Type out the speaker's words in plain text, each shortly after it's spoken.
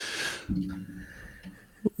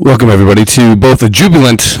Welcome, everybody, to both a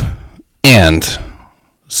jubilant and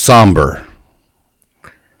somber.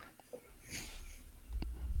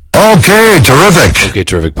 Okay,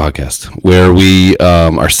 terrific podcast where we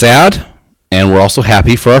are sad and we're also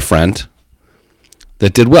happy for our friend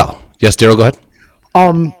that did well. Yes, Daryl, go ahead.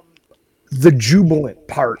 The jubilant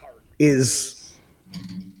part is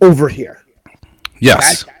over here.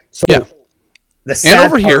 Yes. Okay? So yeah. The sad and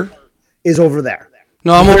over here is over there.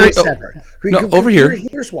 No, I'm over over here.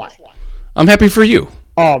 Here's why. I'm happy for you.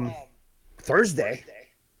 Thursday,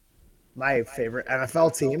 my favorite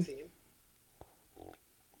NFL team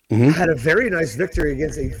Mm-hmm. had a very nice victory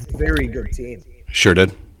against a very good team. Sure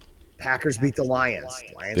did. Packers beat the Lions.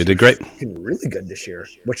 They did great. Really good this year,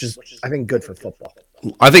 which is, I think, good for football.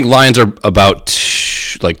 I think Lions are about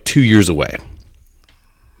 2 years away.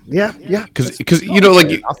 Yeah. Because I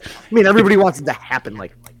mean, everybody wants it to happen.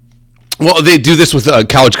 Well, they do this with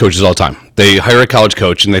college coaches all the time. They hire a college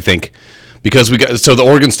coach and they think because the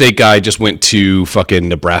Oregon State guy just went to fucking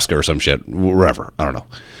Nebraska or some shit, wherever, I don't know,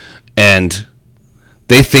 and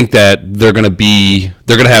they think that they're gonna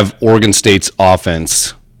have Oregon State's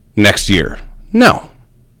offense next year. No,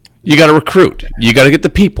 you got to recruit. You got to get the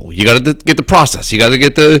people. You got to get the process. You got to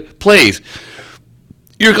get the plays.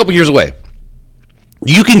 You're a couple years away.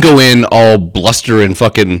 You can go in all bluster and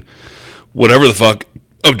fucking whatever the fuck.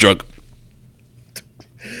 I'm drunk.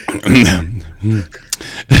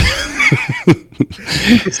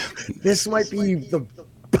 This might be the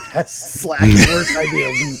best / worst idea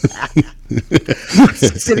we've had.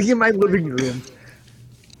 Sitting in my living room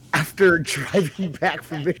after driving back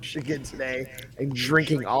from Michigan today and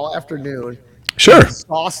drinking all afternoon. Sure.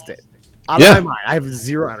 Exhausted. Out of my mind. I have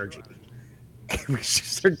zero energy. And we just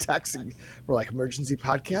start texting. We're like, emergency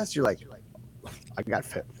podcast? You're like, I got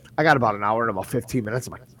about an hour and about 15 minutes.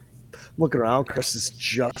 I'm like, looking around. Chris has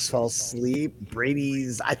just fell asleep.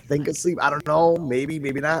 Brady's, I think, asleep. I don't know. Maybe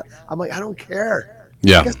not. I'm like, I don't care.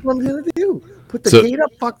 Yeah. Guess what I'm going to do? Put the gate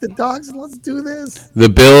up, fuck the dogs, and let's do this. The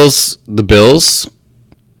Bills,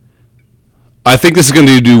 I think this is going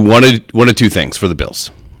to do one of two things for the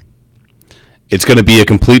Bills. It's going to be a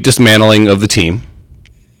complete dismantling of the team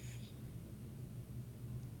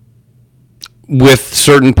with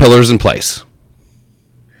certain pillars in place.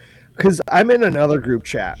 Because I'm in another group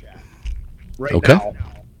chat right now.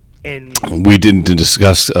 And we didn't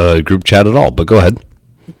discuss group chat at all, but go ahead.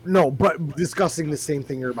 No, but discussing the same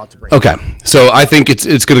thing you're about to bring up. Okay, so I think it's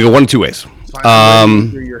going to go one of two ways. So I'm ready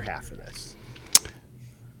to hear your half of this.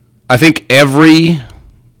 I think every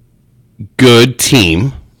good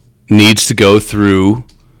team needs to go through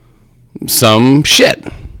some shit.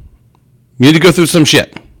 You need to go through some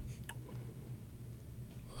shit.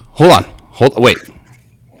 Wait.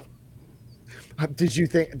 Do you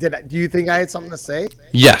think I had something to say?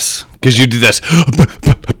 Yes, because you did this.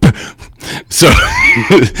 So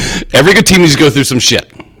every good team needs to go through some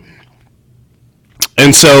shit.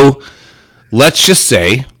 And so let's just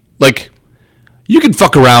say, you can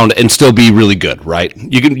fuck around and still be really good, right?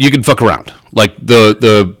 You can fuck around. Like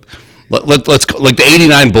the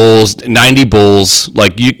 89 Bulls, 90 Bulls,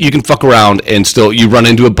 you can fuck around and still you run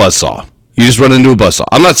into a buzzsaw. You just run into a buzzsaw.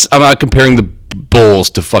 I'm not comparing the Bulls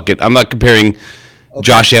to I'm not comparing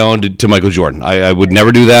Josh Allen to Michael Jordan. I would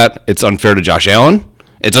never do that. It's unfair to Josh Allen.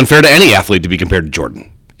 It's unfair to any athlete to be compared to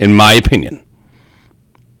Jordan, in my opinion.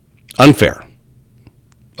 Unfair.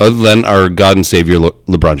 Other than our God and Savior,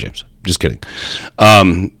 LeBron James. Just kidding.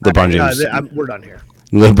 LeBron James. We're done here.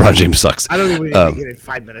 LeBron James sucks. I don't even need to get in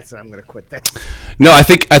 5 minutes, and I'm going to quit that. No, I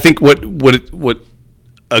think what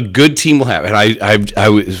a good team will have, and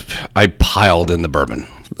I piled in the bourbon.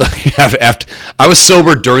 After I was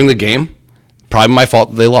sober during the game, probably my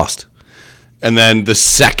fault that they lost. And then the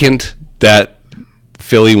second that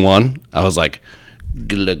Philly won, I was like,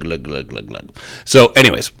 glug, glug, glug, glug, glug. So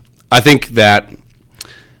anyways, I think that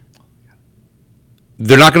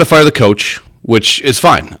they're not going to fire the coach, which is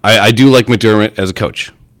fine. I do like McDermott as a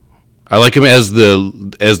coach. I like him as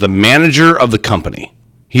the manager of the company.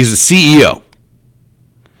 He's the CEO.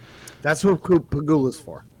 That's what Pagula's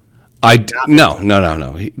for. No.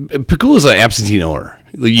 Pagula's an absentee owner.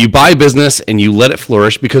 You buy business and you let it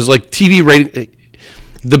flourish because TV rating.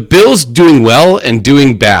 The Bills doing well and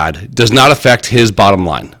doing bad does not affect his bottom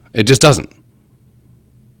line. It just doesn't.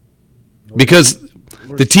 Because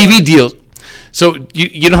the TV deals. So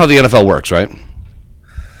you know how the NFL works, right?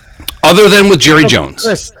 Other than with Jerry Jones.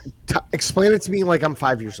 Chris, explain it to me like I'm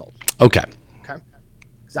 5 years old. Okay.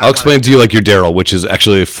 I'll explain it to you like you're Daryl, which is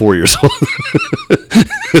actually 4 years old.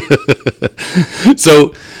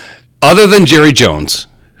 So, other than Jerry Jones,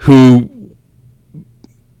 who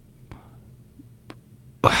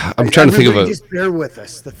I'm I'm trying to think of a. Just bear with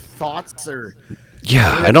us. The thoughts are.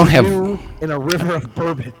 Yeah, I don't have. In a river of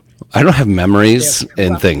bourbon. I don't have memories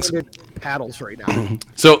and things. Paddles right now.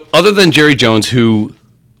 So, other than Jerry Jones, who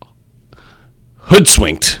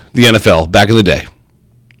hoodwinked the NFL back in the day,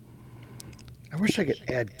 I wish I could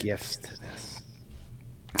add gifts to this.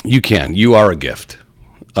 you can. You are a gift.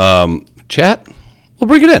 Chat, we'll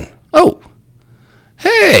bring it in. Oh,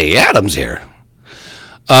 hey, Adam's here.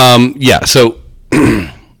 Yeah. So,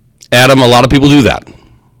 Adam, a lot of people do that.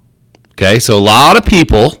 Okay, so a lot of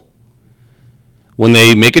people, when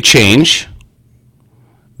they make a change,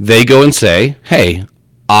 they go and say, hey,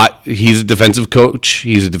 he's a defensive coach.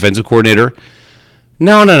 He's a defensive coordinator.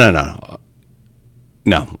 No.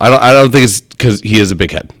 No, I don't think it's because he is a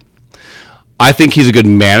big head. I think he's a good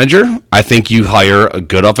manager. I think you hire a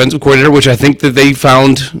good offensive coordinator, which I think that they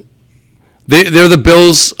found. They're the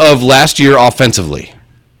Bills of last year offensively.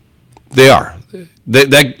 They are.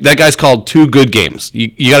 That guy's called 2 good games.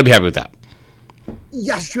 You got to be happy with that.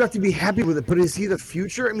 Yes, you have to be happy with it, but is he the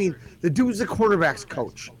future? I mean, the dude's the quarterback's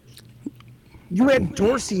coach. You had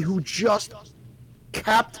Dorsey, who just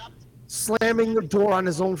kept slamming the door on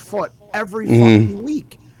his own foot every fucking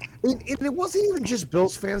week. And it wasn't even just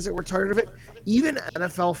Bills fans that were tired of it. Even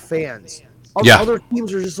NFL fans of other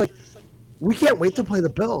teams are just like, we can't wait to play the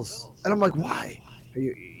Bills. And I'm like, why?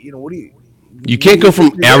 You know, what do you... You can't go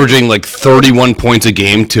from averaging like 31 points a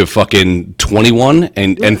game to fucking 21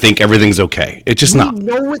 and think everything's okay. It's just not. We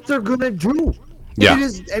know what they're going to do. Yeah. It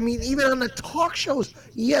is, I mean, even on the talk shows,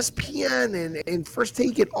 ESPN and First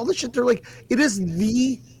Take and all this shit, they're like, it is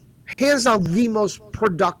the, hands down, the most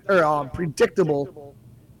predictable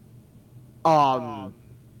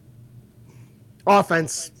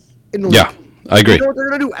offense in the league. Yeah, I agree. You know what they're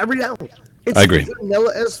going to do every down. It's I agree.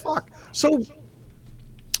 vanilla as fuck. So,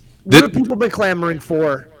 what have people been clamoring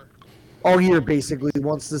for all year, basically,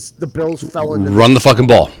 once the Bills fell into... Run the fucking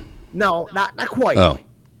ball. No, not quite. Oh.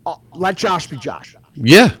 Let Josh be Josh.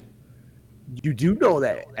 Yeah. You do know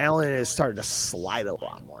that Allen is starting to slide a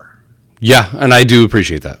lot more. Yeah, and I do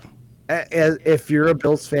appreciate that. If you're a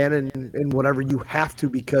Bills fan and whatever, you have to,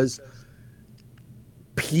 because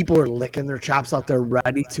people are licking their chops out there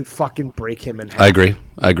ready to fucking break him in half. I agree.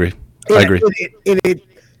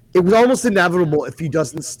 It was almost inevitable if he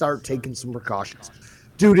doesn't start taking some precautions.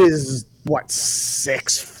 Dude is, what,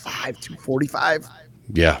 6'5", 245?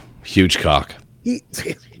 Yeah, huge cock. He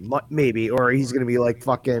maybe, or he's going to be like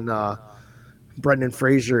fucking Brendan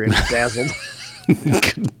Fraser and Dazzled.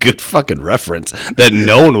 Good fucking reference that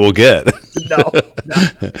no one will get. No.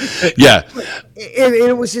 Yeah. And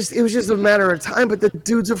it was just a matter of time, but the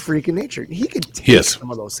dude's a freak of nature. He could take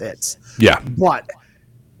some of those hits. Yeah. But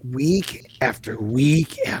week after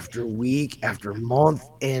week after week after month,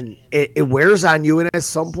 and it wears on you. And at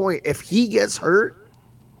some point, if he gets hurt,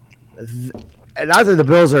 and not that the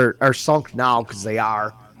Bills are sunk now, because they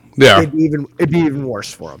are. Yeah. It'd be even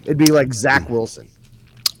worse for him. It'd be like Zach Wilson.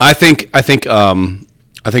 I think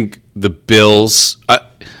the Bills.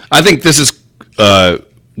 I think this is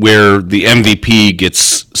where the MVP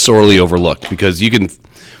gets sorely overlooked, because you can,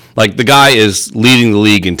 like, the guy is leading the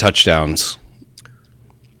league in touchdowns.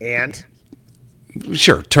 And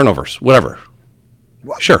sure, turnovers, whatever.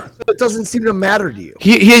 Well, sure, it doesn't seem to matter to you.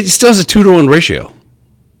 He still has a 2-to-1 ratio,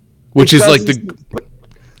 which is like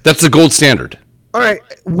that's the gold standard. All right,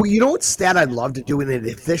 well, you know what stat I'd love to do in it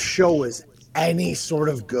if this show was any sort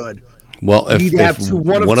of good? Well, we'd have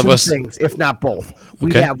one of two things, if not both.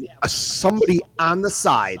 We'd Okay. have somebody on the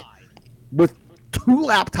side with 2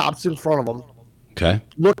 laptops in front of them, Okay.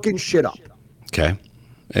 looking shit up. Okay.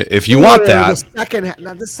 If you want that,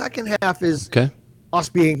 the second half is okay. us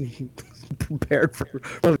being prepared for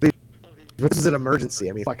this is an emergency.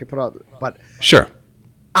 I mean, if I could put out, but Sure.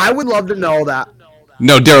 I would love to know that.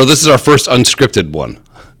 No, Daryl, this is our first unscripted one.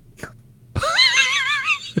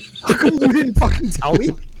 How come you didn't fucking tell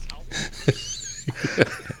me?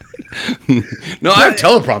 No, I have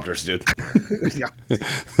teleprompters, dude. Yeah.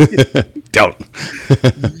 Don't.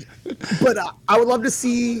 But I would love to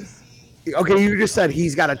see. Okay, you just said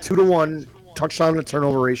he's got a 2-to-1 touchdown to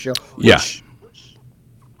turnover ratio. Which,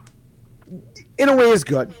 in a way, is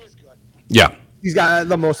good. Yeah. He's got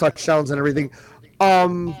the most touchdowns and everything.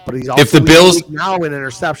 But he's also If the Bills now in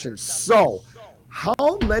interceptions. So, how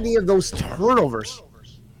many of those turnovers,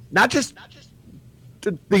 not just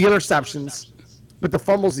the interceptions, but the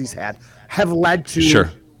fumbles he's had, have led to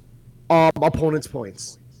opponents'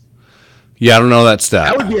 points? Yeah, I don't know that stat.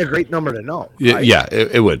 That would be a great number to know. Yeah, right? yeah,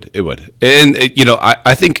 it would. It would. And,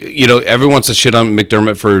 I think, everyone wants to shit on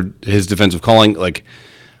McDermott for his defensive calling. Like,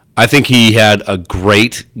 I think he had a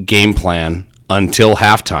great game plan until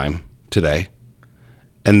halftime today.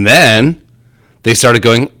 And then they started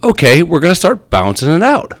going, okay, we're going to start bouncing it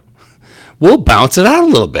out. We'll bounce it out a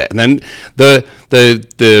little bit. And then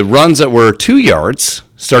the runs that were 2 yards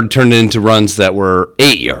started turning into runs that were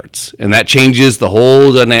 8 yards. And that changes the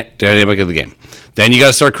whole dynamic of the game. Then you got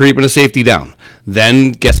to start creeping a safety down.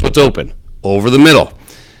 Then guess what's open? Over the middle.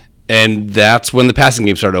 And that's when the passing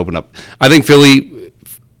game started to open up. I think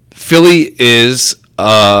Philly is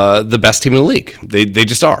the best team in the league. They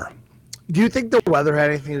just are. Do you think the weather had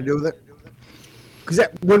anything to do with it? Because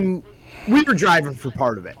when we were driving for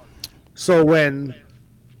part of it, so when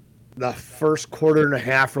the first quarter and a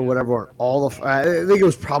half or whatever, I think it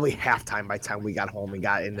was probably halftime by the time we got home and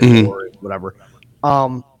got in the door, whatever.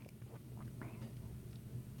 But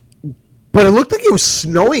it looked like it was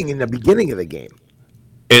snowing in the beginning of the game.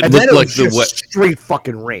 It looked like straight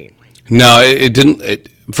fucking rain. No, it didn't.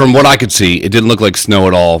 From what I could see, it didn't look like snow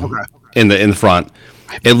at all in the front.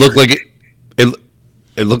 It looked like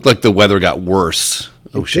it looked like the weather got worse.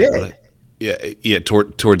 Oh shit! Yeah.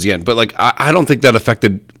 Towards the end, but like I don't think that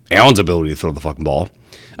affected Allen's ability to throw the fucking ball.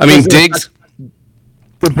 I mean, Diggs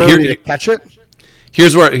the ability to catch it.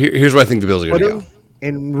 Here's where I think the Bills are going to go.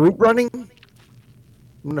 In route running,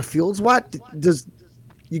 when the field's wet,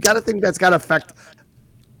 you got to think that's got to affect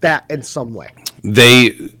that in some way.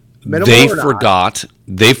 They forgot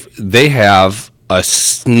they have a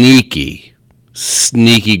sneaky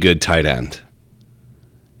good tight end,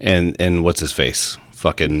 and what's his face?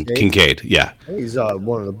 Fucking Kincaid. Yeah, he's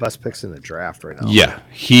one of the best picks in the draft right now. Yeah,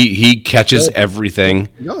 he catches everything.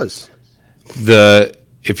 He does.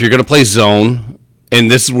 If you're going to play zone, and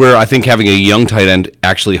this is where I think having a young tight end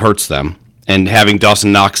actually hurts them, and having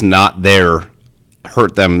Dawson Knox not there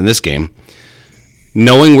hurt them in this game.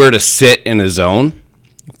 Knowing where to sit in a zone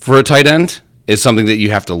for a tight end is something that you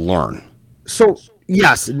have to learn. So,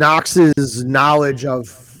 yes, Knox's knowledge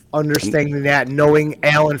of understanding that, knowing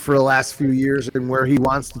Allen for the last few years and where he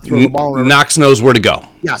wants to throw the ball. Knox knows where to go.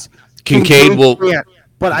 Yes. Kincaid will.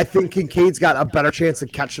 But I think Kincaid's got a better chance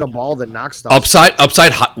of catching a ball than Knox does.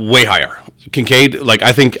 Upside, way higher. Kincaid, like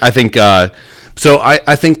I think. So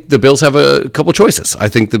I think the Bills have a couple choices. I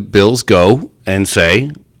think the Bills go and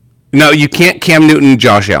say, no, you can't Cam Newton,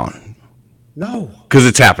 Josh Allen. No. Because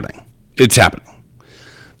it's happening. It's happening.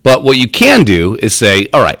 But what you can do is say,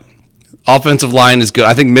 all right, offensive line is good.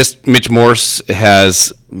 I think Mitch Morse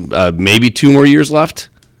has maybe 2 more years left.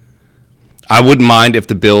 I wouldn't mind if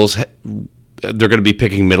the Bills, they're going to be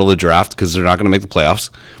picking middle of the draft because they're not going to make the playoffs.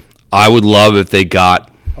 I would love if they got.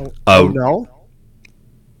 No?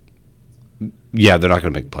 Yeah, they're not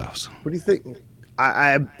going to make the playoffs. What do you think?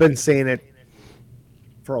 I've been saying it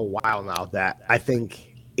for a while now that I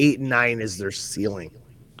think 8 and 9 is their ceiling.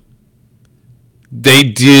 They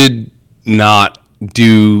did not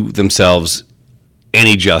do themselves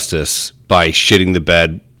any justice by shitting the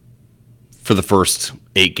bed for the first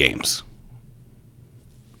 8 games.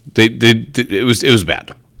 It was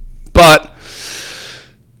bad, but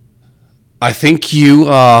I think you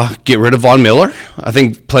get rid of Von Miller. I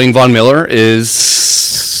think playing Von Miller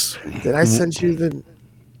is. Did I send you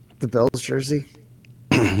the Bills jersey?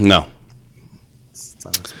 No.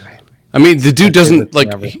 I mean, the dude doesn't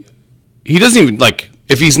like. He doesn't even like.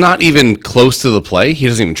 If he's not even close to the play, he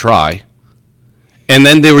doesn't even try. And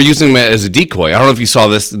then they were using him as a decoy. I don't know if you saw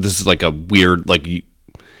this. This is like a weird like.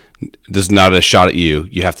 This is not a shot at you.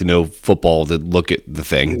 You have to know football to look at the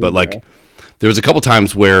thing. But like, there was a couple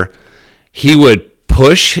times where he would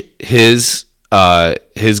push his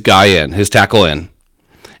guy in, his tackle in,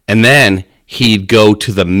 and then he'd go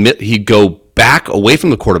back away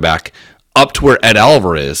from the quarterback up to where Ed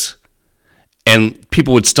Oliver is, and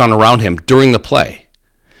people would stun around him during the play,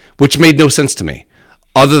 which made no sense to me,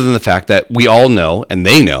 other than the fact that we all know and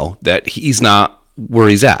they know that he's not where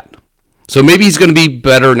he's at. So maybe he's going to be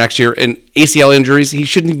better next year. And ACL injuries, he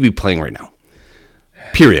shouldn't even be playing right now.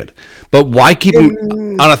 Period. But why keep him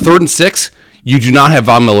on a 3rd and 6? You do not have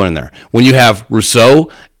Von Miller in there. When you have Rousseau,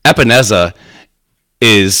 Epineza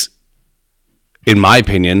is, in my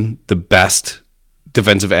opinion, the best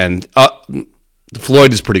defensive end.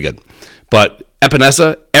 Floyd is pretty good. But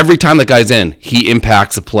Epineza, every time that guy's in, he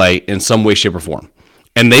impacts the play in some way, shape, or form.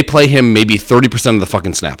 And they play him maybe 30% of the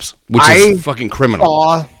fucking snaps, which is fucking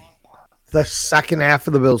criminal. The second half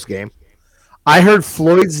of the Bills game, I heard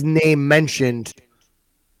Floyd's name mentioned,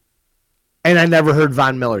 and I never heard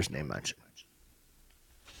Von Miller's name mentioned.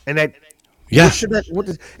 And and here's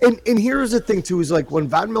the thing too: is like when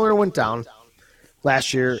Von Miller went down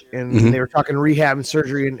last year, and they were talking rehab and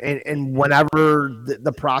surgery, and whenever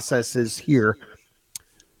the process is here,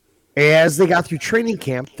 as they got through training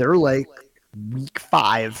camp, they're like week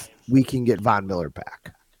 5, we can get Von Miller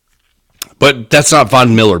back. But that's not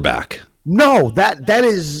Von Miller back. No, that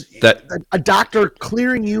is That a doctor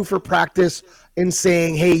clearing you for practice and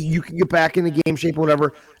saying, hey, you can get back into game shape or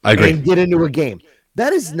whatever. I agree. And get into a game.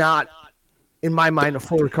 That is not, in my mind, a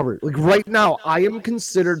full recovery. Like right now, I am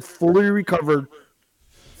considered fully recovered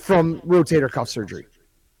from rotator cuff surgery.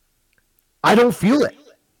 I don't feel it.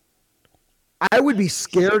 I would be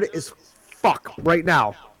scared as fuck right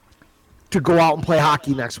now to go out and play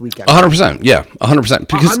hockey next weekend. 100%. Yeah, 100%.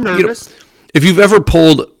 Because I'm nervous. If you've ever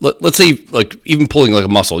pulled, let's say, like even pulling like a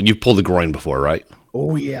muscle, you've pulled the groin before, right?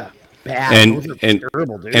 Oh yeah, bad. And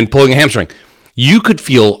terrible, dude. And pulling a hamstring, you could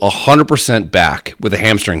feel 100% back with a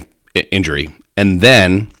hamstring injury, and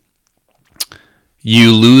then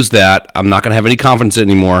you lose that. I'm not going to have any confidence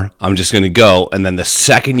anymore. I'm just going to go, and then the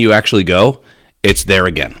second you actually go, it's there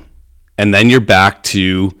again, and then you're back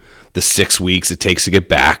to the 6 weeks it takes to get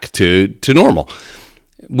back to normal.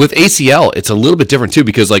 With ACL, it's a little bit different too,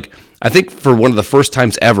 because like I think for one of the first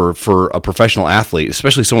times ever for a professional athlete,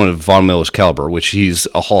 especially someone of Von Miller's caliber, which he's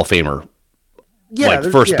a Hall of Famer, like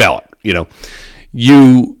first ballot,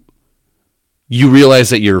 you realize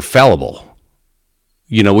that you're fallible,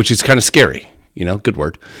 which is kind of scary, good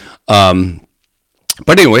word. But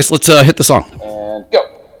anyways, let's hit the song. And go.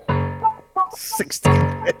 16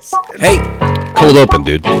 minutes. Hey, cold open,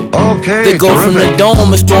 dude. Okay. they go from the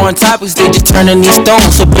dome, exploring topics, they just turning these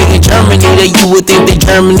stones. So big in Germany that you would think they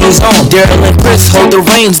Germany's own. Daryl and Chris hold the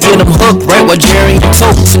reins, get them hooked, right? While Jerry and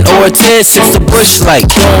Totes and Ortiz sits the bush like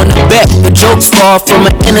throwing the back. The jokes fall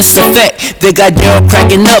from an innocent fact. They got Daryl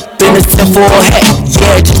cracking up in his tinfoil hat.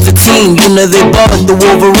 Yeah, just a team, they ball like the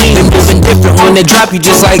Wolverine. They moving different when they drop you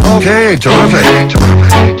just like. Okay, terrific.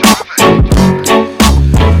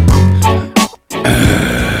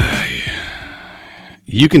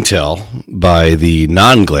 You can tell by the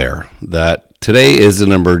non-glare that today is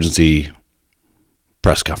an emergency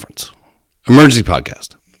press conference, emergency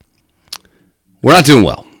podcast. We're not doing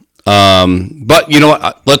well, but you know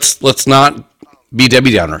what? Let's not be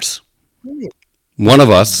Debbie Downers. One of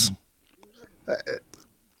us.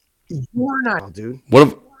 You're not, dude.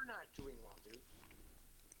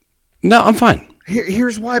 No, I'm fine.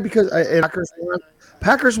 Here's why, because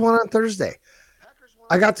Packers won on Thursday.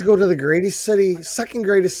 I got to go to the second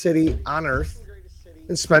greatest city on earth,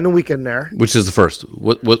 and spend a weekend there. Which is the first?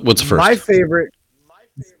 What's the first? My favorite,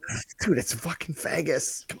 dude. It's fucking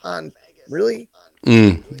Vegas. Come on, really?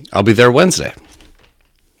 I'll be there Wednesday.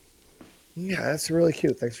 Yeah, that's really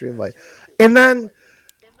cute. Thanks for the invite. And then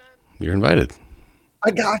You're invited. I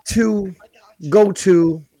got to go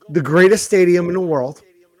to the greatest stadium in the world.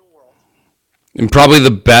 And probably the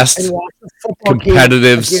best And watch a football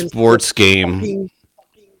competitive game sports game.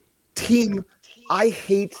 Team I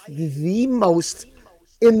hate the most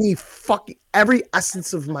in the fucking every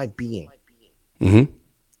essence of my being. Mm-hmm.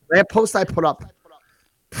 That post I put up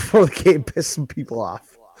before the game pissed some people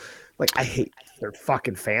off. Like, I hate their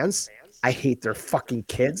fucking fans. I hate their fucking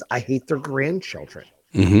kids. I hate their grandchildren.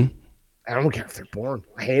 Mm-hmm. I don't care if they're born.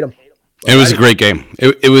 I hate them. It was a great game.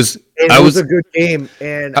 It was a good game,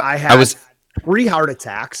 and I had 3 heart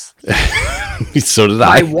attacks. So did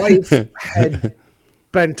My I. wife had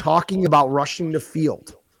been talking about rushing the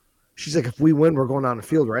field. She's like, if we win, we're going on the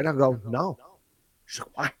field, right? I go, no. She's like,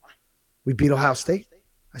 why? We beat Ohio State.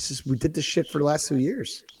 I says, we did this shit for the last 2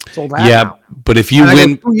 years. It's old hat now. But if you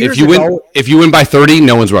win, if you win by 30,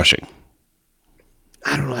 no one's rushing.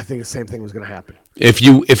 I don't know. I think the same thing was going to happen. If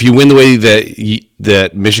you win the way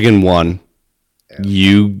that Michigan won,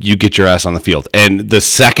 you get your ass on the field. And the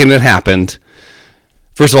second it happened,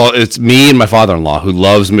 first of all, it's me and my father-in-law who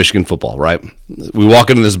loves Michigan football, right? We walk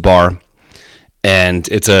into this bar, and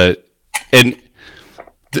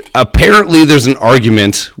apparently there's an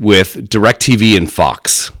argument with DirecTV and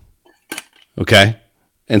Fox. Okay?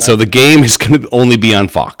 And so the game is going to only be on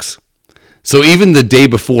Fox. So even the day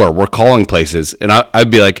before, we're calling places, and I'd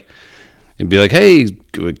be like, hey,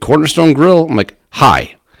 Cornerstone Grill. I'm like,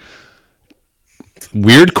 hi.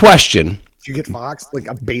 Weird question. Did you get Fox? Like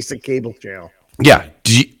a basic cable channel. Yeah.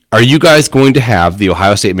 Are you guys going to have the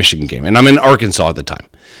Ohio State-Michigan game? And I'm in Arkansas at the time.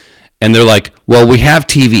 And they're like, well, we have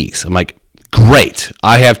TVs. I'm like, great.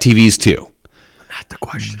 I have TVs too. Not the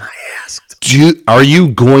question I asked. Are you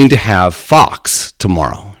going to have Fox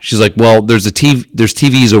tomorrow? She's like, well, there's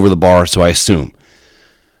TVs over the bar, so I assume.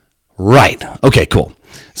 Right. Okay, cool.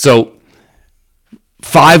 So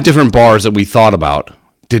 5 different bars that we thought about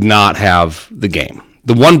did not have the game.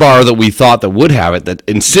 The one bar that we thought that would have it, that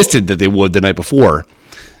insisted that they would the night before,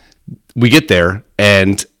 we get there,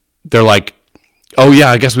 and they're like, oh, yeah,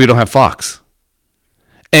 I guess we don't have Fox.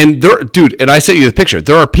 And and I sent you the picture.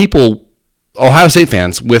 There are people, Ohio State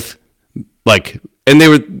fans, with like and they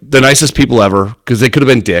were the nicest people ever because they could have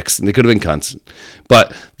been dicks and they could have been cunts,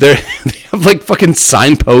 but they have like fucking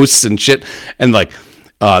signposts and shit, and like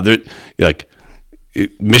they're like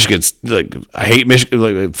Michigan's like I hate Michigan,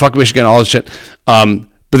 like fuck Michigan, all this shit. But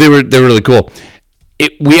they were really cool.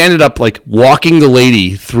 We ended up like walking the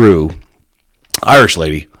lady through, Irish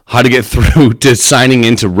lady, how to get through to signing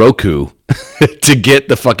into Roku to get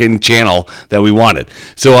the fucking channel that we wanted.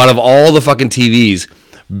 So out of all the fucking TVs,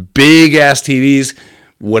 big ass TVs,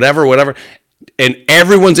 whatever, and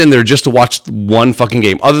everyone's in there just to watch one fucking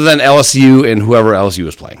game, other than LSU and whoever LSU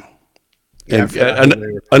was playing. Yeah,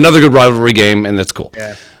 And another good rivalry game, and that's cool.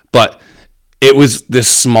 Yeah. But it was this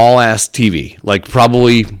small ass TV, like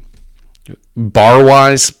probably bar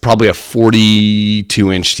wise, probably a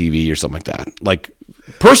 42-inch TV or something like that. Like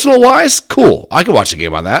personal wise, cool. I could watch a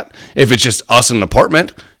game on that. If it's just us in an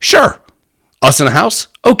apartment, sure. Us in a house,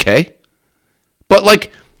 okay. But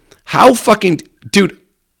like, how fucking, dude,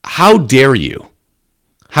 how dare you?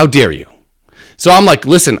 How dare you? So I'm like,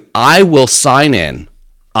 listen, I will sign in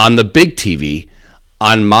on the big TV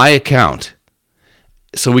on my account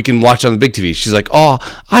so we can watch on the big TV. She's like, oh,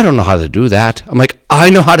 I don't know how to do that. I'm like, I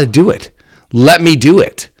know how to do it. Let me do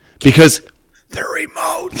it. Because the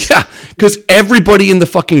remote. Yeah, because everybody in the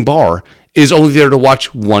fucking bar is only there to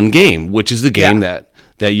watch one game, which is the game that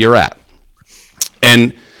you're at.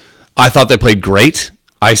 And I thought they played great.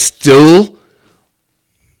 I still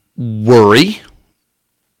worry.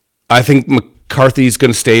 I think McCarthy's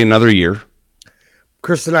going to stay another year.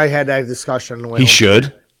 Chris and I had that discussion. He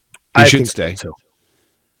should. He should stay.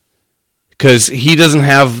 Because he doesn't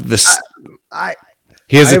have this.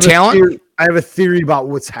 He has the talent. I have a theory about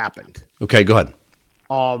what's happened. Okay, go ahead.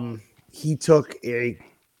 He took a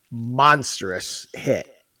monstrous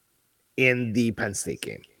hit in the Penn State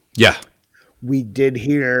game. Yeah. We did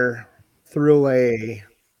hear through a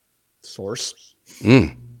source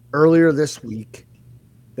earlier this week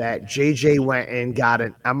that JJ went and got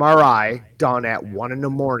an MRI done at 1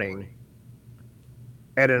 a.m.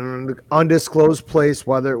 at an undisclosed place,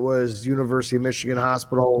 whether it was University of Michigan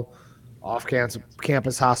Hospital,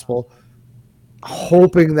 off-campus hospital,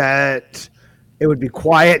 hoping that it would be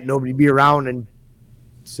quiet, nobody be around, and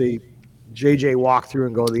see JJ walk through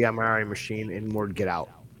and go to the MRI machine and word get out.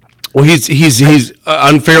 Well, he's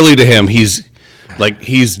unfairly to him. He's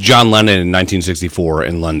John Lennon in 1964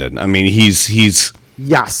 in London. I mean, he's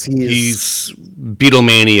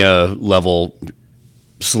Beatlemania level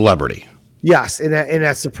celebrity. Yes, and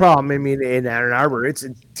that's the problem. I mean, in Ann Arbor, it's a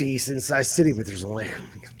decent sized city, but there's only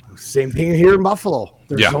same thing here in Buffalo.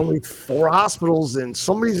 There's only 4 hospitals, and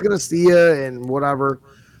somebody's going to see you and whatever.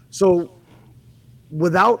 So,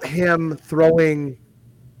 without him throwing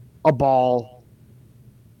a ball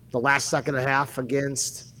the last second and a half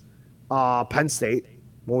against Penn State,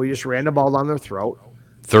 when we just ran the ball down their throat,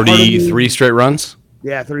 33 straight runs.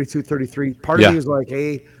 Yeah, 32, 33. Part of me was like,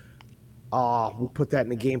 hey, we put that in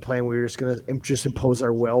the game plan. We were just going to just impose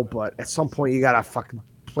our will. But at some point, you got to fucking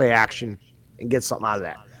play action and get something out of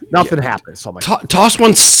that. Nothing happens. So much. Toss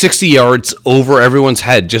one 60 yards over everyone's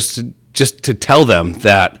head just to tell them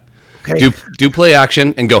that do play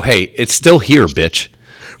action and go, hey, it's still here, bitch.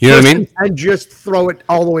 You know what I mean? And just throw it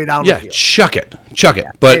all the way down the field. chuck it.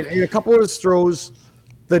 But and a couple of his throws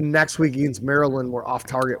the next week against Maryland were off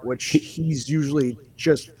target, which he's usually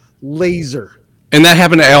just laser. And that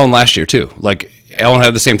happened to Allen last year too. Like Allen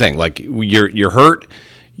had the same thing. Like you're hurt,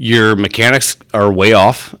 your mechanics are way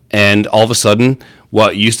off, and all of a sudden,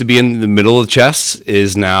 what used to be in the middle of the chest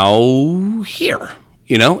is now here.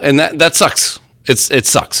 You know, and that sucks. It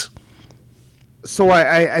sucks. So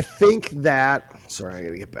I think that. Sorry, I got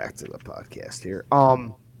to get back to the podcast here.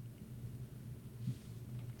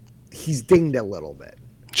 He's dinged a little bit.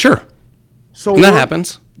 Sure. So and that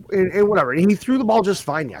happens. And whatever. And he threw the ball just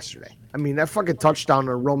fine yesterday. I mean, that fucking touchdown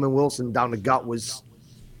to Roman Wilson down the gut was.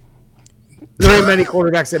 There ain't many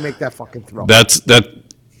quarterbacks that make that fucking throw.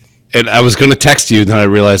 And I was going to text you, then I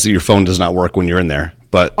realized that your phone does not work when you're in there.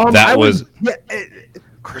 But that was. Yeah,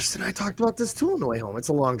 Chris and I talked about this too on the way home. It's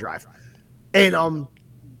a long drive. And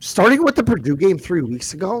starting with the Purdue game 3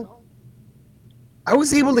 weeks ago, I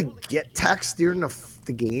was able to get text during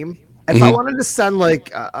the game. If I wanted to send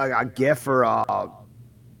like a GIF or a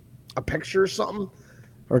picture or something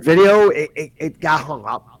or video, it got hung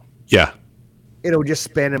up. Yeah. It would just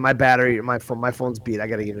spin and my battery, my phone's beat. I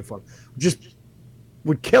got to get a new phone. Just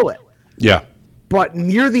would kill it. Yeah. But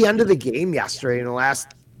near the end of the game yesterday, in the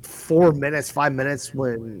last 5 minutes,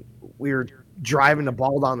 when we were driving the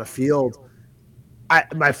ball down the field,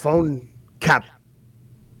 my phone kept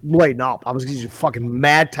lighting up. I was using fucking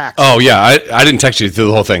mad text. Oh, yeah. I didn't text you through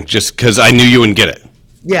the whole thing just because I knew you wouldn't get it.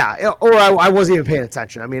 Yeah, or I wasn't even paying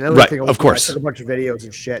attention. I mean, Right, of course. I took a bunch of videos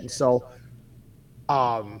and shit, and so,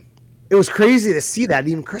 it was crazy to see that. And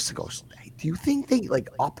even Chris goes, hey, "Do you think they like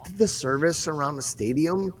upped the service around the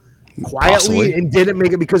stadium quietly Possibly. and didn't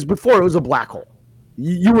make it because before it was a black hole?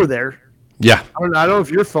 You were there. Yeah. I don't know if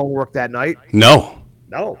your phone worked that night. No.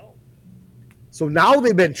 No. So now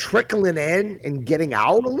they've been trickling in and getting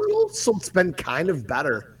out a little, so it's been kind of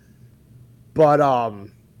better. But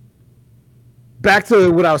back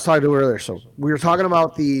to what I was talking to earlier. So we were talking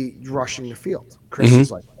about the rushing the field. Chris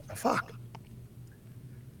is like, what the fuck?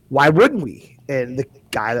 Why wouldn't we? And the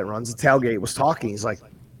guy that runs the tailgate was talking. He's like,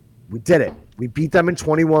 we did it. We beat them in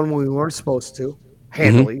 21 when we weren't supposed to.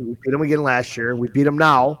 Handily. We beat them again last year. We beat them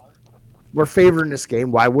now. We're favoring this game.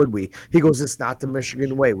 Why would we? He goes, it's not the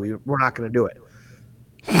Michigan way. We're not going to do it.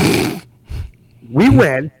 We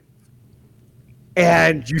win.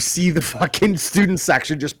 And you see the fucking student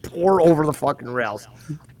section just pour over the fucking rails.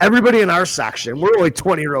 Everybody in our section, we're only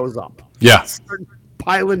 20 rows up. Yeah. Start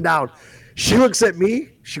piling down. She looks at me.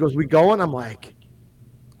 She goes, we going? I'm like,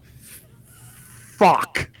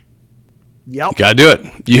 fuck. Yep. Gotta do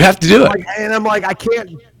it. You have to do it. And I'm like, I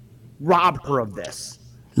can't rob her of this.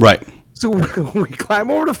 Right. So we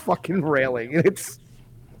climb over the fucking railing, and it's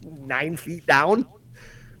 9 feet down.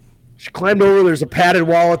 She climbed over. There's a padded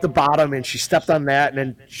wall at the bottom, and she stepped on that. And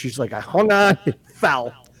then she's like, I hung on and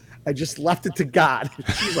fell. I just left it to God.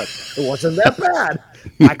 She's like, it wasn't that bad.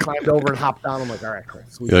 I climbed over and hopped down. I'm like, all right, cool.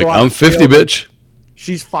 So You're like, I'm 50, bitch.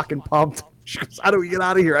 She's fucking pumped. She goes, how do we get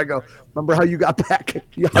out of here? I go, remember how you got back? How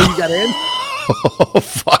you got in? Oh,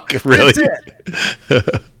 fuck. Really? That's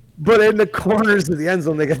it. But in the corners of the end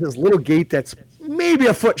zone, they got this little gate that's maybe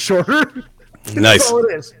a foot shorter. Nice. That's all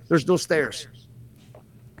it is. There's no stairs.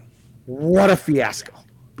 What a fiasco.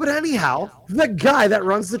 But anyhow, the guy that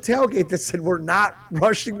runs the tailgate that said we're not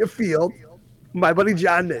rushing the field, my buddy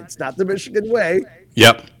John, it's not the Michigan way,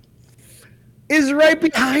 Yep. is right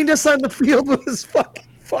behind us on the field with his fucking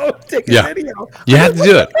phone taking Yeah. video. You have to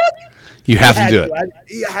do it. You have to do it.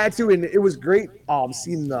 You had to, and it was great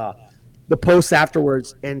seeing the posts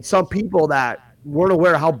afterwards, and some people that weren't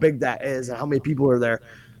aware of how big that is and how many people are there.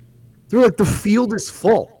 They're like, the field is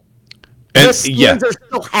full. And, The stands are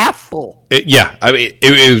still half full. Yeah. I mean,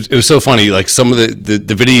 it was so funny. Like some of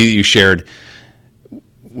the video you shared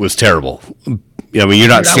was terrible. I mean, you're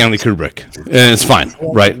not Stanley Kubrick, and it's fine,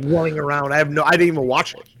 right? Running around. I didn't even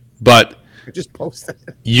watch it. But I just posted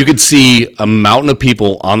it. you could see a mountain of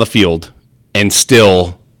people on the field, and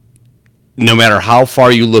still, no matter how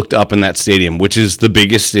far you looked up in that stadium, which is the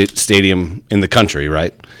biggest stadium in the country,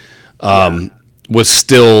 right? Was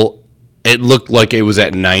still, it looked like it was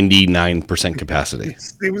at 99% capacity.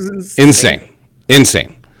 It was insane.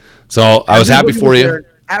 Insane. So I was happy for you. There.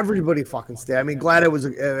 Everybody fucking stayed. I mean, glad it was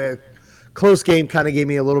a close game. Kind of gave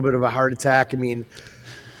me a little bit of a heart attack. I mean,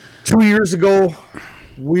 2 years ago,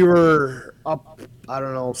 we were up, I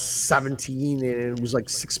don't know, 17, and it was like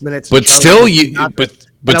 6 minutes. But still, you have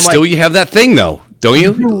that thing though, don't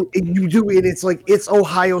you? You do, and it's like, it's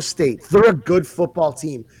Ohio State. They're a good football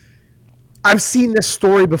team. I've seen this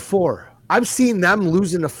story before. I've seen them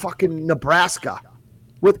losing to fucking Nebraska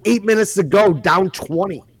with 8 minutes to go, down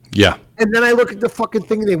 20. Yeah. And then I look at the fucking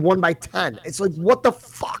thing and they won by 10. It's like, what the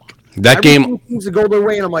fuck? That game seems to go their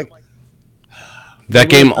way, and I'm like, that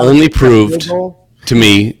game only proved to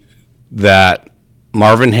me that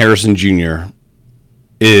Marvin Harrison Jr.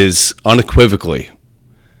 is unequivocally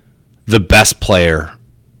the best player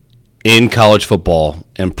in college football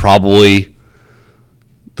and probably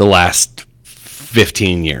the last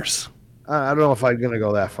 15 years. I don't know if I'm going to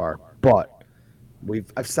go that far, but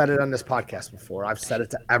I've said it on this podcast before. I've said it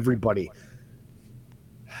to everybody.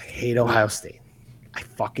 I hate Ohio State. I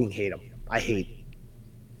fucking hate them. I hate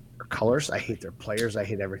their colors. I hate their players. I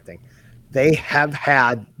hate everything. They have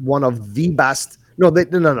had one of the best. No. The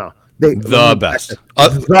best.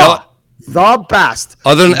 The best.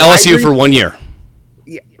 Other than LSU for 1 year.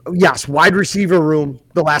 Yes, wide receiver room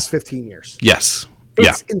the last 15 years. Yes.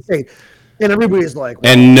 It's insane. And everybody's like,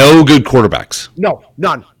 well, and no good quarterbacks. No,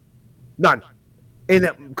 none.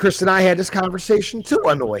 And Chris and I had this conversation too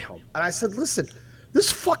on the way home. And I said, listen,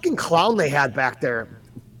 this fucking clown they had back there,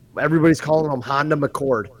 everybody's calling him Honda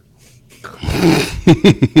McCord.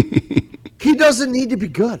 He doesn't need to be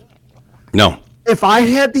good. No. If I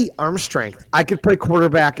had the arm strength, I could play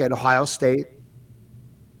quarterback at Ohio State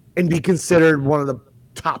and be considered one of the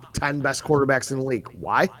top 10 best quarterbacks in the league.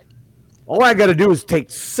 Why? All I got to do is take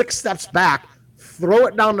 6 steps back, throw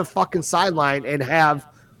it down the fucking sideline, and have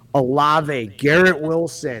Olave, Garrett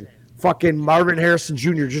Wilson, fucking Marvin Harrison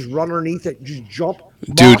Jr. just run underneath it, just jump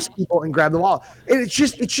Dude. boss people and grab the ball. And it's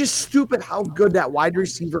just stupid how good that wide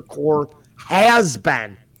receiver core has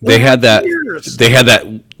been. They had that. Years. They had that.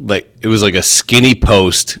 Like it was like a skinny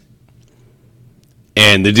post,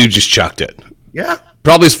 and the dude just chucked it. Yeah.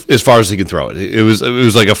 Probably as far as he could throw it. It was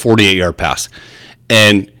like a 48-yard pass,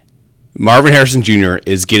 and Marvin Harrison Jr.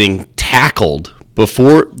 is getting tackled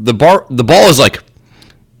before the ball is like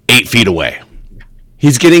 8 feet away.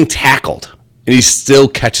 He's getting tackled, and he still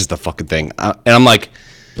catches the fucking thing. And I'm like,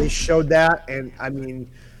 they showed that, and I mean,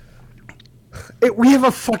 we have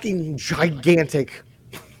a fucking gigantic,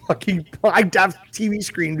 fucking high-def TV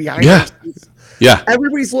screen behind us. Yeah.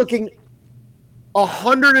 Everybody's looking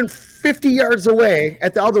 150 yards away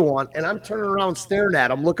at the other one, and I'm turning around staring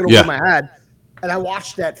at him, looking over my head, and I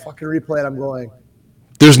watched that fucking replay, and I'm going,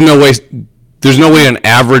 There's no way an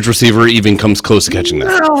average receiver even comes close to catching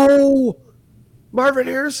that. no, Marvin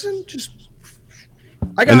Harrison just.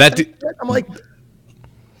 I'm like,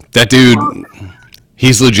 that dude,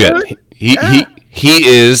 he's legit. He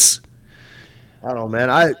is. I don't know, man.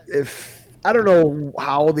 I don't know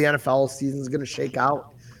how the NFL season is going to shake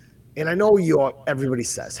out, and I know everybody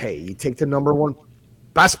says, hey, you take the number one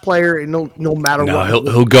best player, and no matter what.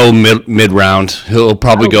 He'll go mid round. He'll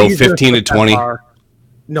probably go 15 to 20.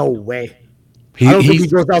 No way. I don't think he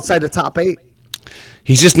goes outside the top 8.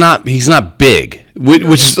 He's just not. He's not big, which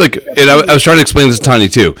is like. And I was trying to explain this to Tony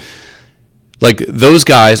too. Like those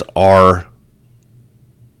guys are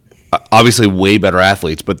obviously way better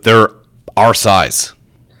athletes, but they're our size.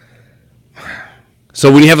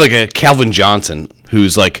 So when you have like a Calvin Johnson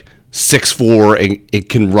who's like 6'4" and it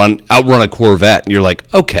can outrun a Corvette, and you're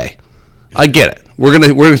like, okay, I get it. We're gonna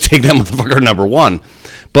take that motherfucker number one.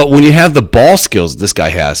 But when you have the ball skills this guy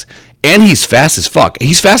has, and he's fast as fuck,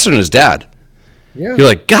 he's faster than his dad. Yeah. You're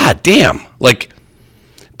like, God damn. Like,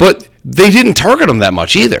 but they didn't target him that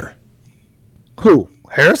much either. Who?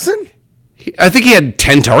 Harrison? I think he had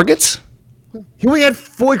 10 targets. He only had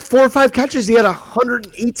 4 or 5 catches. He had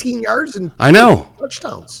 118 yards and I know.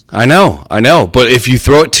 touchdowns. I know. But if you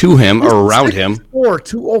throw it to him or around him,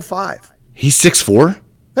 205. he's 6'4".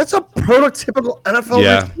 That's a prototypical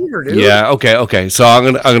NFL receiver, dude. Yeah. Okay. So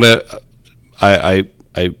I'm gonna. I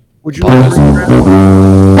Would you apologize.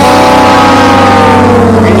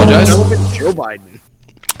 Joe Biden.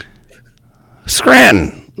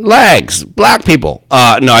 Scranton, legs, black people.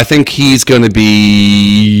 No, I think he's going to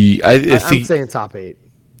be. I'm saying top 8.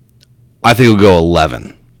 I think he'll go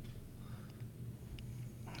 11.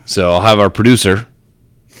 So I'll have our producer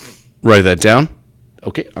write that down.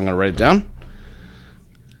 Okay, I'm going to write it down.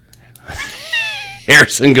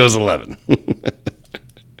 Harrison goes 11.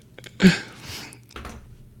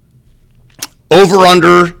 Over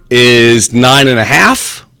under is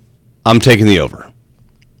 9.5. I'm taking the over.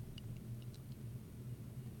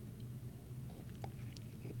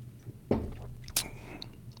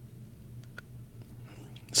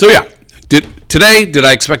 So yeah, did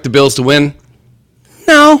I expect the Bills to win?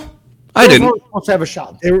 No, I didn't. They were supposed to have a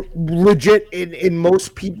shot. They were legit in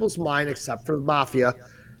most people's mind, except for the Mafia.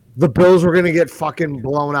 The Bills were going to get fucking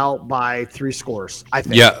blown out by 3 scores. I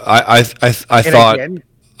think. Yeah, I thought again,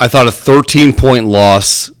 I thought a 13-point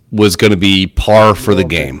loss was going to be par for the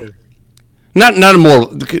game. Not a more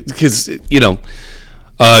because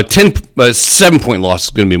 7-point loss is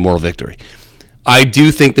going to be a moral victory. I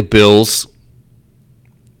do think the Bills,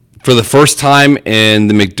 for the first time in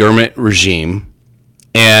the McDermott regime,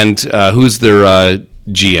 and who's their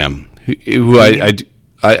GM, who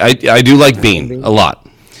I do like Bean a lot.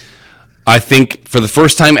 I think for the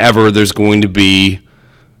first time ever, there's going to be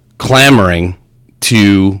clamoring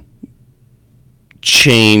to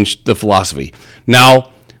change the philosophy.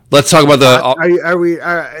 Now, let's talk about the. Are we?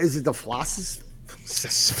 Is it the philosophy?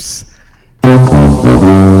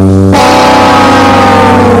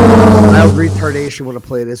 Mild retardation would have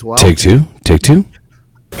played as well. Take two.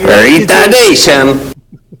 Retardation.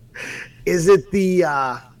 Is it the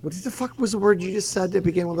what the fuck was the word you just said that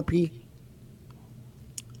began with a P?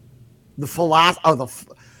 The philosophy. Oh,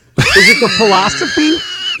 is it the philosophy?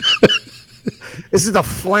 Is it the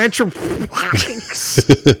philanthropics?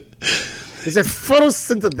 Is it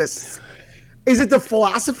photosynthesis? Is it the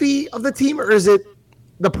philosophy of the team, or is it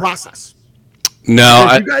the process?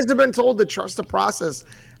 No, you guys have been told to trust the process,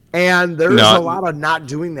 and there's a lot of not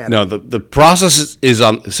doing that. No, the process is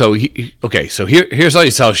on. So so here's how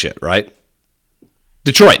you sell shit, right?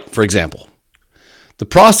 Detroit, for example, the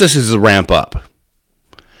process is to ramp up,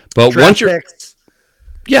 but Draft once you're picks,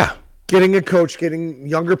 yeah, getting a coach, getting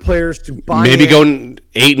younger players to buy maybe in. going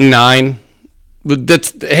 8 and 9, but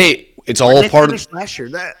it's all They part of finished last year.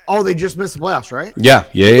 They just missed the playoffs, right? yeah.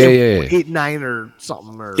 8-9 or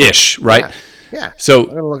something or Ish, right? Yeah. Yeah. So I'm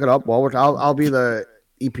gonna look it up. I'll be the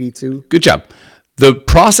EP too. good job. The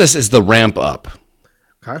process is the ramp up.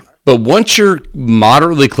 Okay. But once you're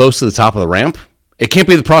moderately close to the top of the ramp, it can't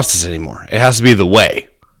be the process anymore. It has to be the way.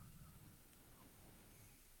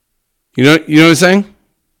 You know what I'm saying?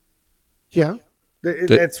 Yeah.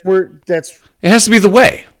 That's where It has to be the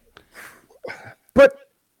way. But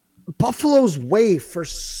Buffalo's way for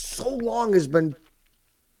so long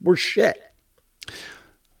we're shit.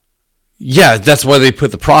 Yeah, that's why they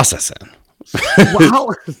put the process in.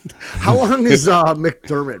 Well, how long has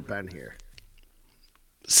McDermott been here?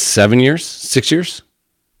 7 years? 6 years?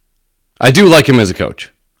 I do like him as a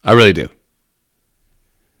coach. I really do.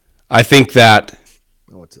 I think that.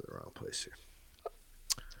 I went to the wrong place here.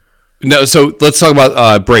 No, so let's talk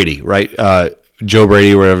about Brady, right? Joe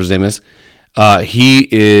Brady, whatever his name is. He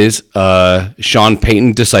is a Sean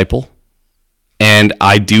Payton disciple, and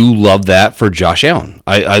I do love that for Josh Allen.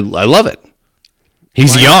 I love it.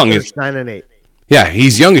 He's young. 9-8. Yeah,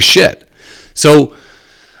 he's young as shit. So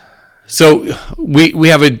we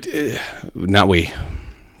have a not we.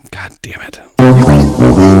 God damn it. I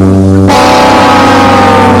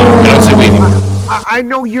don't say we anymore. I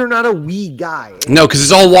know you're not a wee guy. No, because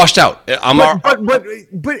it's all washed out. But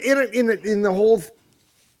in the whole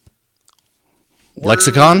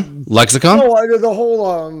lexicon. no, the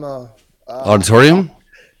whole Auditorium.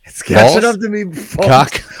 it's catching Balls? up to me. Folks.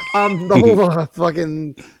 Cock. The whole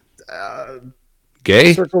fucking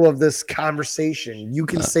Gay. circle of this conversation. You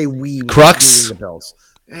can say we Crux? meaning the Bills.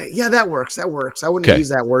 Yeah, that works. I wouldn't Okay. use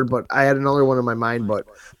that word, but I had another one in my mind. But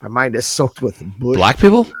my mind is soaked with bush. Black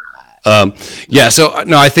people. Yeah. So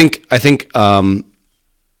no, I think think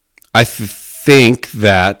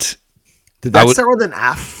that. Did that would- start with an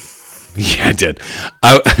F? Yeah, I did.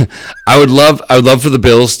 I would love for the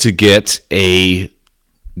Bills to get a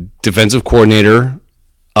defensive coordinator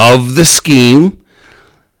of the scheme.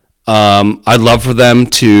 I'd love for them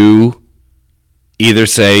to either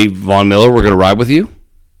say, Von Miller, we're going to ride with you,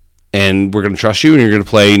 and we're going to trust you, and you're going to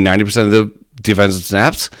play 90% of the defensive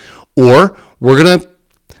snaps, or we're going to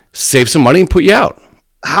save some money and put you out.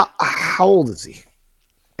 How old is he?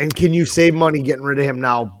 And can you save money getting rid of him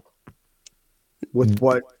now? With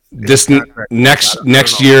what? This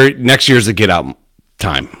next year's a get out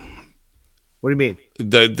time. What do you mean?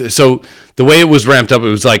 So the way it was ramped up, it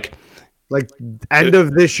was like end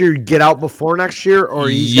of this year, get out before next year, or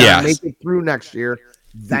you Yes. gotta make it through next year,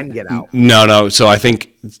 then get out. no. So I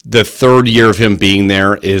think the third year of him being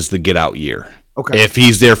there is the get out year. Okay. If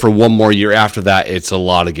he's there for one more year after that, it's a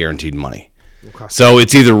lot of guaranteed money. Okay. So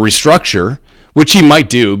it's either restructure, which he might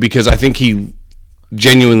do because I think he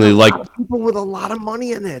genuinely like. People with a lot of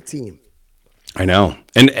money in that team. I know.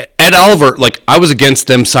 And Ed Oliver, I was against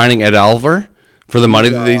them signing Ed Oliver for the money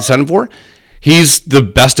that they signed him for. He's the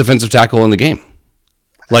best defensive tackle in the game.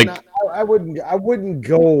 I wouldn't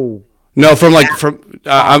go. No,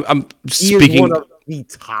 I'm He is speaking one of the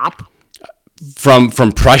top. from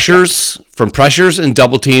pressures and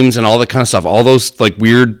double teams and all that kind of stuff. All those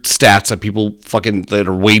weird stats that people that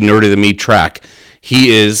are way nerdy than me track.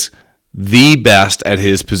 He is the best at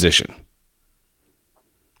his position.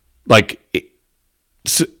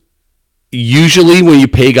 Usually when you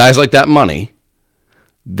pay guys like that money,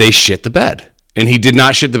 they shit the bed. And he did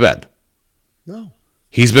not shit the bed. No.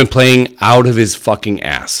 He's been playing out of his fucking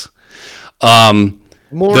ass.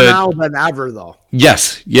 More now than ever, though.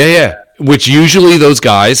 Yes. Yeah. Which usually those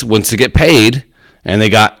guys, once they get paid, and they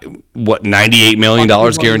got, $98 million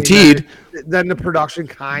guaranteed, Then the production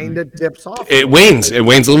kind of dips off. it wanes. It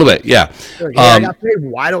wanes a little bit. Yeah. I got paid.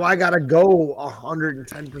 Why do I got to go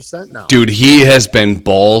 110% now? Dude, he has been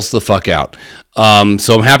balls the fuck out.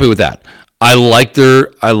 So I'm happy with that. I like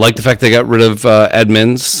the fact they got rid of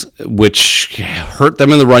Edmonds, which hurt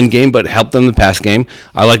them in the run game, but helped them in the pass game.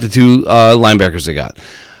 I like the two linebackers they got.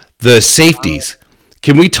 The safeties.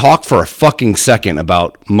 Can we talk for a fucking second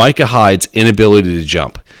about Micah Hyde's inability to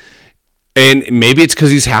jump? And maybe it's because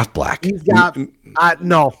he's half black. He's got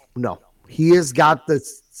no. He has got the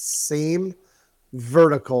same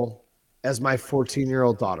vertical as my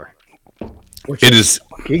 14-year-old daughter. Which It is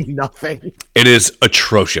fucking nothing. It is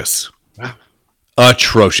atrocious.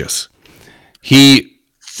 Atrocious. You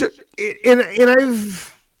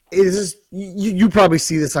probably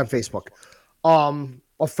see this on Facebook.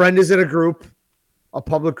 A friend is in a group, a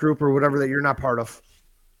public group or whatever that you're not part of.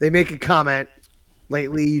 They make a comment.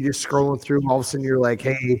 Lately, you just scrolling through, all of a sudden you're like,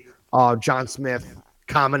 hey, John Smith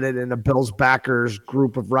commented in a Bills backers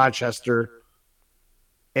group of Rochester,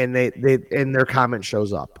 and their comment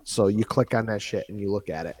shows up. So you click on that shit and you look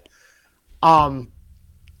at it.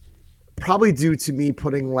 Probably due to me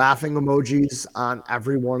putting laughing emojis on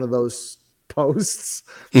every one of those posts.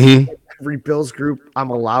 Mm-hmm. Every Bills group I'm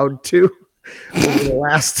allowed to over the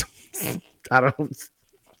last, I don't know,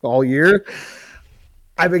 all year.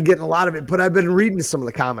 I've been getting a lot of it, but I've been reading some of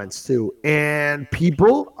the comments too. And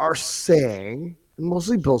people are saying,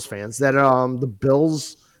 mostly Bills fans, that the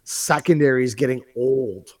Bills secondary is getting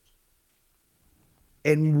old.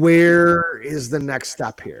 And where is the next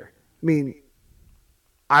step here? I mean,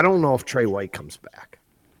 I don't know if Trey White comes back.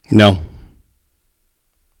 No.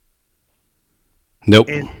 Nope.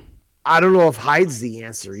 And I don't know if Hyde's the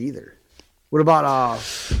answer either. What about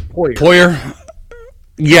Poyer? Poyer?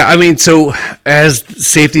 Yeah, I mean, so as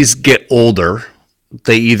safeties get older,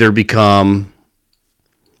 they either become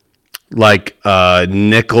like a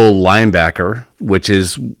nickel linebacker, which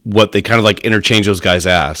is what they kind of like interchange those guys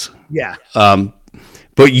as. Yeah.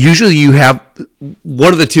 But usually you have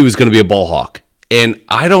one of the two is going to be a ball hawk. And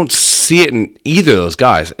I don't see it in either of those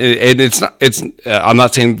guys. And it's not, I'm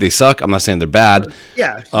not saying they suck. I'm not saying they're bad.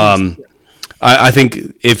 Yeah. I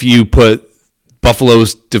think if you put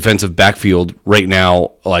Buffalo's defensive backfield right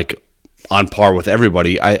now, like on par with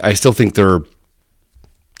everybody, I still think they're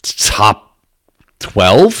top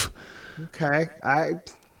 12. Okay.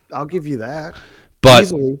 I'll give you that. But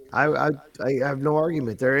easily. I have no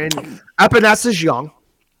argument there. And Epinesa is young.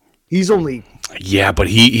 He's only yeah, but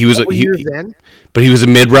he was years in. But he was a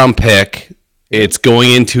mid-round pick. It's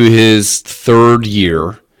going into his third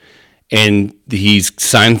year, and he's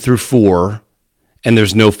signed through 4, and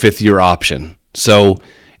there's no fifth-year option. So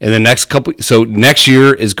in the next couple, so next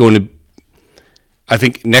year is going to, I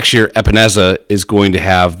think next year Epinesa is going to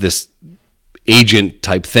have this agent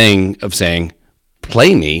type thing of saying,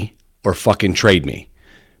 play me or fucking trade me,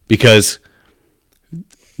 because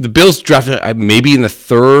the Bills drafted maybe in the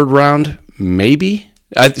 3rd round, maybe.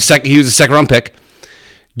 He was a 2nd round pick.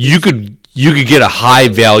 You could get a high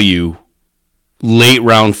value late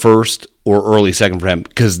round first or early second for him,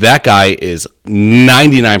 because that guy is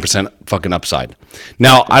 99% fucking upside.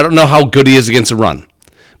 Now, I don't know how good he is against the run,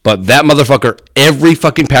 but that motherfucker, every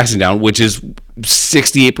fucking passing down, which is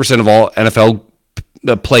 68% of all NFL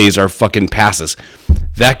plays are fucking passes.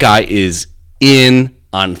 That guy is in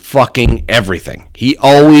on fucking everything. He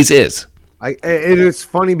always is. And it's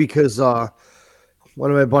funny because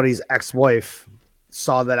one of my buddy's ex-wife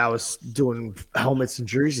saw that I was doing helmets and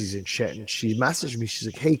jerseys and shit, and she messaged me. She's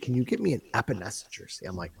like, "Hey, can you get me an Epinesa jersey?"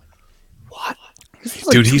 I'm like, "What?"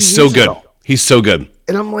 Dude, he's so good. He's so good.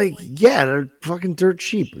 And I'm like, "Yeah, they're fucking dirt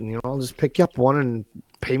cheap. And, I'll just pick you up one and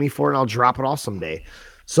pay me for it, and I'll drop it off someday."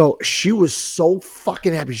 So she was so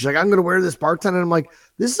fucking happy. She's like, "I'm gonna wear this bartender." And I'm like,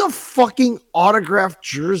 "This is a fucking autographed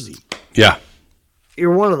jersey." Yeah.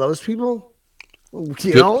 You're one of those people?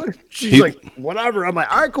 She's like, whatever. I'm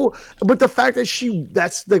like, all right, cool. But the fact that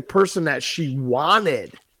that's the person that she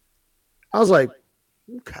wanted, I was like,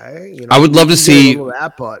 okay. I would love to see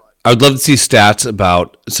that, but I would love to see stats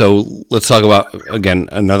about. So let's talk about again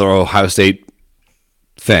another Ohio State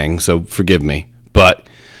thing. So forgive me, but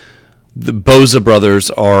the Bosa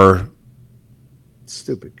brothers are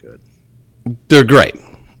stupid good. They're great.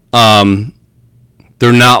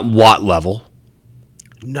 They're not Watt level.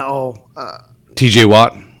 No. TJ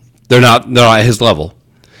Watt. They're not at his level.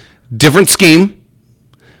 Different scheme.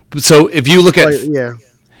 So if you look at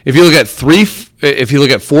if you look at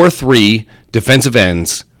 4-3 defensive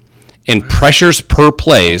ends and pressures per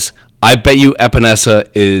plays, I bet you Epinesa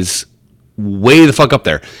is way the fuck up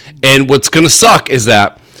there. And what's going to suck is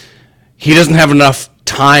that he doesn't have enough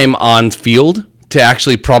time on field to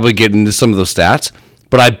actually probably get into some of those stats.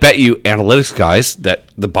 But I bet you analytics guys that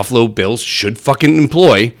the Buffalo Bills should fucking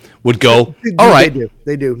employ would go, all right.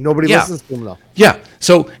 They do. Nobody listens to them, though. Yeah.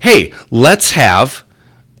 So, hey, let's have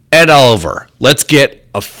Ed Oliver. Let's get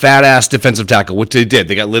a fat-ass defensive tackle, which they did.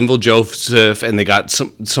 They got Linval Joseph, and they got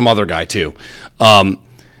some other guy, too. And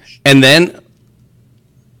then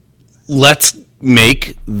let's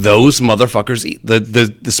make those motherfuckers eat.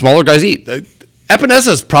 The smaller guys eat. Epinesa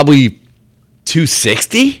is probably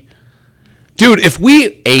 260. Dude, if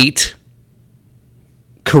we ate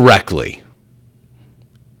correctly,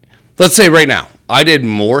 let's say right now, I did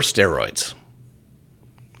more steroids,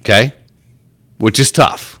 okay? Which is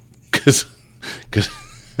tough, because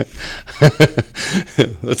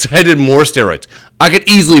let's say I did more steroids. I could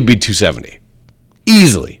easily be 270.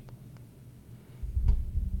 Easily.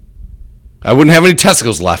 I wouldn't have any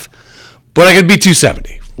testicles left, but I could be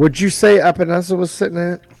 270. Would you say Epinesa was sitting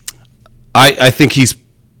at? I think he's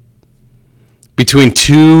between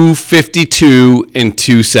 252 and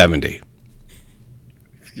 270.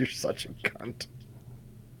 You're such a cunt.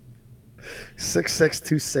 6'6",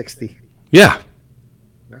 260. Yeah.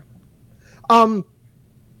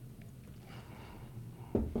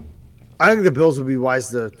 I think the Bills would be wise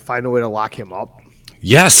to find a way to lock him up.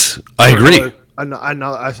 Yes, I agree.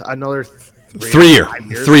 Another 3 year.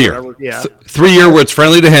 years, 3 year. whatever. Yeah. 3 year where it's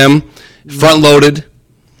friendly to him, front loaded,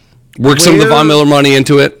 work some of the Von Miller money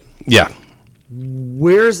into it. Yeah.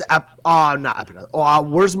 Where's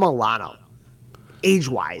where's Milano? Age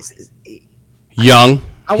wise, Young.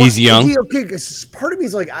 He's young. Okay, part of me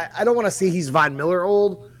is like I don't want to say he's Von Miller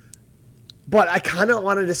old, but I kind of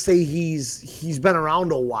wanted to say he's been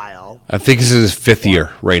around a while. I think this is his 5th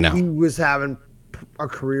year right now. He was having a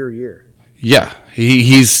career year. Yeah,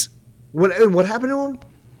 he's What happened to him?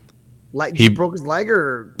 Like He broke his leg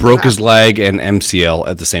or broke his leg and MCL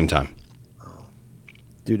at the same time.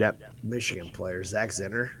 Dude, that Michigan player Zach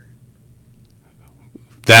Zinner.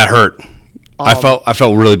 That hurt. I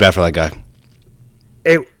felt really bad for that guy.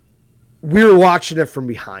 We were watching it from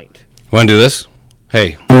behind. Want to do this?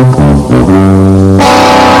 Hey. I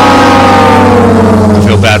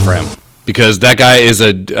feel bad for him because that guy is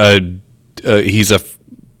he's a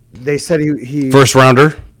They said he first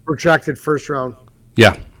rounder. retracted first round.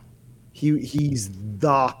 Yeah. He's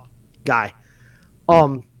the guy.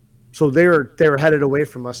 So they were headed away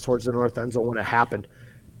from us towards the north end zone when it happened,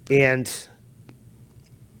 and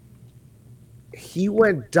he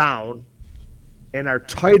went down, and our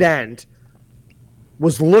tight end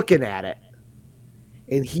was looking at it,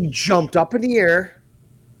 and he jumped up in the air,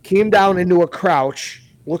 came down into a crouch,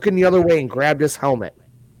 looking the other way, and grabbed his helmet,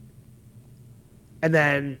 and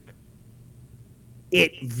then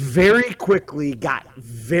it very quickly got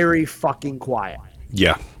very fucking quiet.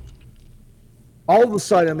 Yeah. All of a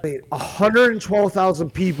sudden, 112,000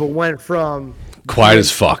 people went from Quiet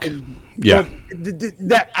as fuck. Yeah.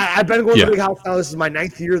 I've been going Yeah. to Big House now. This is my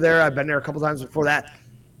 9th year there. I've been there a couple times before that.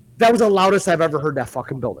 That was the loudest I've ever heard that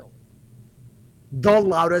fucking building. The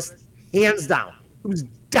loudest, hands down. It was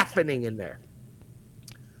deafening in there.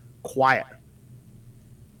 Quiet.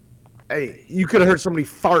 Hey, you could have heard somebody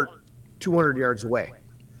fart 200 yards away.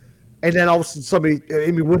 And then all of a sudden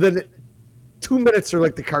within 2 minutes, they're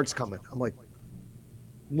like, the cart's coming. I'm like,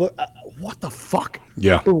 what the fuck?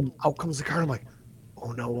 Yeah. Boom, out comes the car. I'm like,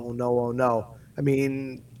 oh no. I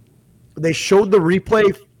mean, they showed the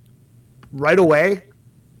replay right away,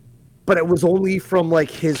 but it was only from like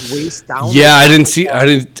his waist down. Yeah, I didn't see a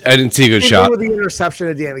good shot. With the interception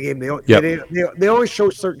at the end of the game, they always show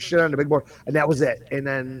certain shit on the big board, and that was it. And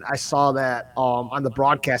then I saw that on the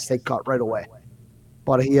broadcast they cut right away.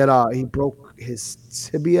 But he broke his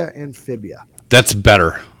tibia and fibia. That's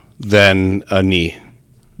better than a knee.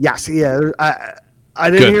 Yes, yeah. I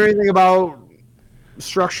didn't hear anything about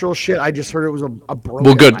structural shit. I just heard it was a broken.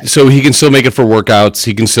 Well, good. leg. So he can still make it for workouts.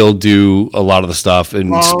 He can still do a lot of the stuff,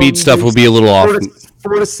 and speed stuff will be a little off.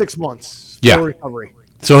 4 to 6 months. Yeah. Full recovery.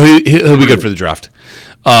 So he'll be good for the draft.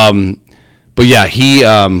 But yeah, he.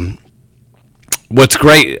 What's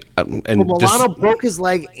great, and Milano broke his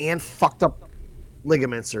leg and fucked up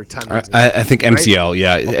ligaments or tendons. I think MCL,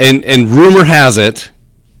 yeah, and rumor has it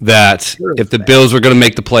that if the Bills were going to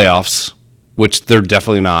make the playoffs, which they're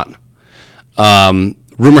definitely not,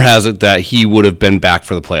 rumor has it that he would have been back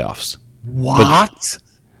for the playoffs. What?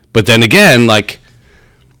 But then again, like,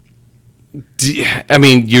 I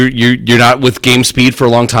mean, you're not with game speed for a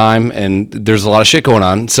long time, and there's a lot of shit going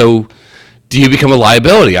on. So, do you become a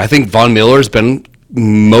liability? I think Von Miller's been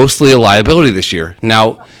mostly a liability this year.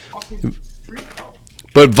 Now,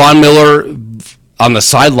 but Von Miller on the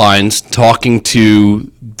sidelines talking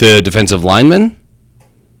to the defensive lineman,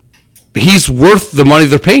 he's worth the money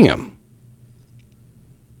they're paying him.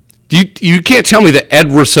 You can't tell me that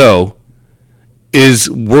Ed Rousseau is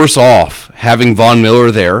worse off having Von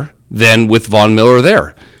Miller there than with Von Miller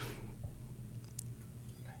there.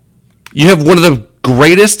 You have one of the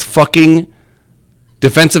greatest fucking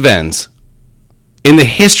defensive ends in the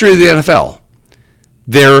history of the NFL.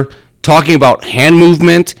 They're talking about hand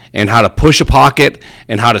movement and how to push a pocket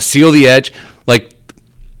and how to seal the edge. Like,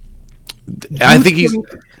 I think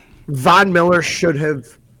Von Miller should have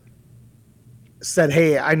said,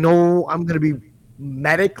 hey, I know I'm going to be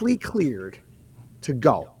medically cleared to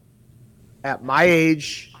go. At my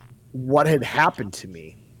age, what had happened to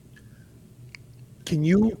me? Can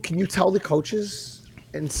you tell the coaches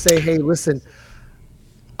and say, hey, listen,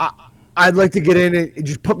 I'd like to get in and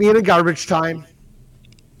just put me in a garbage time.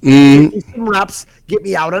 Get me some reps, get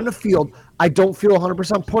me out on the field. I don't feel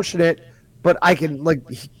 100% pushing it, but I can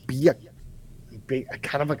be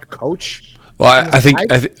kind of like a coach. Well, I think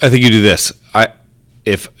you do this.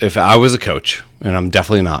 If I was a coach, and I'm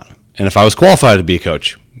definitely not, and if I was qualified to be a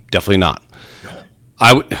coach, definitely not.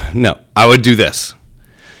 I would do this.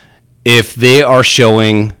 If they are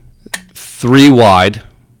showing 3 wide,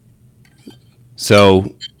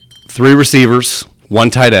 so 3 receivers, 1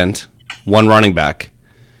 tight end, 1 running back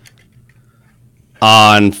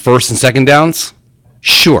on first and second downs,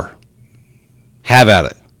 sure, have at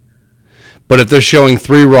it. But if they're showing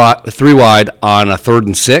 3 wide on a 3rd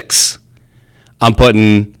and 6, I'm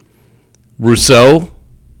putting Rousseau,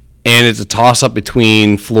 and it's a toss-up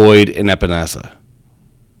between Floyd and Epinesa.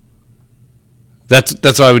 That's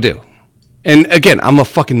what I would do. And again, I'm a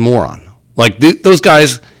fucking moron. Like, those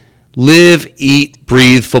guys live, eat,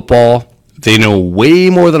 breathe football. They know way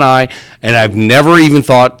more than I, and I've never even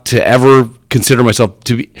thought to ever consider myself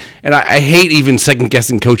to be. And I hate even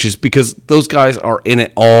second-guessing coaches because those guys are in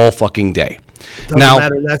it all fucking day. Doesn't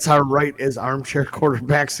matter. That's how right as armchair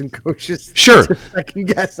quarterbacks and coaches. Sure, I can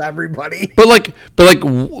guess everybody. But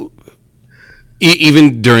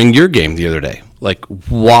even during your game the other day, like,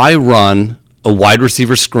 why run a wide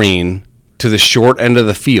receiver screen to the short end of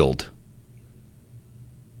the field?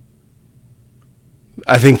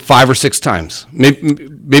 I think 5 or 6 times,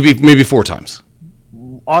 maybe 4 times.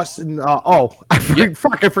 Austin. I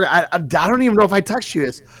forgot. I don't even know if I text you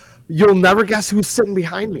this. You'll never guess who's sitting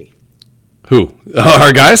behind me. Who?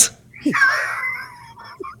 Our guys?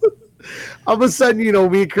 All of a sudden, me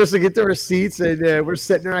and Chris will get to our seats, and we're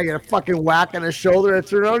sitting there. I get a fucking whack on his shoulder. I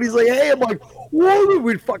turn around. He's like, "Hey," I'm like, "Whoa!"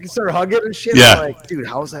 We fucking start hugging and shit. Yeah. I'm like, "Dude,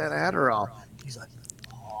 how's that Adderall?" He's like,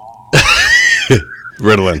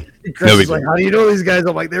 Ritalin. Chris is like, "How do you know these guys?"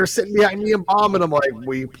 I'm like, "They're sitting behind me and bombing." I'm like,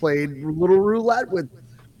 "We played little roulette with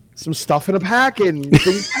some stuff in a pack, and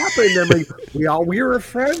things happened." And like, we were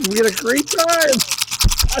friends. We had a great time.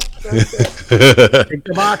 Take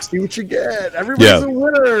the box, see what you get. Everybody's a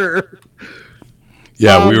winner.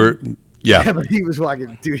 Yeah, we were. Yeah. Yeah, but he was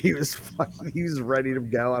walking, dude. He was ready to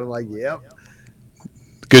go. I'm like, "Yep."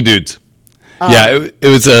 Good dudes. It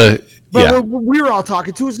was a. But we were all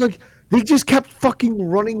talking too. It's like they just kept fucking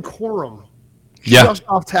running Corum. Yeah. Just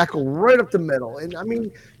off tackle right up the middle, and I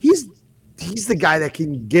mean, he's the guy that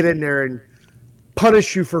can get in there and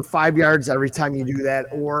punish you for 5 yards every time you do that,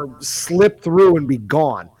 or slip through and be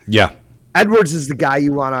gone. Yeah. Edwards is the guy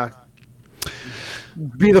you want to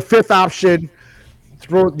be the 5th option.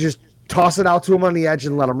 Just toss it out to him on the edge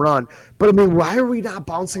and let him run. But I mean, why are we not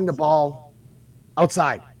bouncing the ball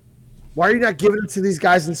outside? Why are you not giving it to these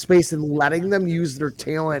guys in space and letting them use their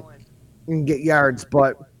talent and get yards?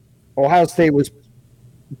 But Ohio State was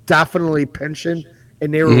definitely pinching,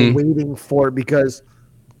 and they were waiting for it because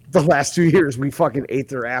the last 2 years we fucking ate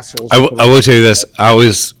their assholes. I will tell you this. I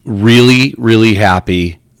was really, really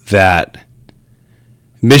happy that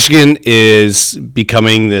Michigan is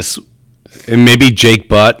becoming this, and maybe Jake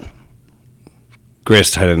Butt,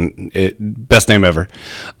 greatest tight end, best name ever.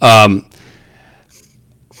 I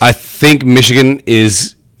think Michigan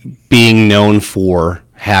is being known for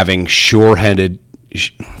having sure-handed.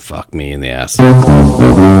 Fuck me in the ass.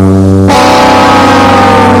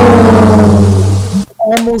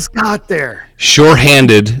 Almost got there.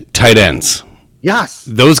 Sure-handed tight ends. Yes.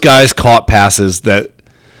 Those guys caught passes that,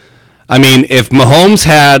 I mean, if Mahomes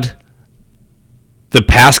had the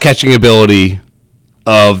pass catching ability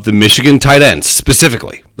of the Michigan tight ends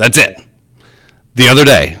specifically, that's it. The other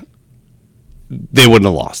day, they wouldn't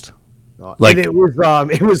have lost. Like, and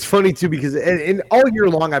it was funny too because and all year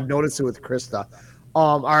long I've noticed it with Krista,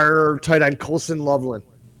 our tight end Colson Loveland.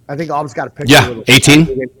 I think Aub's got a picture. Yeah,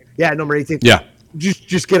 18. Yeah, number 18. Yeah,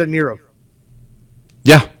 just get it near him.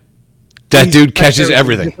 Yeah, that dude catches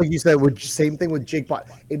everything. Just like you said, same thing with Jake Butt.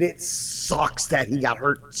 And it sucks that he got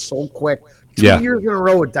hurt so quick. 2 years in a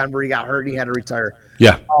row with Denver, he got hurt and he had to retire.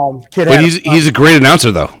 Yeah, but he's a great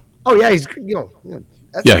announcer though. Oh yeah, he's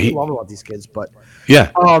that's what I love about these kids. But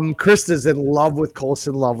yeah, Krista's in love with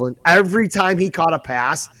Colson Loveland. Every time he caught a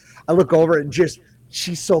pass, I look over and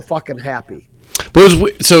she's so fucking happy.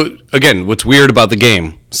 But so again, what's weird about the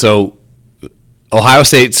game? So Ohio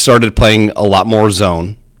State started playing a lot more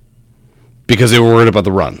zone because they were worried about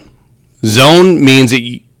the run. Zone means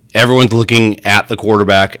that everyone's looking at the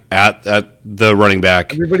quarterback, at the running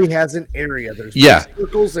back. Everybody has an area. There's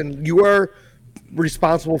circles, and you are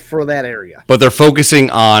responsible for that area. But they're focusing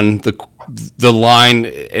on the line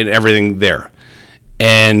and everything there.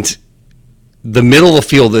 And the middle of the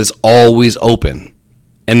field is always open.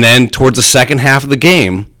 And then towards the second half of the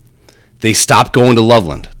game, they stopped going to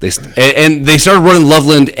Loveland. They started running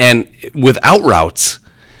Loveland and without routes,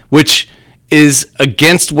 which is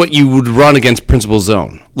against what you would run against principal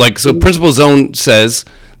zone. Like, so principal zone says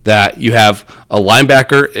that you have a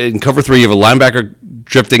linebacker in cover 3, you have a linebacker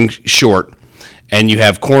drifting short, and you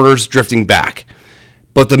have corners drifting back.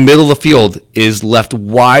 But the middle of the field is left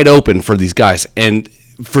wide open for these guys. And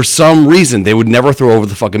for some reason, they would never throw over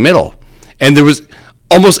the fucking middle. And there was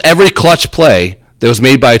almost every clutch play, that was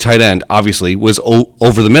made by a tight end, obviously, was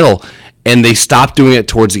over the middle, and they stopped doing it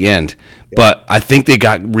towards the end. Yeah. But I think they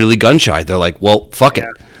got really gun shy. They're like, well, fuck it.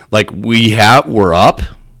 Like, we're up.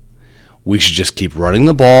 We should just keep running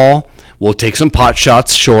the ball. We'll take some pot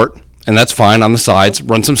shots short, and that's fine on the sides.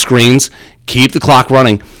 Run some screens. Keep the clock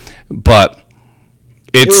running. But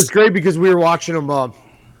it was great because we were watching them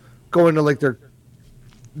go into like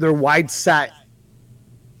their wide set,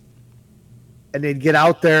 and they'd get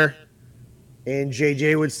out there, and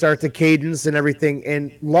JJ would start the cadence and everything,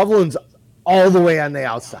 and Loveland's all the way on the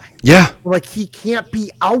outside. Yeah, like he can't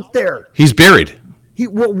be out there. He's buried.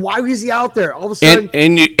 Why is he out there? All of a sudden,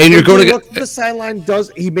 and you're going to look at the sideline.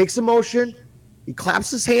 He makes a motion? He claps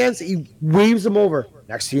his hands. He waves him over.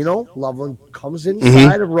 Next thing you know, Loveland comes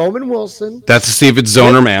inside of Roman Wilson. That's to see if it's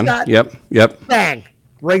zone or man. Yep. Bang!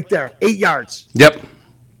 Right there, 8 yards. Yep.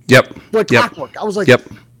 Like clockwork. I was like,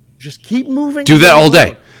 just keep moving. Do that all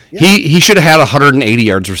day. Yeah. He should have had 180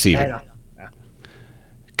 yards receiving. I know.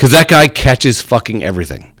 Because that guy catches fucking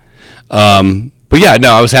everything. But yeah,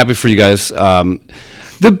 no, I was happy for you guys. The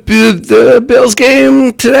Bills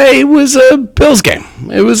game today was a Bills game.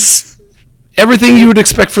 It was everything you would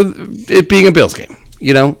expect for it being a Bills game,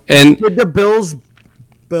 you know. And did the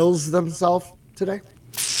Bills themselves today?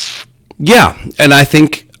 Yeah, and I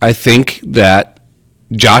think that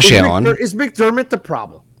Josh Allen is McDermott the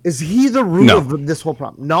problem. Is he the root of this whole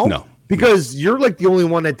problem? No, because you're like the only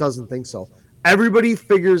one that doesn't think so. Everybody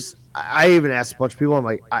figures. I even asked a bunch of people. I'm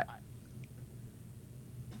like,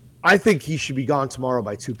 I think he should be gone tomorrow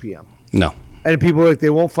by 2 p.m. No. And people are like,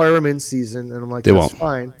 they won't fire him in season. And I'm like, that's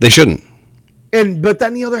fine. They shouldn't. But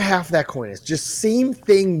then the other half of that coin is just same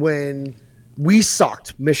thing when we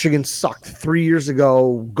sucked. Michigan sucked 3 years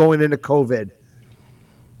ago going into COVID.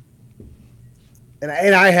 And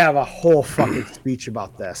I have a whole fucking speech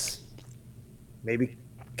about this. Maybe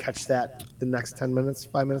catch that the next 10 minutes,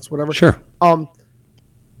 5 minutes, whatever. Sure.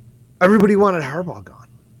 Everybody wanted Harbaugh gone.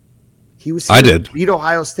 He was I did. Beat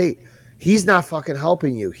Ohio State. He's not fucking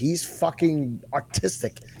helping you. He's fucking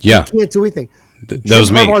autistic. Yeah. He can't do anything. That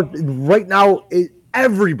was me. Right now,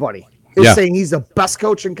 everybody is saying he's the best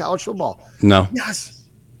coach in college football. No. Yes.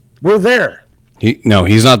 We're there.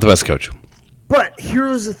 He's not the best coach. But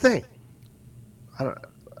here's the thing. I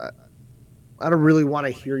don't really want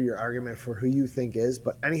to hear your argument for who you think is,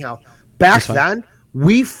 but anyhow, back then,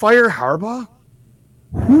 we fire Harbaugh.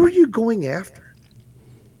 Who are you going after?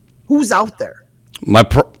 Who's out there? My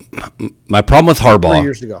problem with Harbaugh 3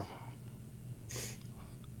 years ago.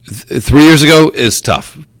 3 years ago is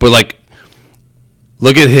tough, but like,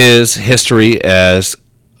 look at his history as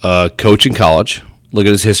a coach in college. Look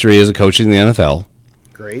at his history as a coach in the NFL.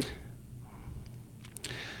 Great.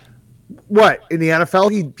 What in the NFL?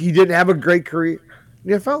 He didn't have a great career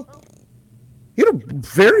in the NFL. He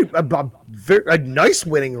had a nice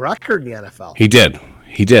winning record in the NFL. He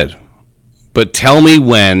did. But tell me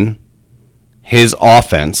when his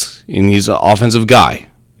offense, and he's an offensive guy,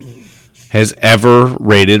 has ever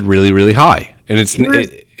rated really, really high, and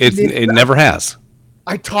it never has.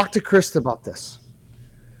 I talked to Chris about this.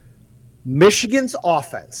 Michigan's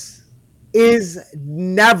offense is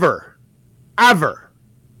never, ever,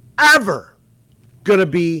 ever going to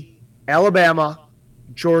be Alabama,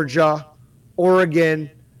 Georgia, Oregon,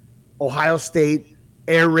 Ohio State,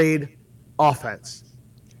 air raid offense.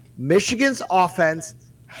 Michigan's offense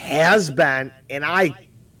has been, and I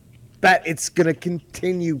bet it's going to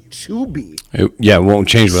continue to be. It won't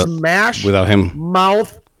change without him.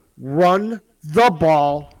 Mouth, run the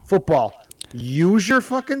ball, football. Use your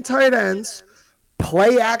fucking tight ends.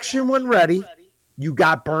 Play action when ready. You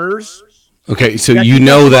got burners. Okay, so you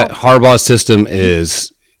know that Harbaugh's system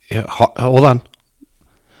is hold on.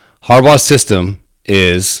 Harbaugh's system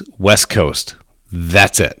is West Coast.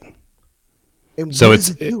 That's it. And so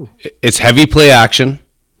it's heavy play action.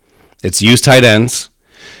 It's use tight ends.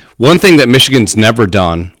 One thing that Michigan's never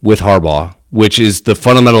done with Harbaugh, which is the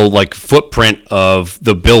fundamental like footprint of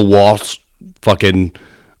the Bill Walsh fucking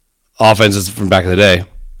offenses from back in the day.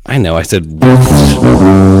 I know, I said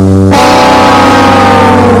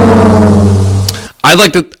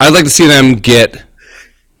I'd like to see them get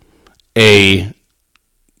a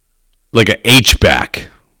H back,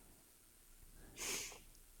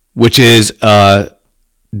 which is a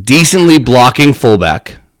decently blocking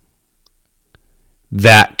fullback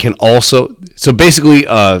that can also basically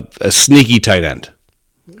a sneaky tight end.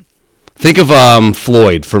 Think of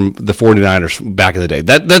Floyd from the 49ers back in the day.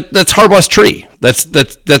 That's Harbaugh's tree. That's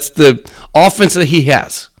the offense that he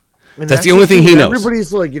has. And that's the only thing he knows.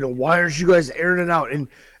 Everybody's like, why aren't you guys airing it out? And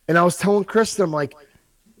I was telling Kristen, I'm like,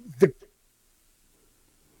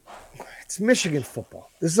 It's Michigan football.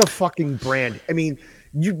 This is a fucking brand. I mean,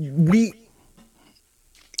 we.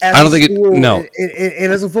 I don't think no.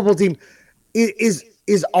 And as a football team, it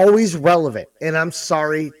is always relevant. And I'm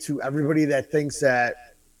sorry to everybody that thinks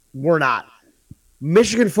that we're not.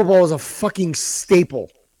 Michigan football is a fucking staple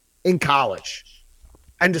in college.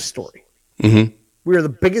 End of story. Mm-hmm. We are the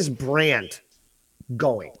biggest brand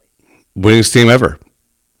going. Winningest team ever.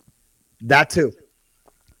 That too.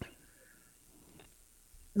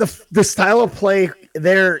 The style of play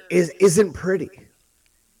there isn't pretty.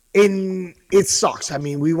 And it sucks. I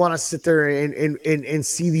mean, we want to sit there and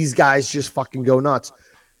see these guys just fucking go nuts.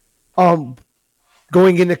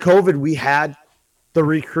 Going into COVID, we had the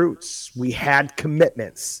recruits. We had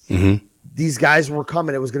commitments. Mm-hmm. These guys were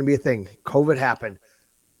coming. It was going to be a thing. COVID happened.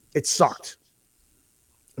 It sucked.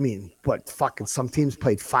 I mean, but fucking some teams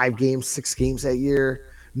played 5 games, 6 games that year.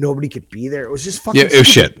 Nobody could be there. It was just fucking it was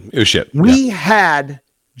shit. It was shit. We had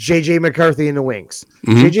JJ McCarthy in the wings.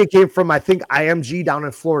 Mm-hmm. JJ came from, I think, IMG down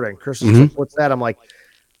in Florida. And Chris was like, what's that? I'm like,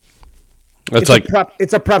 it's like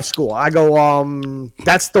it's a prep school. I go,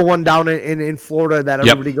 that's the one down in Florida that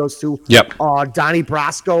everybody goes to. Yep. Donnie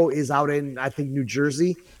Brasco is out in, I think, New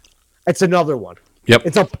Jersey. It's another one. Yep.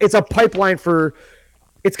 It's a pipeline for,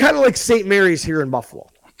 it's kind of like St. Mary's here in Buffalo.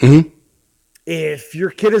 Mm-hmm. If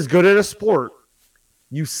your kid is good at a sport,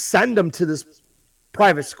 you send them to this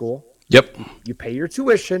private school. Yep. You pay your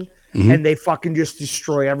tuition, and they fucking just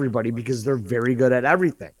destroy everybody because they're very good at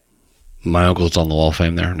everything. My uncle's on the Wall of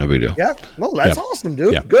Fame there. No big deal. Yeah. Well, that's awesome,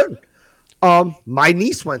 dude. Yeah. Good. My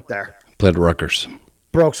niece went there. Played at Rutgers.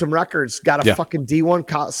 Broke some records. Got a fucking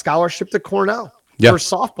D1 scholarship to Cornell for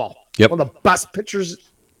softball. Yep. One of the best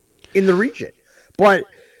pitchers in the region. But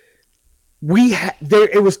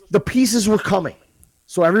it was the pieces were coming.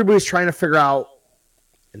 So everybody's trying to figure out,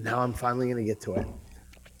 and now I'm finally going to get to it.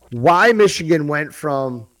 Why Michigan went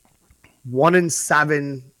from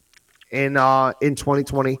 1-7 in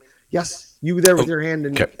 2020. Yes, you there with your hand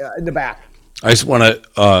in the back. I just want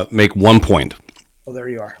to make one point. Oh, there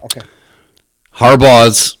you are. Okay.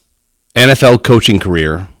 Harbaugh's NFL coaching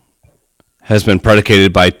career has been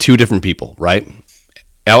predicated by 2 different people, right?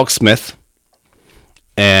 Alex Smith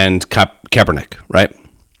and Kaepernick, right?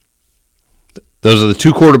 Those are the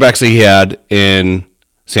 2 quarterbacks that he had in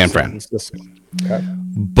San Fran. Okay.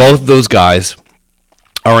 Both those guys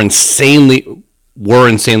were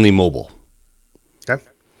insanely mobile. Okay.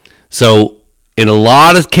 So in a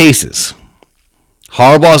lot of cases,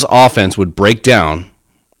 Harbaugh's offense would break down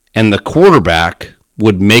and the quarterback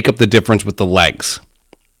would make up the difference with the legs.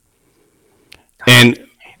 And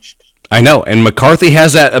I know, and McCarthy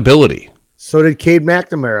has that ability. So did Cade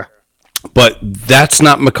McNamara. But that's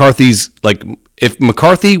not McCarthy's, like, if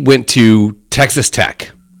McCarthy went to Texas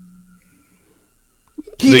Tech,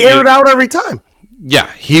 he aired out every time.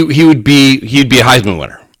 Yeah, he'd be a Heisman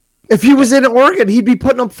winner. If he was in Oregon, he'd be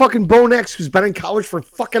putting up fucking Bo Nix, who's been in college for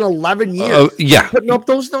fucking 11 years. Yeah. Putting up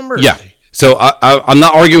those numbers. Yeah. So I'm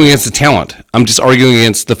not arguing against the talent. I'm just arguing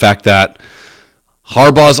against the fact that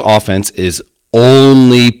Harbaugh's offense is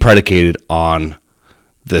only predicated on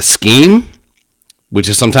the scheme, which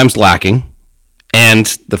is sometimes lacking, and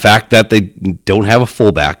the fact that they don't have a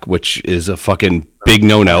fullback, which is a fucking big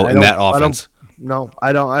no-no in that offense.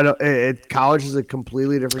 I don't. College is a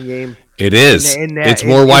completely different game. It is. It's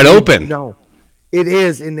more wide open. No, it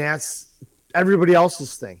is, and that's everybody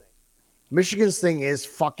else's thing. Michigan's thing is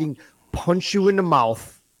fucking punch you in the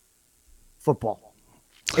mouth football,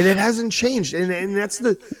 and it hasn't changed. And that's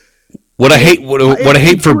the what I hate. What I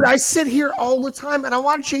hate for. Dude, I sit here all the time, and I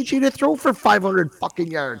want JJ to throw for 500 fucking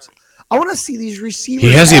yards. I want to see these receivers.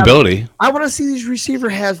 He has the ability. I want to see these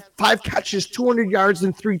receivers have 5 catches, 200 yards,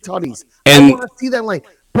 and 3 tutties. And I want to see that lane,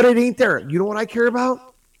 but it ain't there. You know what I care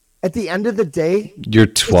about? At the end of the day, you're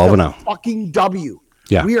 12-0. Fucking W.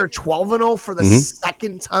 Yeah, we are 12-0 for the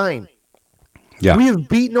second time. Yeah, we have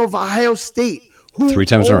beaten Ohio State, who 3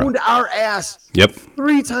 times owned our ass. Yep,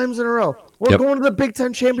 3 times in a row. We're going to the Big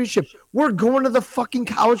Ten championship. We're going to the fucking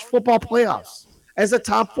college football playoffs as a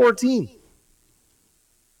top 4 team.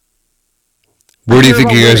 Where do you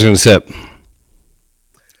think you guys are going to sit?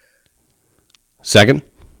 Second?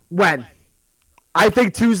 When? I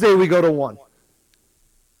think Tuesday we go to 1.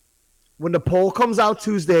 When the poll comes out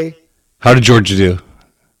Tuesday. How did Georgia do?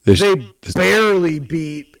 They barely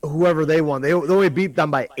beat whoever they won. They only beat them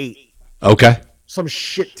by 8. Okay. Some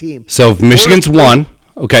shit team. So if Michigan's won,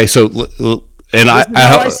 okay, so and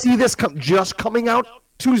I see this just coming out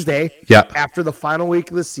Tuesday. Yeah. After the final week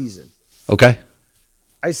of the season. Okay.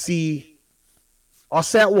 I see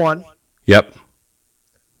us at 1. Yep.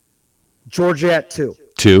 Georgia at 2.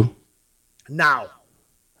 2. Now.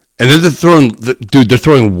 And then they're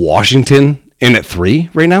throwing Washington in at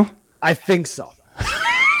 3 right now. I think so.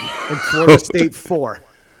 And Florida State 4.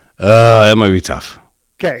 That might be tough.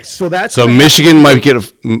 Okay, so that's So Michigan will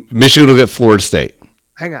get Florida State.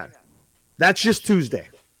 Hang on, that's just Tuesday.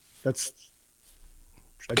 That's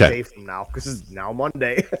a Okay. day from now because it's now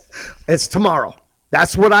Monday. It's tomorrow.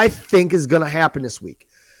 That's what I think is going to happen this week.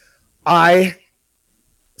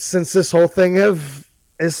 Since this whole thing has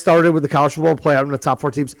started with the college football playoff and the top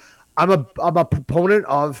 4 teams, I'm a proponent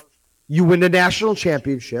of you win the national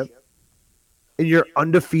championship and you're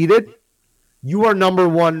undefeated. You are number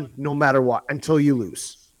 1 no matter what until you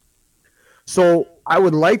lose. So I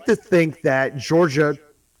would like to think that Georgia,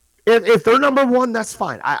 if they're number 1, that's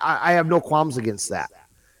fine. I have no qualms against that.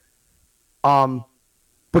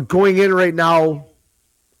 But going in right now,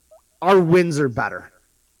 our wins are better.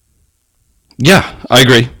 Yeah, I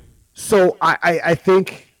agree. So I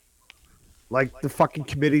think, like the fucking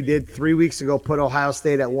committee did 3 weeks ago, put Ohio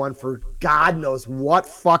State at 1 for God knows what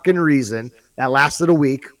fucking reason. That lasted a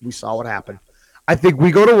week. We saw what happened. I think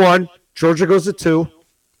we go to 1. Georgia goes to 2.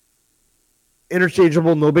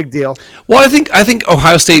 Interchangeable, no big deal. Well, I think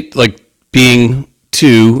Ohio State being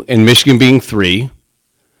 2 and Michigan being 3.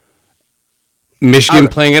 Michigan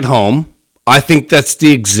playing at home. I think that's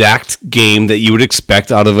the exact game that you would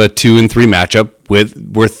expect out of a 2 and 3 matchup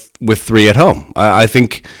with 3 at home. I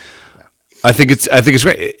think it's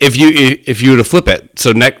great. If you were to flip it,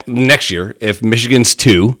 so next year, if Michigan's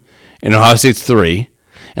 2 and Ohio State's 3,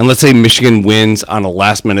 and let's say Michigan wins on a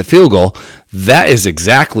last-minute field goal, that is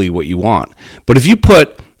exactly what you want. But if you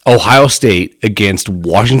put Ohio State against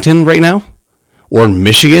Washington right now, or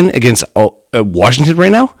Michigan against Washington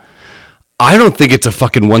right now, I don't think it's a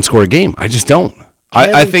fucking one-score game. I just don't.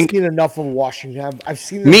 I think seen enough of Washington. I've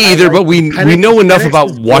seen me either, but we know enough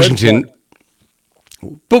about Washington.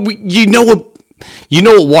 But you know what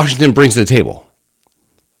Washington brings to the table.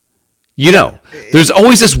 There's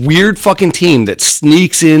always this weird fucking team that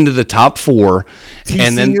sneaks into the top 4,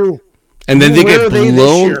 and then they get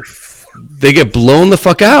blown. They get blown the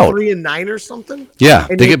fuck out. 3-9 or something. Yeah,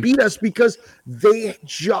 and they beat us because they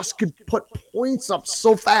just could put points up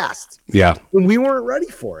so fast. Yeah, when we weren't ready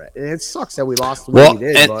for it, and it sucks that we lost the way we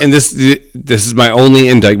did. And this is my only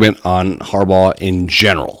indictment on Harbaugh in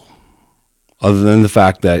general, other than the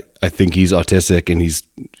fact that I think he's autistic and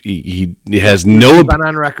he has no. Been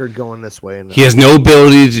on record going this way. He has no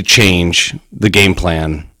ability to change the game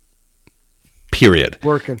plan. Period.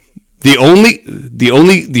 Working. The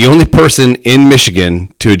only person in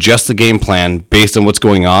Michigan to adjust the game plan based on what's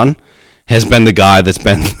going on has been the guy that's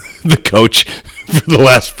been the coach for the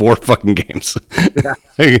last 4 fucking games. Yeah.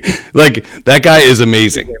 That guy is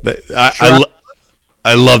amazing.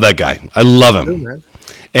 I love that guy. I love him. Good,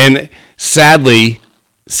 and sadly,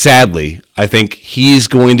 I think he's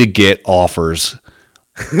going to get offers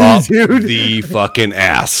up the fucking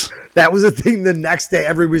ass. That was the thing. The next day,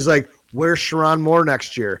 everybody's like, "Where's Sherrone Moore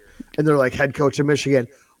next year?" And they're like, head coach of Michigan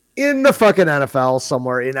in the fucking NFL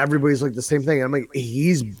somewhere. And everybody's like the same thing. And I'm like,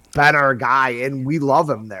 he's been our guy and we love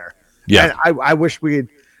him there. Yeah. And I wish, hey,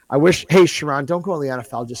 Sherrone, don't go in the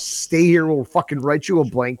NFL. Just stay here. We'll fucking write you a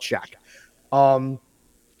blank check.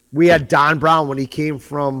 We had Don Brown when he came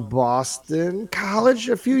from Boston College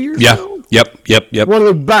a few years ago. Yep. One of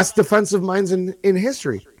the best defensive minds in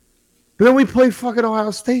history. But then we played fucking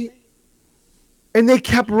Ohio State. And they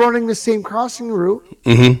kept running the same crossing route.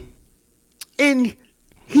 Mm-hmm. And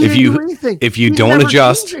he didn't do anything. If you don't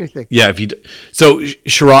adjust, so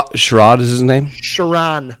Sherrod is his name.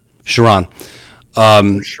 Sherrone. Sherrone,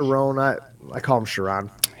 I call him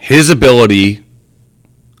Sherrone. His ability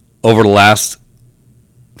over the last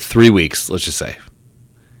 3 weeks, let's just say,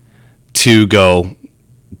 to go.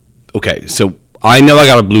 Okay, so I know I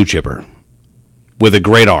got a blue chipper with a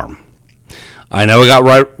great arm. I know I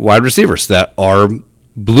got wide receivers that are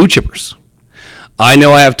blue chippers. I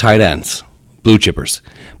know I have tight ends, blue chippers.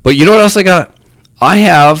 But you know what else I got? I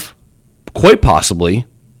have quite possibly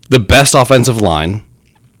the best offensive line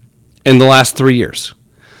in the last 3 years.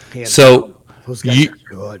 So those guys are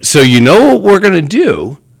good. So you know what we're going to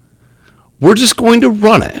do? We're just going to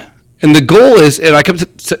run it. And the goal is, and I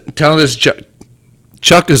kept telling this,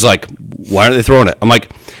 Chuck is like, why aren't they throwing it? I'm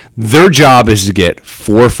like, their job is to get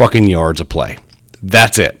 4 fucking yards of play.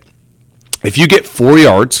 That's it. If you get 4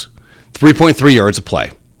 yards, 3.3 yards of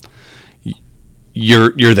play,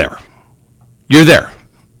 you're there. You're there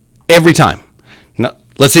every time. Now,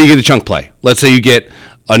 let's say you get a chunk play. Let's say you get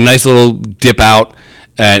a nice little dip out,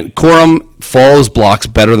 and Corum follows blocks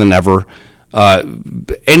better than ever.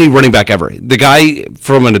 Any running back ever. The guy,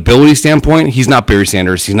 from an ability standpoint, he's not Barry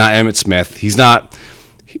Sanders. He's not Emmitt Smith. He's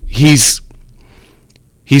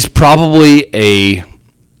he's going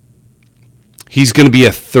to be a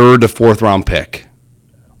 3rd to 4th round pick.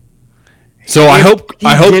 So I hope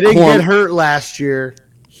didn't Corn, get hurt last year.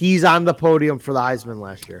 He's on the podium for the Heisman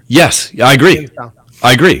last year. Yes, I agree.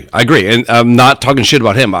 And I'm not talking shit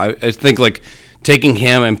about him. I think like taking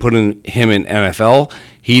him and putting him in NFL,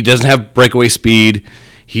 he doesn't have breakaway speed.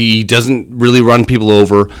 He doesn't really run people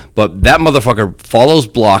over, but that motherfucker follows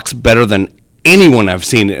blocks better than anyone I've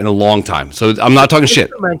seen in a long time. So I'm not talking shit.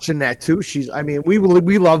 Mention that too.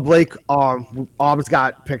 We love Blake. Aub's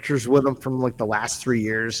got pictures with him from like the last 3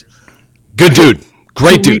 years. Good dude.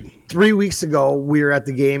 Great dude. 3 weeks ago, we were at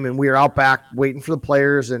the game and we were out back waiting for the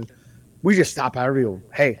players, and we just stopped by everyone.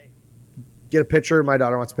 Hey, get a picture. My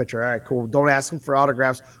daughter wants a picture. All right, cool. Don't ask them for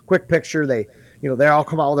autographs. Quick picture. They all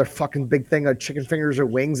come out with their fuking big thing of chicken fingers or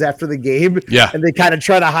wings after the game. Yeah. And they kind of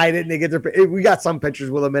try to hide it, and they get their. We got some pictures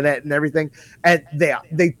with them in it and everything, and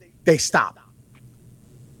they stop.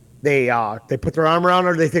 They put their arm around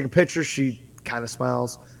her. They take a picture. She kind of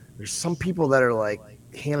smiles. There's some people that are like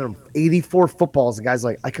handing them 84 footballs. The guy's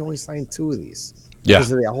like, I can only sign 2 of these. Yeah.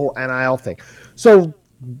 Because of the whole NIL thing. So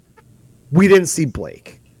we didn't see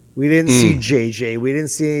Blake. We didn't see JJ. We didn't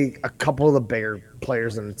see a couple of the bigger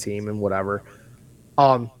players on the team and whatever.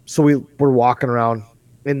 So we're walking around,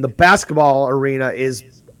 and the basketball arena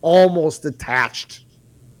is almost attached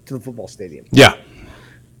to the football stadium. Yeah.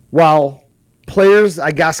 While players,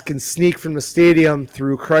 I guess, can sneak from the stadium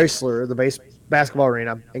through Chrysler, the basketball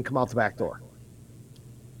arena, and come out the back door.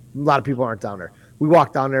 A lot of people aren't down there. We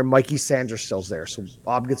walk down there. Mikey Sanders still's there, so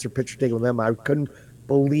Bob gets her picture taken with him. I couldn't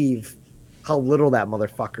believe how little that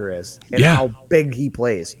motherfucker is and how big he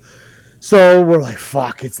plays. So we're like,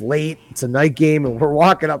 fuck, it's late. It's a night game, and we're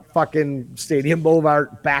walking up fucking Stadium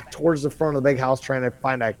Boulevard back towards the front of the big house trying to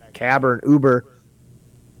find a cab or an Uber.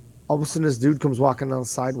 All of a sudden, this dude comes walking down the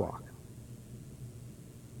sidewalk.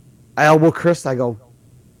 I elbow Chris. I go,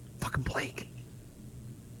 fucking Blake.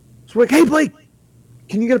 So we're like, hey, Blake,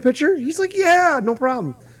 can you get a picture? He's like, yeah, no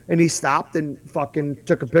problem. And he stopped and fucking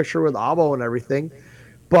took a picture with Abo and everything.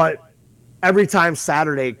 But every time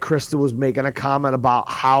Saturday, Krista was making a comment about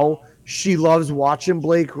how she loves watching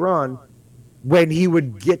Blake run when he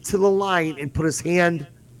would get to the line and put his hand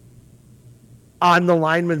on the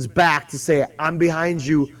lineman's back to say, I'm behind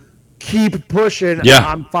you. Keep pushing. Yeah.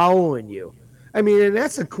 I'm following you. I mean, and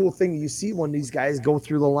that's a cool thing you see when these guys go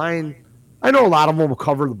through the line. I know a lot of them will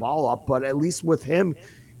cover the ball up, but at least with him,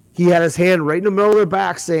 he had his hand right in the middle of their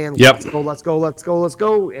back saying, let's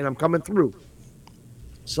go, and I'm coming through.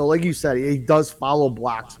 So like you said, he does follow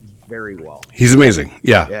blocks very well. He's amazing.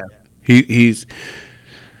 Yeah. Yeah. He's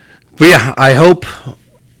but yeah, I hope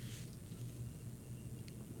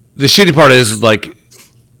the shitty part is like,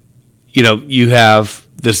 you have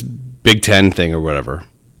this Big Ten thing or whatever,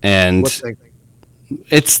 and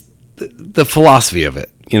it's the philosophy of it.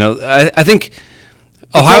 I think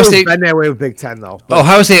Ohio State been that way with Big Ten though.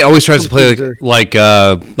 Ohio State always tries to play like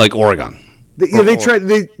Oregon.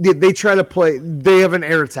 They try to play. They have an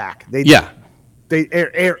air attack. They not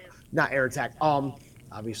air attack.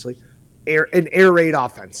 Obviously, an air raid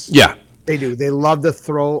offense. Yeah, they do. They love to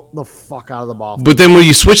throw the fuck out of the ball. But then when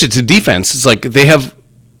you switch it to defense, it's like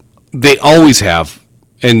they always have,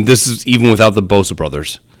 and this is even without the Bosa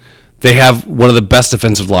brothers. They have one of the best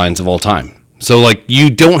defensive lines of all time. So like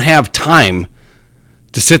you don't have time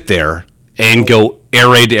to sit there and go air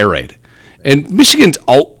raid to air raid. And Michigan's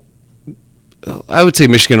I would say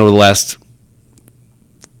Michigan over the last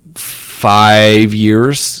 5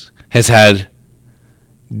 years has had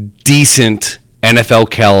decent NFL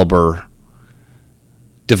caliber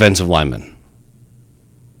defensive linemen.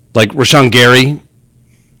 Like Rashawn Gary,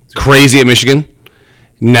 crazy at Michigan.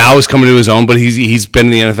 Now he's coming to his own, but he's been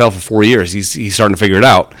in the NFL for 4 years. He's starting to figure it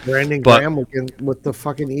out. Brandon Graham with the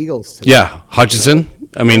fucking Eagles today. Yeah, Hutchinson.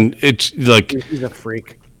 I mean, it's like he's a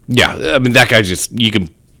freak. Yeah, I mean that guy just he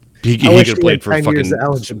could have played for 10 fucking years of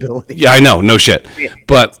eligibility. Yeah, I know, no shit.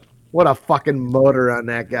 But what a fucking motor on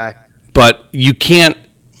that guy. But you can't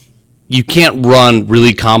run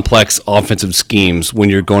really complex offensive schemes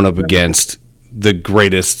when you're going up against the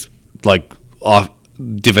greatest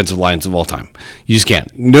defensive lines of all time. You just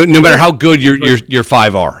can't. No matter how good your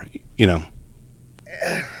five are,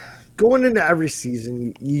 Going into every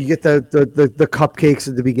season, you get the cupcakes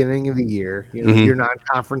at the beginning of the year. Your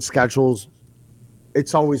non-conference schedules,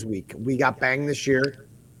 it's always weak. We got banged this year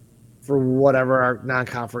for whatever our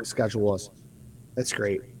non-conference schedule was. That's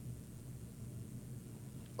great.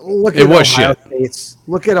 Look at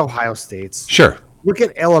Ohio State's. Sure. Look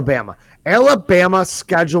at Alabama. Alabama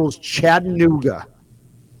schedules Chattanooga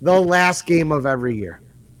the last game of every year.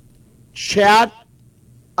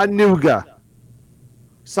 Chattanooga.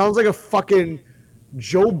 sounds like a fucking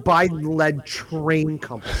Joe Biden-led train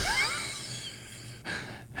company.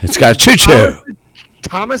 It's got choo-choo.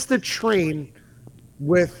 Thomas the Train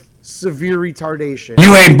with severe retardation.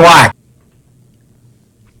 You ain't black.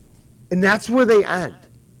 And that's where they end.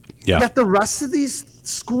 Yeah. Yet the rest of these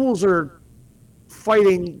schools are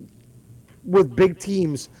fighting with big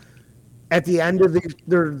teams at the end of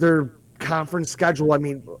their conference schedule. I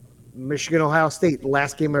mean, Michigan, Ohio State, the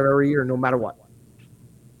last game of every year, no matter what.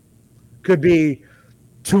 Could be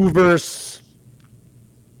 2 versus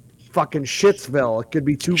fucking Shitsville. It could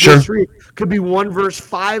be 2 versus 3. Could be 1 versus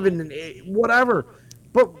 5 and whatever.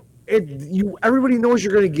 But everybody knows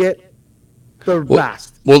you're going to get the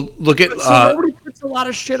best. Well, look at So nobody puts a lot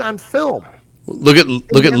of shit on film. look at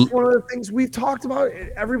That's one of the things we've talked about.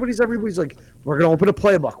 Everybody's like, we're going to open a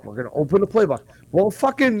playbook. We're going to open a playbook. Well,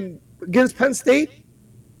 fucking against Penn State,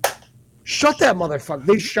 shut that motherfucker.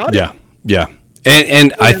 They shut it. Yeah.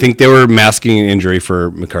 And I think they were masking an injury for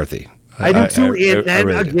McCarthy. I do too. And then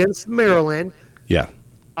really do. against Maryland, Yeah.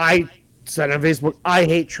 I said on Facebook, I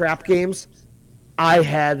hate trap games. I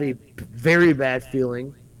have a very bad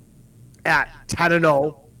feeling at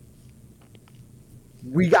 10-0.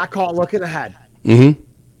 We got caught looking ahead. Mm-hmm.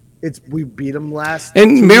 We beat them last.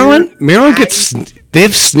 And Maryland they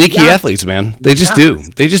have sneaky athletes, man. They just do.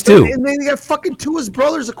 They just do. And then you got fucking Tua's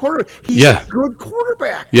brother's a quarterback. He's Yeah. a good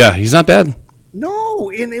quarterback. Yeah, he's not bad.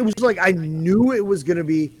 No, and it was like I knew it was going to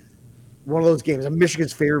be one of those games. And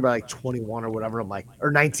Michigan's favored by like 21 or whatever. I'm like, or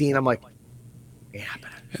 19. I'm like, yeah.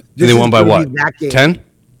 And they won by what? 10?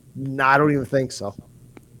 No, I don't even think so.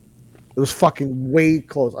 It was fucking way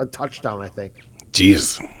close. A touchdown, I think.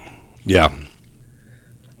 Jeez. Yeah. And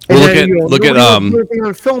Well, then, look at everything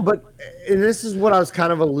on film, but and this is what I was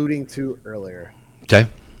kind of alluding to earlier. Okay.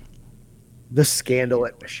 The scandal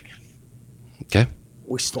at Michigan. Okay.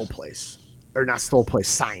 We stole plays. Or not stole plays,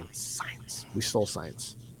 signs. We stole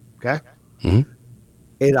signs. Okay? Mhm.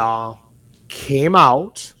 It came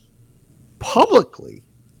out publicly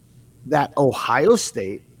that Ohio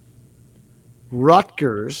State,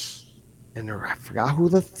 Rutgers, and I forgot who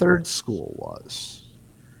the third school was,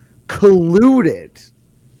 colluded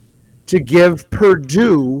to give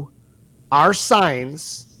Purdue our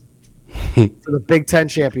signs for the Big Ten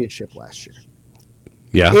championship last year.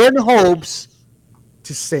 Yeah. In hopes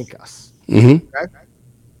to sink us. Mm-hmm. Okay?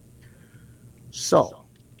 So,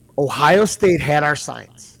 Ohio State had our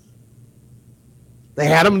signs. They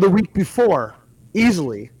had them the week before,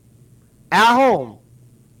 easily, at home,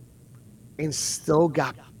 and still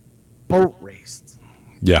got boat raced.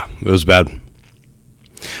 Yeah, it was bad.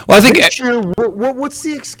 Well, I think This year, what's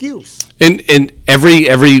the excuse? and every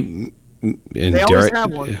and They always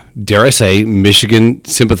have one. dare I say, Michigan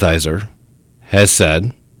sympathizer has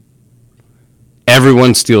said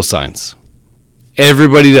everyone steals signs.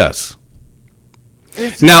 Everybody does.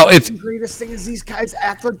 Now, it's the greatest thing is these guys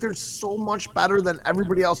act like they're so much better than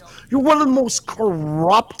everybody else. You're one of the most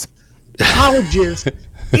corrupt colleges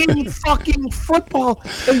in fucking football,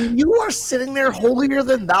 and you are sitting there holier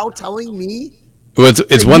than thou telling me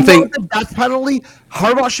it's one thing. The death penalty.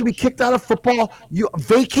 Harbaugh should be kicked out of football. You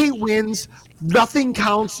vacate wins. Nothing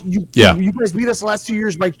counts. You guys beat us the last 2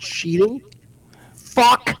 years by cheating.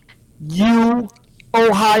 Fuck you,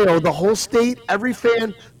 Ohio. The whole state, every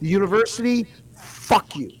fan, the university.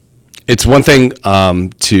 Fuck you. It's one thing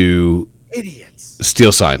to Idiots.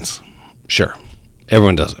 steal signs. Sure,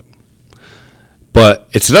 everyone does it. But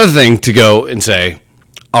it's another thing to go and say,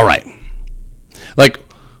 all right, like,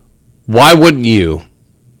 why wouldn't you,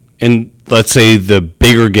 in, let's say, the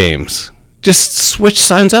bigger games, just switch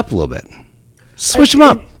signs up a little bit? Switch them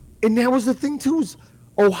up. And that was the thing, too, is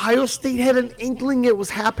Ohio State had an inkling it was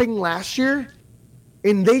happening last year,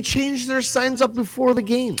 and they changed their signs up before the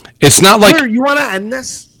game. It's not like... Here, you want to end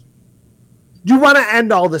this? You want to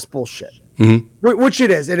end all this bullshit? Mm-hmm. Which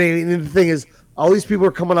it is. And the thing is, all these people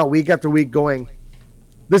are coming out week after week going,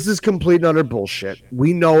 this is complete and utter bullshit.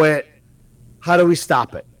 We know it. How do we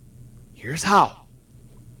stop it? Here's how.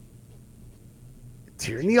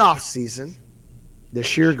 During the off season,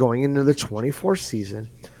 this year going into the 24th season,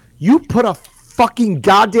 you put a fucking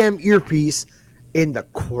goddamn earpiece in the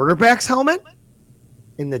quarterback's helmet,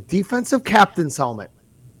 in the defensive captain's helmet.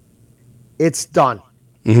 It's done.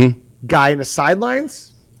 Mm-hmm. Guy in the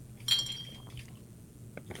sidelines.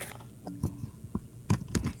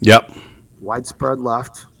 Yep. Widespread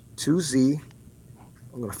left. 2Z.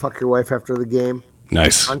 I'm going to fuck your wife after the game.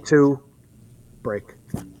 Nice. On 2. Break.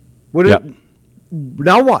 Yep.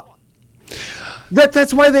 Now what?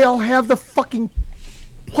 That's why they all have the fucking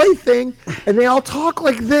play thing and they all talk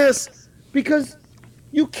like this because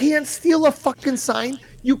you can't steal a fucking sign.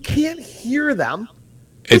 You can't hear them.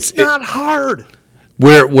 It's not hard.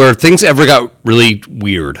 Where things ever got really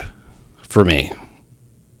weird for me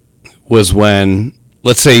was when,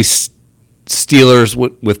 let's say, Steelers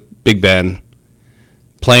with Big Ben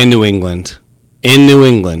playing New England, in New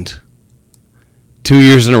England, 2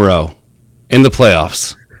 years in a row, in the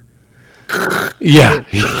playoffs. Yeah.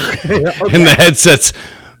 Okay. And the headsets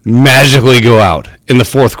magically go out in the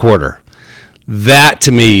fourth quarter. That,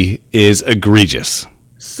 to me, is egregious.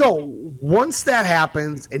 So once that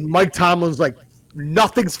happens and Mike Tomlin's like,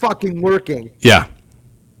 nothing's fucking working, Yeah.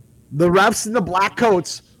 the refs in the black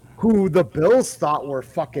coats, who the Bills thought were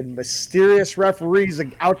fucking mysterious referees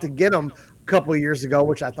out to get them a couple of years ago,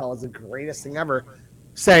 which I thought was the greatest thing ever,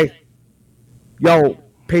 say, yo,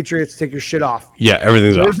 Patriots, take your shit off. Yeah,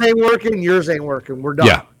 everything's off. Yours ain't working, yours ain't working. We're done.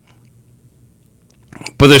 Yeah.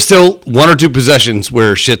 But there's still one or two possessions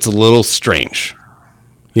where shit's a little strange.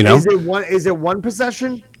 You know? Is it one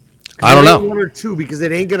possession? I don't know. One or two, because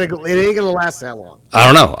it ain't gonna last that long. I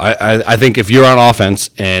don't know. I think if you're on offense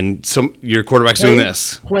and your quarterback's doing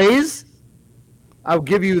this. Plays, I'll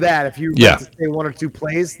give you that. If you Yeah. to say one or two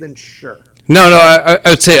plays, then sure. No, I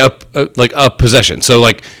would say a possession. So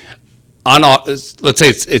like let's say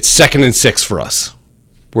it's 2nd and 6 for us.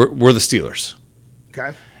 We're the Steelers.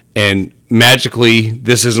 Okay. And magically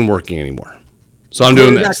this isn't working anymore. So I'm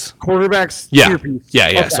doing this. Quarterback's Yeah. earpiece. Yeah.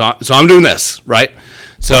 Okay. So I'm doing this, right?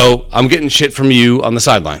 So I'm getting shit from you on the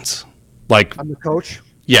sidelines. Like, I'm the coach.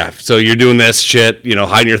 yeah, so you're doing this shit,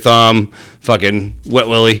 hiding your thumb, fucking wet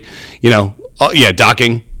willy,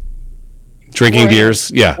 docking, drinking beers,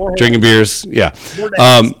 drinking beers,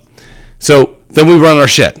 so then we run our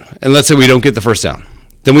shit, and let's say we don't get the first down.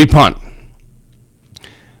 Then we punt.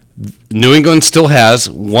 New England still has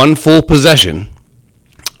one full possession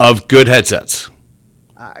of good headsets.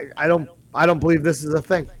 I don't believe this is a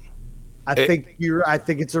thing. I think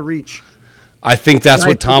it's a reach. I think that's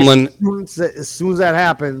what Tomlin. As soon as that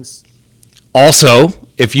happens. Also,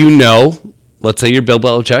 if let's say you're Bill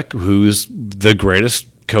Belichick, who's the greatest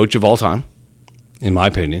coach of all time, in my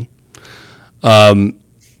opinion.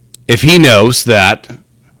 If he knows that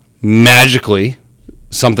magically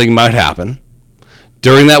something might happen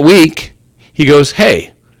during that week, he goes,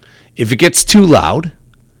 hey, if it gets too loud,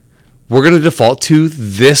 we're going to default to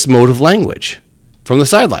this mode of language from the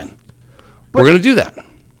sideline. We're going to do that.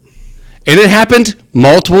 And it happened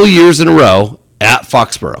multiple years in a row at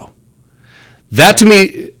Foxborough. That to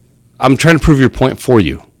me, I'm trying to prove your point for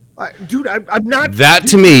you. Dude, I'm not That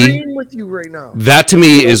to me, agreeing with you right now. that to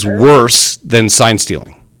me is worse than sign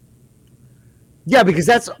stealing. Yeah, because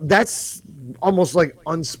that's almost like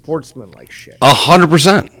unsportsmanlike shit.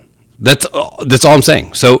 100%. That's all I'm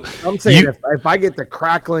saying. So I'm saying if I get the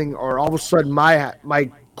crackling, or all of a sudden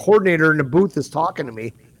my coordinator in the booth is talking to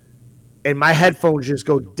me, and my headphones just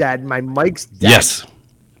go dead, my mic's dead. yes,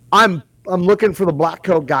 I'm looking for the black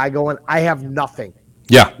coat guy going, I have nothing.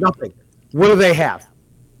 yeah, Nothing. What do they have?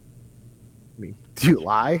 I mean, do you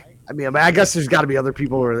lie? I mean, I guess there's got to be other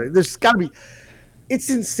people where there's got to be. It's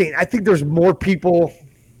insane. I think there's more people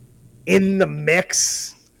in the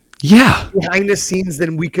mix yeah. behind the scenes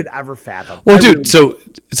than we could ever fathom. Well, dude, so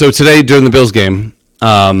today during the Bills game,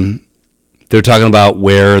 they're talking about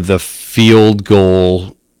where the field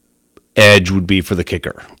goal edge would be for the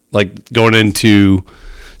kicker, like going into.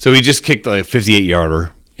 So he just kicked like a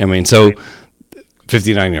 58-yarder. I mean, so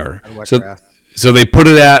 59-yarder. So they put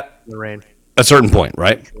it at the rain. a certain point,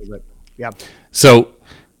 right? Yep. So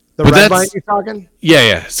The but red that's line you're talking?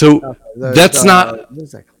 yeah. So that's not. What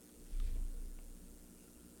is that?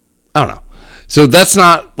 I don't know. So that's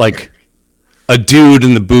not like a dude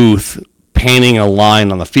in the booth painting a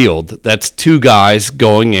line on the field. That's two guys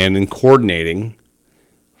going in and coordinating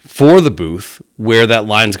for the booth where that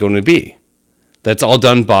line's going to be. That's all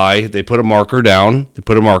done by, they put a marker down,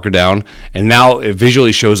 and now it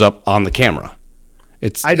visually shows up on the camera.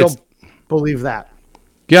 I don't believe that.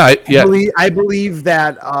 Yeah, yeah. I believe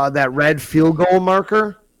that that red field goal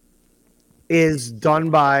marker is done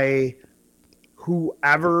by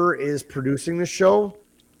whoever is producing the show,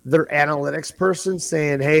 their analytics person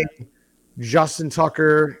saying, hey, Justin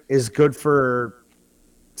Tucker is good for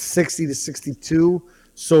 60 to 62.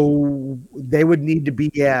 So they would need to be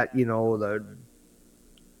at, the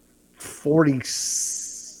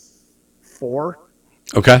 44.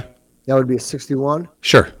 Okay. That would be a 61.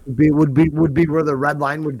 Sure. Would be where the red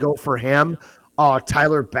line would go for him.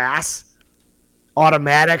 Tyler Bass,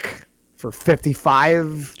 automatic for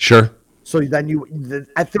 55. Sure. So then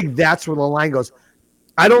I think that's where the line goes.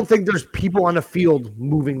 I don't think there's people on the field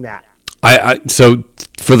moving that. So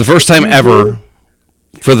for the first time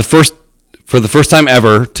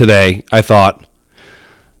ever, today, I thought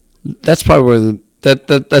that's probably where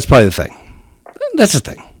That's probably the thing. That's the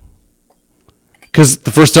thing. Because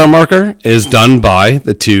the first down marker is done by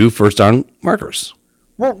the 2 first down markers.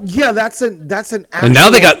 Well, yeah, that's an And now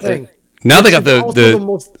they got thing. now they got The the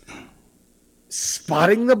most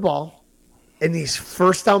spotting the ball in these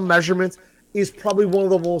first down measurements is probably one of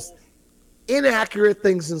the most inaccurate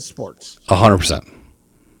things in sports. 100%.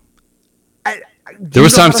 There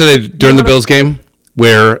was times today during the Bills game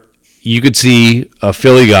where you could see a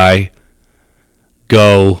Philly guy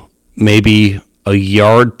go maybe a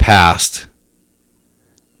yard past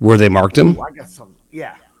where they marked him. I got some.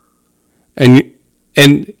 Yeah. And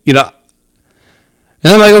you know,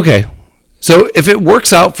 and I'm like, okay, so if it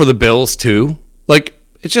works out for the Bills too, like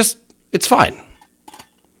it's fine.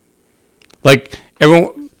 Like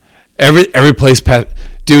every place,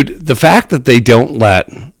 dude. The fact that they don't let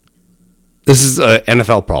this is an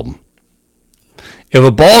NFL problem. If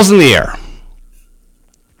a ball's in the air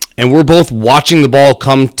and we're both watching the ball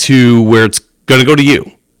come to where it's going to go to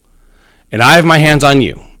you, and I have my hands on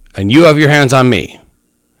you, and you have your hands on me.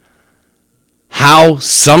 How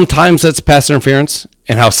sometimes that's pass interference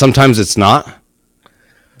and how sometimes it's not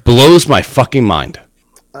blows my fucking mind.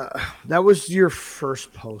 That was your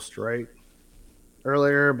first post, right?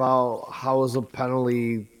 Earlier about how was a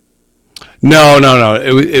penalty. No.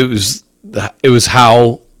 It was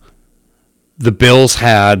how the Bills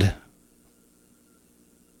had.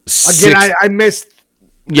 Again, I missed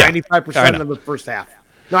Yeah, 95% of the first half.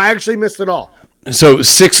 No, I actually missed it all. So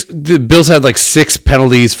the Bills had like 6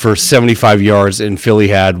 penalties for 75 yards, and Philly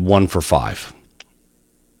had 1 for 5.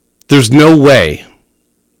 There's no way.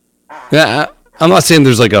 Yeah, I'm not saying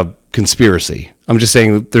there's like a conspiracy. I'm just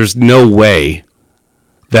saying that there's no way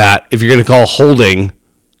that if you're going to call holding,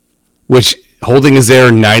 which holding is there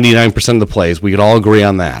 99% of the plays, we could all agree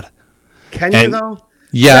on that. Can you though?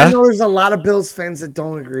 Yeah. I know there's a lot of Bills fans that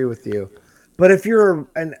don't agree with you. But if you're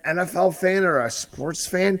an NFL fan or a sports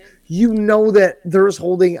fan, you know that there's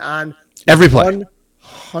holding on every play.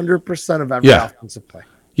 100% of every offensive play.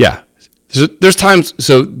 Yeah. There's times,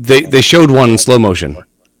 so they showed one in slow motion.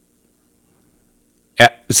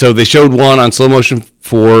 So they showed one on slow motion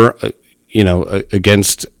for,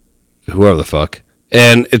 against whoever the fuck.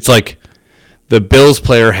 And it's like the Bills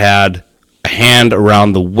player had a hand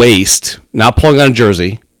around the waist, not pulling on a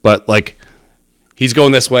jersey, but like he's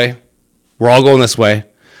going this way. We're all going this way.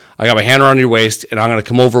 I got my hand around your waist, and I'm going to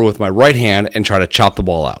come over with my right hand and try to chop the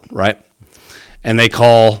ball out, right? And they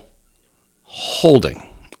call holding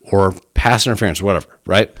or pass interference or whatever,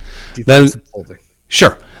 right? Then holding.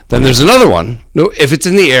 Sure. Then there's another one. No, if it's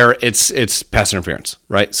in the air, it's pass interference,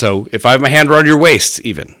 right? So if I have my hand around your waist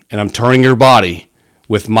even, and I'm turning your body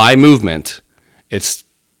with my movement, it's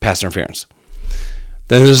pass interference.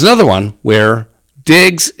 Then there's another one where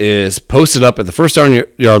Diggs is posted up at the first down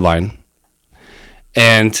yard line,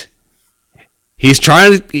 and he's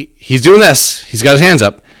doing this. He's got his hands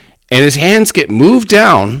up, and his hands get moved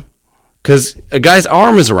down because a guy's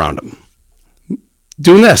arm is around him.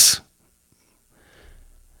 Doing this.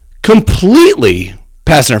 Completely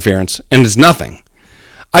pass interference, and it's nothing.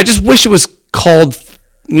 I just wish it was called,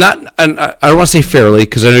 not, and I don't want to say fairly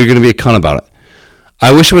because I know you're going to be a cunt about it.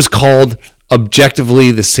 I wish it was called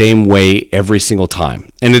objectively the same way every single time.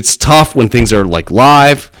 And it's tough when things are like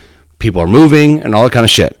live, people are moving, and all that kind of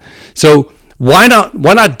shit. So why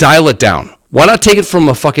not dial it down? Why not take it from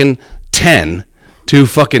a fucking 10 to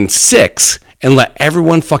fucking 6 and let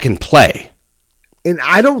everyone fucking play? And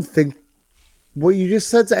I don't think what you just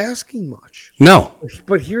said's asking much. No.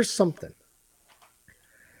 But here's something.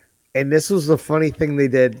 And this was the funny thing they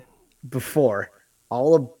did before.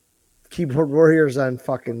 All of keyboard warriors on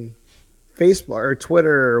fucking Facebook or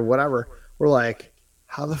Twitter or whatever were like,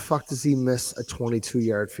 how the fuck does he miss a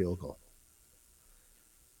 22-yard field goal?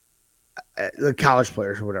 The college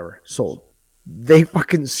players or whatever sold. They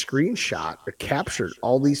fucking screenshot or captured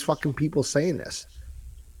all these fucking people saying this.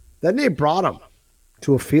 Then they brought them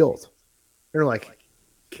to a field. They're like,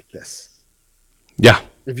 kick this. Yeah.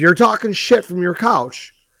 If you're talking shit from your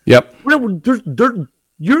couch, yep.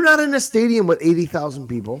 You're not in a stadium with 80,000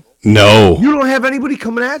 people. No. You don't have anybody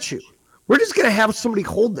coming at you. We're just going to have somebody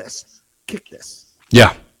hold this. Kick this.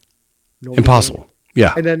 Yeah. No Impossible.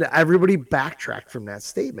 Yeah. And then everybody backtracked from that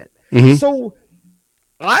statement. Mm-hmm. So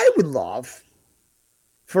I would love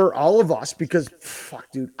for all of us, because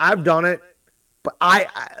fuck, dude, I've done it, but I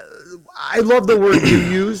love the word you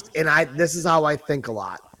used, and this is how I think a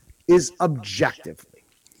lot, is objectively.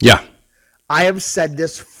 Yeah. I have said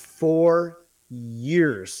this for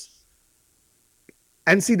years.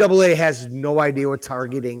 NCAA has no idea what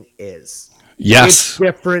targeting is. Yes. It's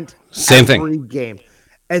different. Same every thing. Game.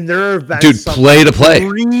 And there have been Dude, some play to play.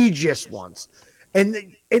 egregious ones. And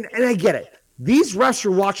I get it. These refs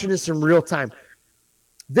are watching this in real time.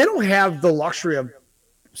 They don't have the luxury of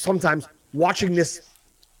sometimes watching this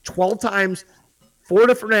 12 times, 4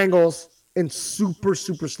 different angles in super,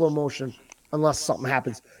 super slow motion unless something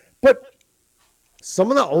happens. But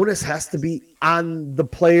some of the onus has to be on the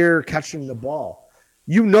player catching the ball.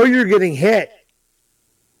 You know you're getting hit.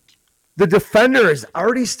 The defender has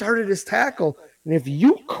already started his tackle, and if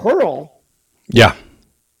you curl, Yeah,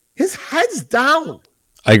 his head's down.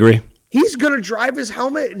 I agree. He's going to drive his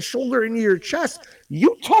helmet and shoulder into your chest.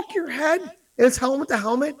 You tuck your head, and it's helmet to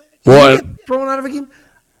helmet. Well, You get thrown out of a game.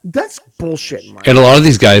 That's bullshit. In my And a lot of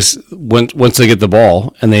these guys, once they get the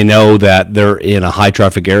ball and they know that they're in a high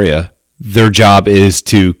traffic area, their job is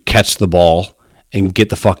to catch the ball and get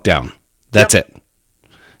the fuck down. That's it.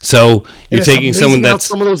 So you're it's taking amazing someone how that's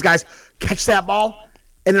some of those guys catch that ball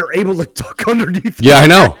and they're able to tuck underneath. Yeah, I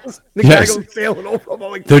know. The Yes. guy goes sailing over them.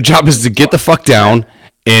 I'm like, their job is to get the fuck down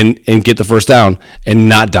and get the first down and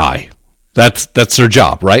not die. That's their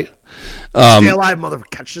job, right? stay alive, motherfucker.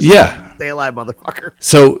 Catch this yeah. ball. Stay alive, motherfucker.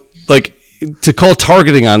 So like to call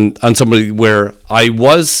targeting on somebody where I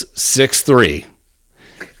was 6'3"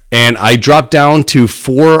 and I dropped down to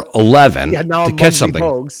 4'11" Yeah, now to I'm catch Muggsy something,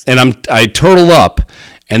 Bogues. and I turtle up,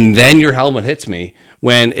 and then your helmet hits me.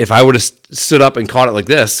 When if I would have stood up and caught it like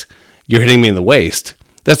this, you're hitting me in the waist.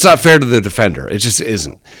 That's not fair to the defender. It just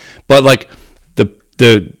isn't. But like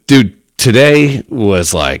the dude today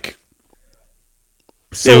was like,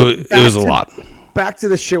 it was a lot. Back to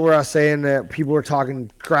the shit where I was saying that people were talking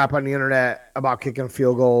crap on the internet about kicking a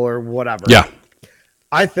field goal or whatever. Yeah.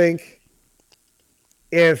 I think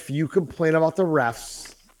if you complain about the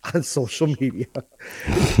refs on social media,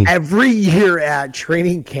 every year at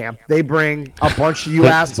training camp, they bring a bunch of you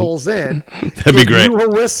assholes in. That'd be give great. You a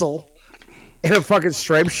whistle in a fucking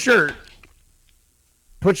striped shirt,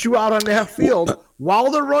 put you out on that field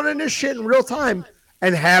while they're running this shit in real time,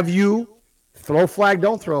 and have you throw a flag,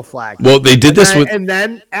 don't throw a flag. Well, they did this with. And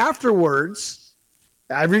then afterwards,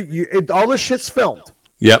 all this shit's filmed.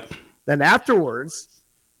 Yep. Then afterwards,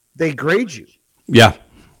 they grade you. Yeah.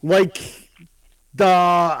 Like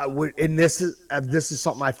and this is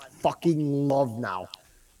something I fucking love now.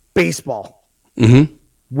 Baseball. Mm-hmm.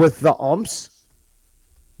 With the umps,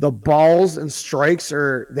 the balls and strikes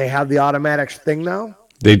they have the automatic thing now.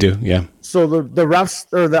 They do. Yeah. So the refs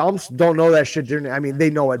or the umps don't know that shit. I mean,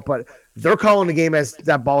 they know it, but they're calling the game as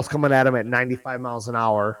that ball's coming at them at 95 miles an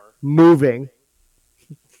hour, moving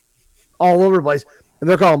all over the place. And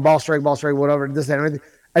they're calling ball strike, whatever, this and everything.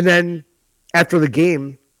 And then after the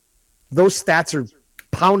game, those stats are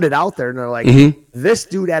pounded out there, and they're like, this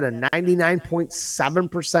dude had a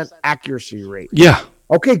 99.7% accuracy rate. Yeah.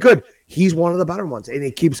 Okay, good. He's one of the better ones. And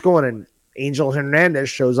it keeps going. And Angel Hernandez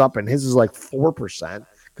shows up, and his is like 4%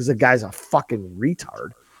 because the guy's a fucking retard.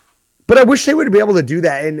 But I wish they would be able to do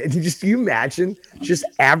that. And just, you imagine just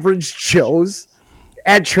average Joes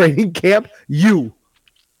at training camp,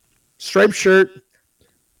 striped shirt,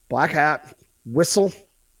 black hat, whistle,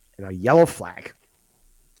 and a yellow flag.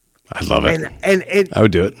 I love it. And I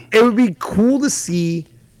would do it. It would be cool to see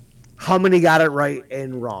how many got it right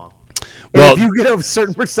and wrong. Well, if you get a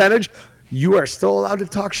certain percentage, you are still allowed to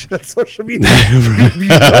talk shit on social media. If you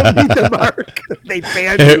don't meet the mark, they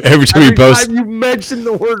ban you. Every time you post, you mention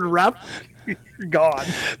the word rep, you're gone.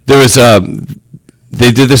 there was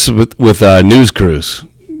they did this with news crews.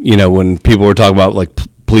 You know, when people were talking about like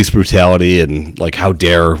police brutality and like how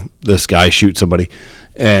dare this guy shoot somebody,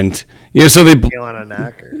 and you know, so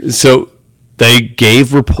they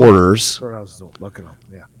gave reporters. That's what I was looking up.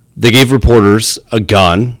 Yeah. They gave reporters a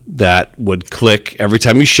gun that would click every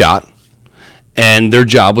time you shot, and their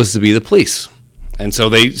job was to be the police. And so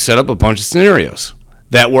they set up a bunch of scenarios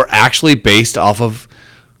that were actually based off of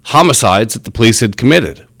homicides that the police had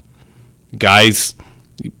committed. Guys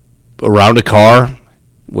around a car,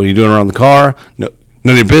 what are you doing around the car? No,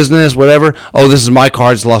 none of your business, whatever. Oh, this is my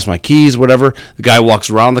car, I just lost my keys, whatever. The guy walks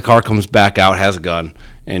around the car, comes back out, has a gun,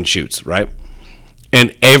 and shoots, right?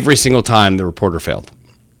 And every single time the reporter failed.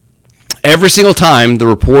 Every single time the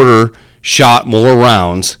reporter shot more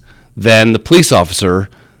rounds than the police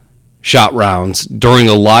officer shot rounds during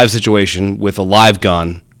a live situation with a live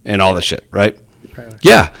gun and all that shit, right?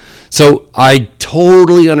 Yeah. So I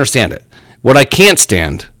totally understand it. What I can't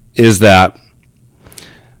stand is that,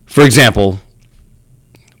 for example,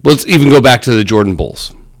 let's even go back to the Jordan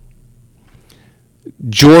Bulls.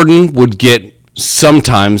 Jordan would get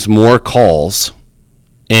sometimes more calls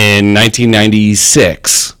in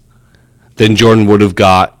 1996 than Jordan would have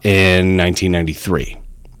got in 1993.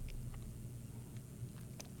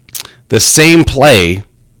 The same play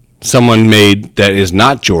someone made that is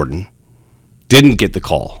not Jordan didn't get the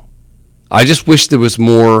call. I just wish there was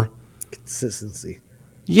more consistency.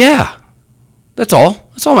 Yeah, that's all.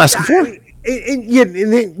 That's all I'm asking for.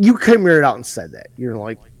 And then you came right out and said that. You're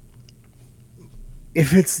like,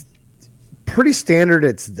 if it's pretty standard,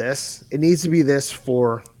 it's this. It needs to be this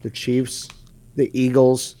for the Chiefs, the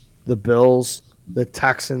Eagles, the Bills, the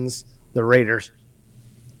Texans, the Raiders.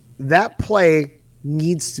 That play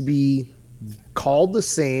needs to be called the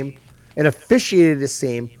same and officiated the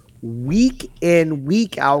same week in,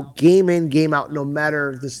 week out, game in, game out, no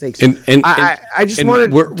matter the stakes. I just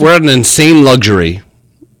wanted. We're at an insane luxury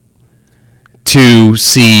to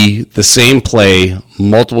see the same play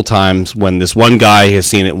multiple times when this one guy has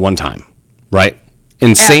seen it one time, right?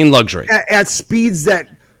 Insane luxury at speeds that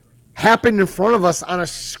happen in front of us on a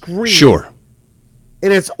screen. Sure,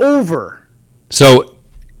 and it's over. So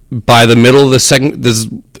by the middle of the second,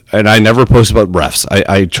 and I never post about refs.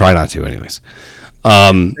 I try not to, anyways.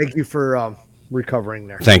 Thank you for recovering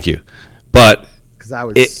there. Thank you, but because I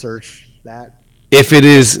would search that. If it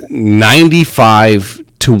is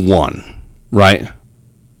 95-1, right,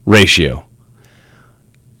 ratio,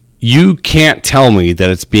 you can't tell me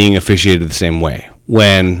that it's being officiated the same way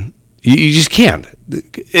when you just can't.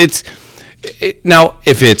 Now,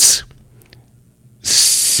 if it's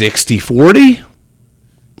 60-40,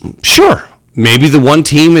 sure, maybe the one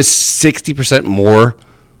team is 60% more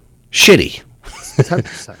shitty.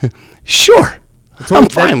 10%. Sure, I'm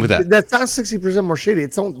fine with that. That's not 60% more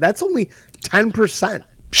shitty. That's only 10%.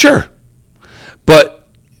 Sure, but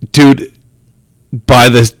dude, by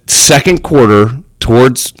the second quarter,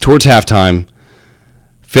 towards halftime,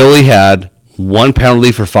 Philly had one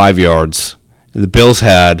penalty for 5 yards. The Bills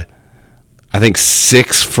had, I think,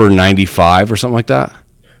 6 for 95 or something like that.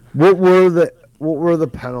 What were the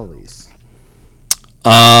penalties?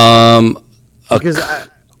 A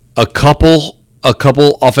couple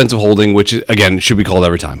offensive holding, which again should be called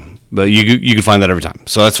every time, but you can find that every time,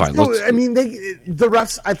 so that's fine. No, I mean, the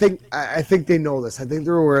refs. I think they know this. I think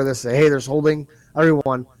they're aware of this. Hey, there's holding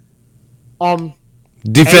everyone.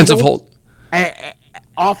 Defensive hold,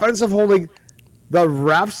 offensive holding. The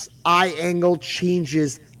refs' eye angle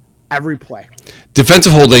changes every play.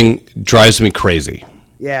 Defensive holding drives me crazy.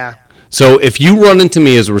 Yeah. So if you run into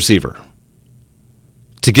me as a receiver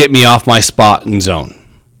to get me off my spot in zone,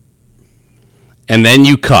 and then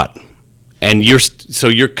you cut, and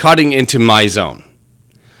you're cutting into my zone,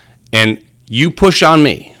 and you push on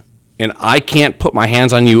me, and I can't put my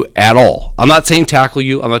hands on you at all. I'm not saying tackle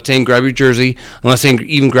you. I'm not saying grab your jersey. I'm not saying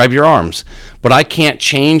even grab your arms. But I can't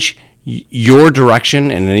change your direction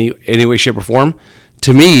in any way, shape, or form.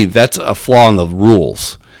 To me, that's a flaw in the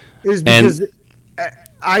rules. Is because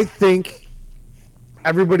I think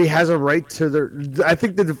everybody has a right to their. I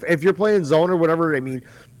think that if you're playing zone or whatever, I mean,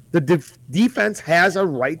 the defense has a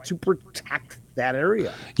right to protect that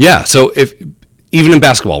area. Yeah. So even in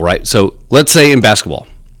basketball, right? So let's say in basketball,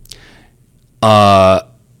 ball's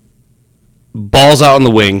out on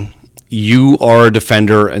the wing. You are a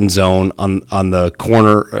defender and zone on the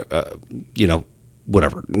corner,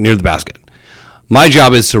 whatever, near the basket. My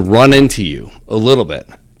job is to run into you a little bit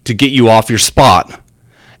to get you off your spot,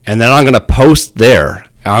 and then I'm going to post there,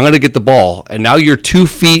 and I'm going to get the ball, and now you're 2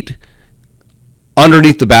 feet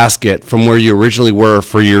underneath the basket from where you originally were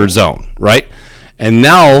for your zone, right? And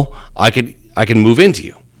now I can move into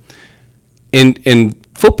you. In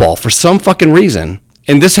football, for some fucking reason,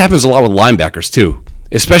 and this happens a lot with linebackers too,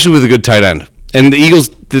 especially with a good tight end. And the Eagles,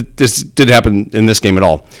 this didn't happen in this game at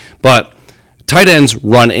all. But tight ends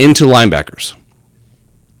run into linebackers.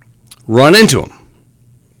 Run into them.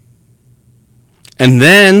 And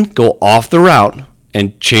then go off the route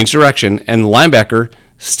and change direction. And the linebacker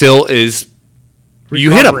still is...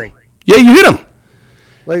 You hit him. Yeah, you hit him.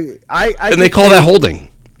 And they call that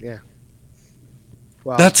holding. Yeah.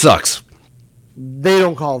 Well, that sucks. They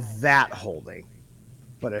don't call that holding.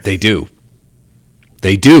 But if they do.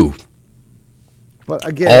 They do. But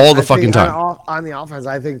again, all the fucking time. On the offense,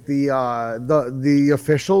 I think the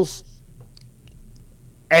officials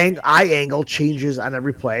eye angle changes on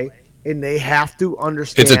every play, and they have to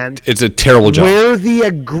understand. It's a terrible job. Where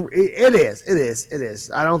it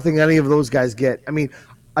is. I don't think any of those guys get. I mean,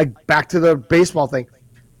 back to the baseball thing.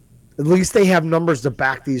 At least they have numbers to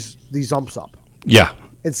back these umps up. Yeah.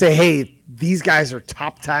 And say, hey, these guys are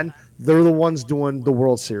top 10. They're the ones doing the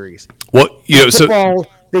World Series. Well, football,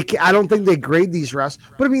 I don't think they grade these refs,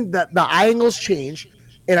 but I mean the eye angles change,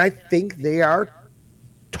 and I think they are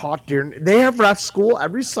taught during. They have ref school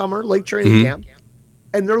every summer, like training camp,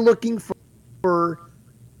 and they're looking for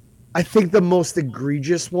I think the most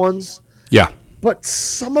egregious ones. Yeah. but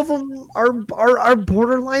some of them are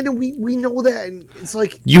borderline, and we know that. And it's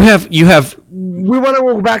like You have. we want to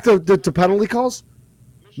go back to penalty calls.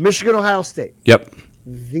 Michigan, Ohio State. Yep.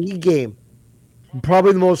 The game,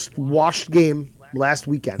 probably the most watched game last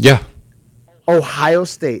weekend. Yeah. Ohio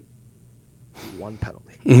State, 1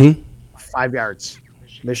 penalty, Mm-hmm. 5 yards.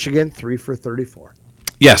 Michigan, 3 for 34.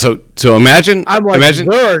 Yeah. So imagine. I'm like, imagine.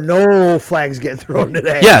 there are no flags getting thrown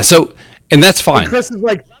today. Yeah. So and that's And fine. Chris is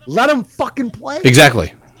like, let them fucking play.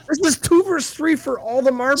 Exactly. This is 2 versus 3 for all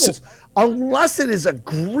the marbles, unless it is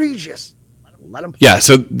egregious. Let them play. Yeah.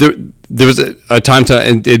 So there was a time to,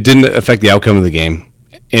 and it didn't affect the outcome of the game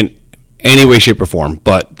in any way, shape, or form.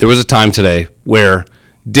 But there was a time today where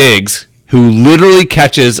Diggs, who literally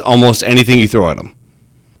catches almost anything you throw at him,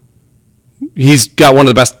 he's got one of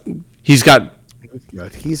the best. He's got.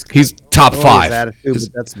 He's top 5. Attitude, but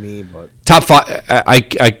that's me. But Top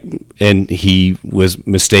 5. And he was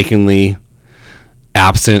mistakenly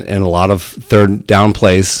absent in a lot of third down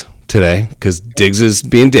plays today because Diggs is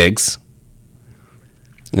being Diggs,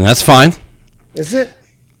 and that's fine. is it?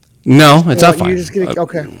 No, it's not fine. You're just gonna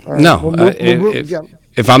okay. All right. No, We'll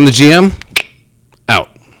if I'm the GM, out.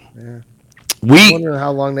 I We wonder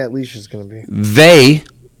how long that leash is going to be. they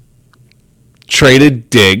traded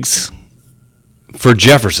Diggs for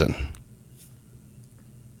Jefferson.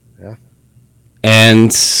 Yeah.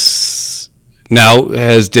 And now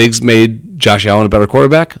has Diggs made Josh Allen a better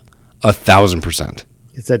quarterback? 1,000%.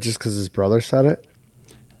 Is that just because his brother said it?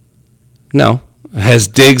 No. Has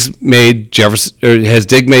Diggs made Jefferson? Or has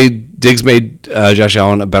Diggs made Josh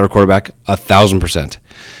Allen a better quarterback? 1,000%.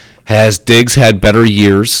 Has Diggs had better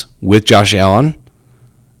years with Josh Allen?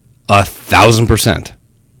 1,000%.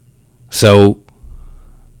 So,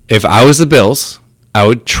 if I was the Bills, I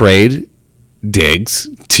would trade Diggs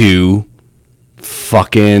to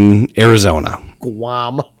fucking Arizona.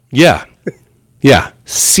 Guam. Yeah, yeah.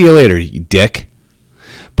 See you later, you dick.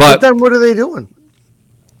 But But then what are they doing?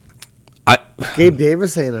 I Gabe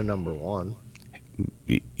Davis ain't a number 1.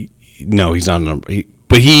 no, he's not a number.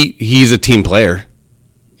 But he's a team player.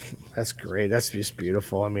 That's great. That's just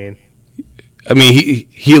beautiful. I mean,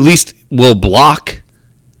 he at least will block.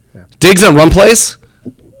 Diggs on run plays.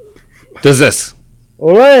 Does this?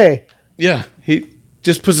 Olay. Yeah, he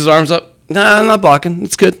just puts his arms up. Nah, I'm not blocking.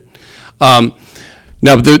 It's good. No,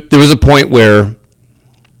 but there was a point where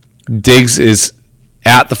Diggs is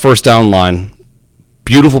at the first down line.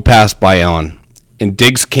 Beautiful pass by Allen. And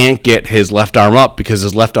Diggs can't get his left arm up because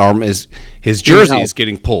his left arm is, his jersey is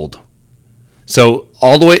getting pulled. So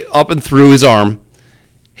all the way up and through his arm,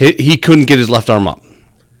 he couldn't get his left arm up.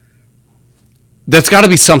 That's got to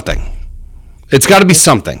be something. It's got to be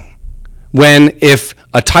something. When if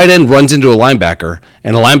a tight end runs into a linebacker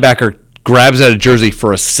and a linebacker grabs at a jersey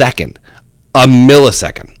for a second, a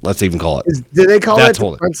millisecond, let's even call it. Do they call That's that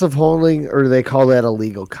holding. defensive holding, or do they call that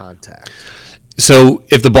illegal contact? So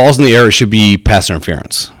if the ball's in the air, it should be pass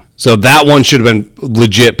interference. So that one should have been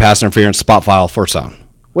legit pass interference, spot file, first down.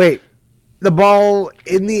 Wait, the ball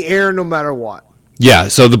in the air no matter what. Yeah,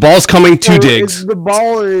 so the ball's coming to So Diggs. The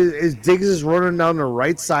ball is Diggs is running down the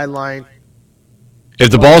right sideline. If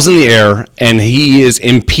the ball's in the air and he is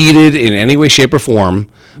impeded in any way, shape, or form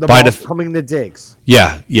The by ball's coming to Diggs.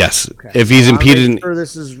 yes. Okay. If he's I wanna impeded, make sure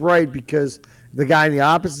this is right, because the guy on the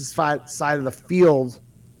opposite side of the field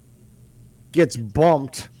gets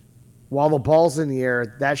bumped while the ball's in the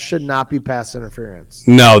air. That should not be pass interference.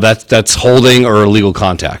 no, that's holding or illegal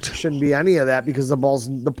contact. Shouldn't be any of that because the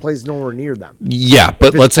play's nowhere near them. Yeah,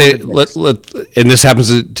 but let's say and this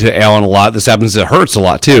happens to Allen a lot. This happens to Hurts a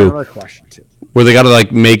lot too, Another question too. where they got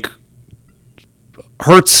to make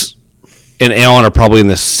Hurts and Allen are probably in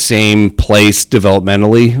the same place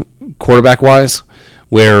developmentally, quarterback wise,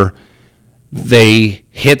 where they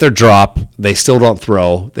hit their drop, they still don't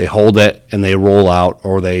throw, they hold it and they roll out,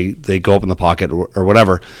 or they go up in the pocket or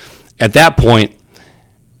whatever. At that point,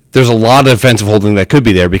 there's a lot of defensive holding that could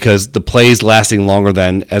be there because the play's lasting longer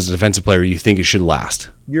than, as a defensive player, you think it should last.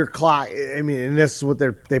 Your clock. I mean, and this is what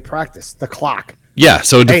they practice. The clock. Yeah,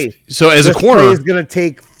 so Hey, so as a This corner, play is going to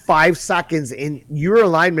take 5 seconds, and your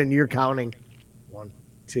alignment, you're counting 1,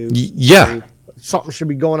 2. yeah. 3. Something should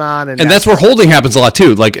be going on, And that's where holding happens a lot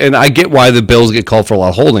too. And I get why the Bills get called for a lot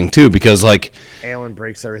of holding too, because Allen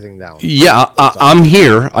breaks everything down. yeah, I'm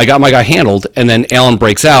here, I got my guy handled, and then Allen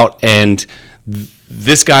breaks out, and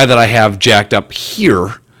this guy that I have jacked up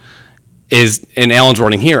here and Allen's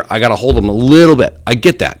running here. I got to hold him a little bit. I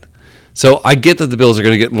get that. So I get that the Bills are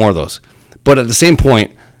going to get more of those, but at the same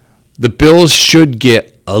point, the Bills should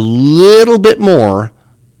get a little bit more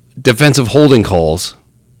defensive holding calls.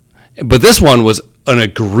 But this one was an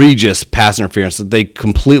egregious pass interference that they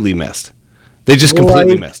completely missed. They just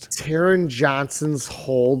completely missed. Taron Johnson's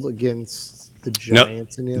hold against the No,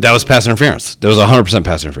 Giants. that was pass interference. That was 100%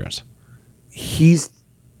 pass interference. He's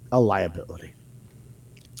a liability.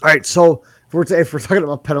 All right, so if we're talking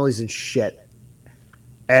about penalties and shit,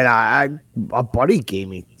 and a buddy gave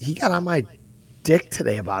me, he got on my dick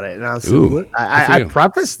today about it, and I was I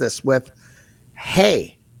prefaced this with,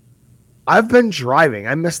 "Hey, I've been driving.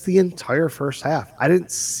 I missed the entire first half. I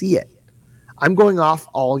didn't see it. I'm going off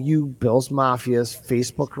all you Bills Mafia's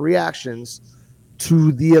Facebook reactions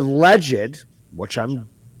to the alleged, which I'm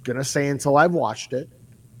gonna say until I've watched it,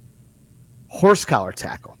 horse collar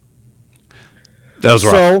tackle." That was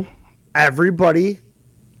right. So everybody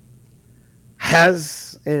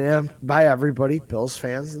has, and by everybody, Bills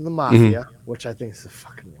fans and the Mafia, which I think is the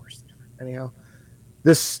fucking worst. Anyhow,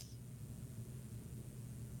 this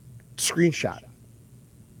screenshot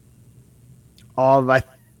of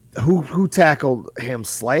who tackled him,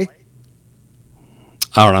 Slay?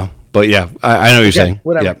 I don't know, but yeah, I know what you're saying.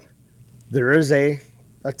 Whatever. Yep. There is a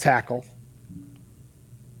tackle.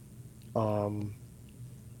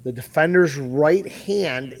 The defender's right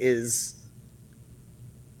hand is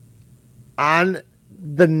on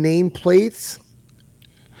the nameplates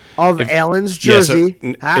of Allen's jersey.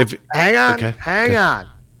 Hang on.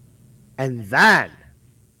 And then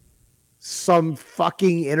some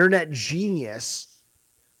fucking internet genius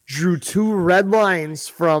drew two red lines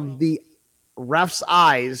from the ref's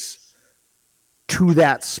eyes to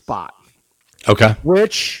that spot. Okay.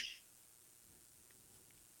 Which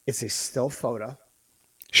it's a still photo.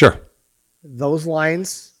 Sure. Those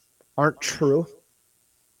lines aren't true.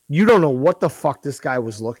 You don't know what the fuck this guy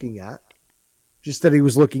was looking at. Just that he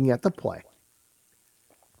was looking at the play.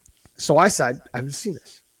 So I said, I haven't seen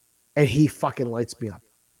this. And he fucking lights me up.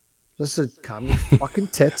 Just said, calm your fucking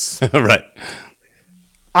tits. Right.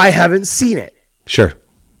 I haven't seen it. Sure.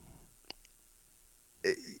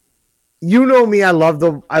 You know me, I love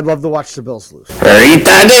to watch the Bills lose.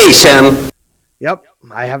 Retardation. Yep,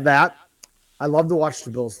 I have that. I love to watch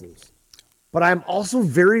the Bills lose. But I'm also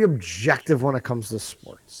very objective when it comes to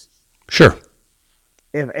sports. Sure.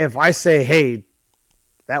 If I say, hey,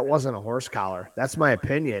 that wasn't a horse collar, that's my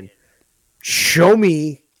opinion. Show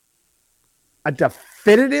me a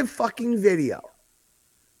definitive fucking video,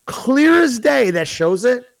 clear as day, that shows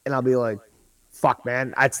it, and I'll be like, fuck,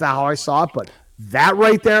 man, that's not how I saw it, but that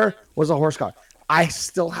right there was a horse collar. I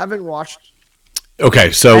still haven't watched.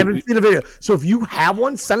 Okay, so I haven't seen a video. So if you have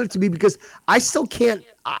one, send it to me, because I still can't.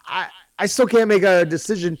 I still can't make a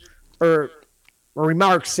decision or a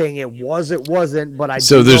remark saying it wasn't. But I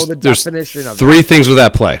do know the definition of three things with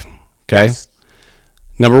that play. Okay, yes.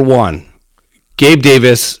 Number one, Gabe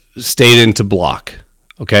Davis stayed in to block.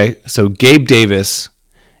 Okay, so Gabe Davis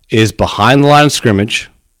is behind the line of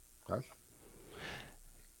scrimmage,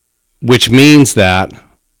 which means that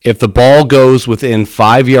if the ball goes within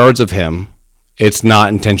 5 yards of him, it's not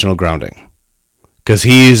intentional grounding, because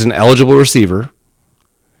he's an eligible receiver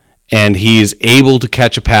and he's able to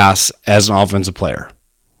catch a pass as an offensive player.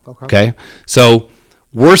 Okay. So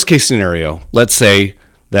worst case scenario, let's say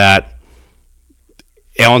that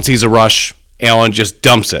Allen sees a rush, Allen just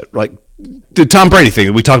dumps it. Like the Tom Brady thing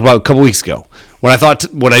that we talked about a couple weeks ago.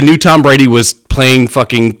 When I knew Tom Brady was playing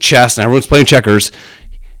fucking chess and everyone's playing checkers,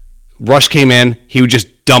 rush came in, he would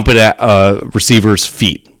just dump it at a receiver's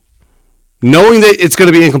feet. Knowing that it's going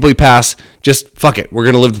to be an incomplete pass, just fuck it. We're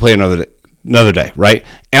going to live to play another day, right?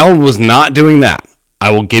 Allen was not doing that. I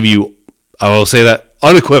will say that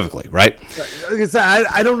unequivocally, right? Like I said,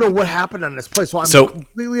 I don't know what happened on this play, so I'm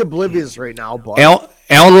completely oblivious right now. But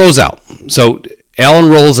Allen rolls out. So Allen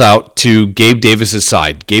rolls out to Gabe Davis's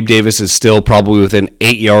side. Gabe Davis is still probably within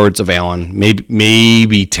 8 yards of Allen,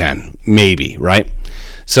 maybe 10, maybe, right?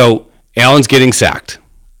 So Allen's getting sacked.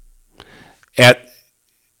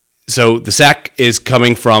 So the sack is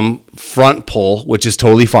coming from front pull, which is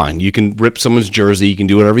totally fine. You can rip someone's jersey, you can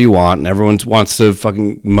do whatever you want, and everyone wants to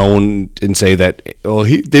fucking moan and say that,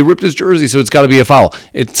 they ripped his jersey, so it's got to be a foul.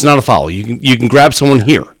 It's not a foul. You can grab someone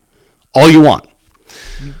here, all you want.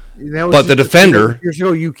 But the defender, years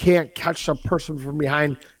ago, you can't catch a person from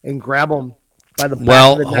behind and grab them by the back.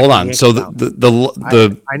 Well, hold on. So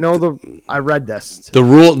I read this. The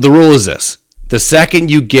rule is this: the second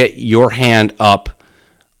you get your hand up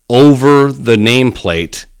over the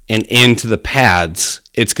nameplate and into the pads,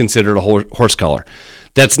 it's considered a horse collar.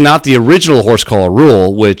 That's not the original horse collar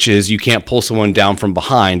rule, which is you can't pull someone down from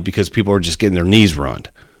behind because people are just getting their knees ruined.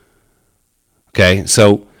 Okay,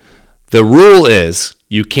 so the rule is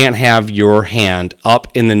you can't have your hand up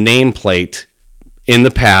in the nameplate in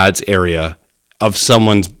the pads area of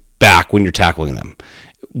someone's back when you're tackling them.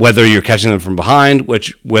 whether you're catching them from behind,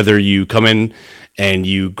 whether you come in and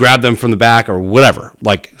you grab them from the back or whatever.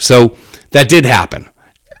 Like, so that did happen.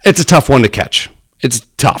 It's a tough one to catch. It's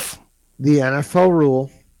tough. The NFL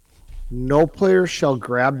rule: no player shall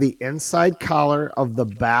grab the inside collar of the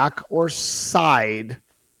back or side,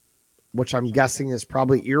 which I'm guessing is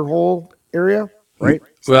probably ear hole area, right?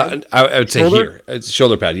 Well, I would say Shoulder? here. It's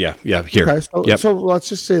shoulder pad. Yeah, here. Okay, so, Yep. so let's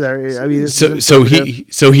just say there. I mean, this is So he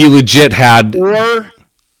legit had. or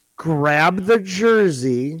grab the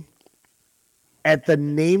jersey at the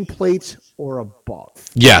nameplate or above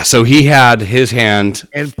Yeah, so he had his hand.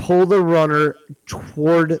 and pull the runner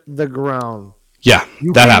toward the ground. Yeah,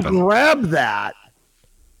 You that can happened. grab that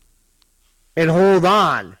and hold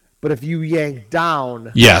on, but if you yank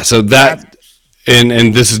down, Yeah, so that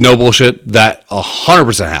and this is no bullshit. That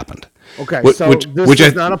 100% happened. okay. Which- So which- this which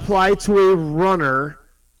does I- not apply to a runner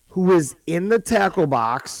who is in the tackle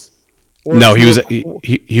box. Or No, he to was a-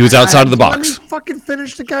 he was outside of the Let me box. fucking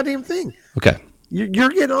finish the goddamn thing. Okay, You're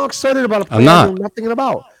getting all excited about a play I'm not. I know nothing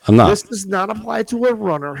about. I'm not. This does not apply to a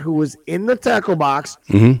runner who is in the tackle box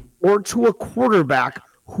Mm-hmm. or to a quarterback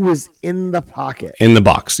who is in the pocket. in the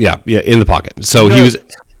box. Yeah, in the pocket. So he No. was.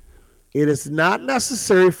 It is not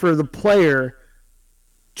necessary for the player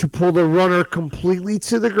to pull the runner completely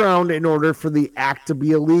to the ground in order for the act to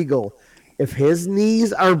be illegal. If his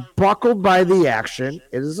knees are buckled by the action,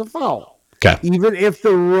 it is a foul. Okay. Even if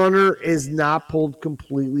the runner is not pulled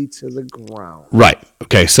completely to the ground. Right.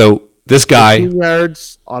 Okay. So this guy. 2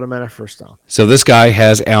 yards, automatic first down. So this guy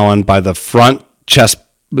has Allen by the front chest,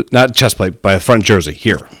 not chest plate, by the front jersey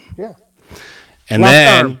here, Yeah. and Left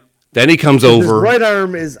then arm. then he comes His over, right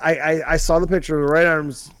arm is I saw the picture. The right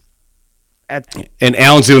arm's at and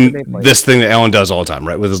Allen's doing Nameplate. this thing that Allen does all the time,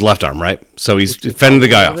 right, with his left arm, right. So he's defending the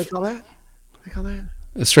guy what do off. they call that? What do they call that?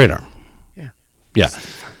 A straight arm. Yeah. Yeah.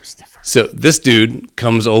 Stiffer. So this dude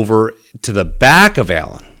comes over to the back of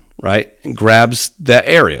Allen, right, and grabs that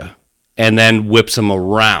area, and then whips him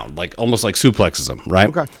around, like almost like suplexes him, right.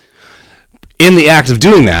 Okay. In the act of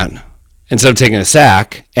doing that, instead of taking a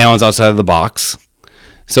sack, Allen's outside of the box.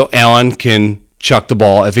 So Allen can chuck the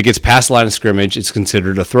ball. If it gets past the line of scrimmage, it's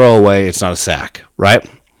considered a throwaway. It's not a sack, right?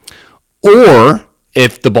 Or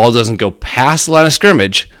if the ball doesn't go past the line of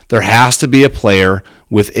scrimmage, there has to be a player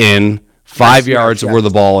within 5 yards of where the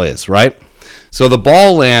ball is, right? So the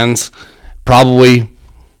ball lands probably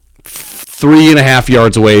 3.5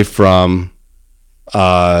 yards away from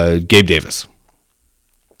Gabe Davis.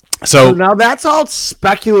 So So now that's all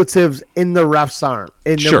speculative in the ref's arm,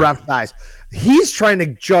 in the Sure. ref's eyes. He's trying to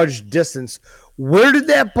judge distance. Where did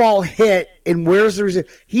that ball hit, and where's the receiver?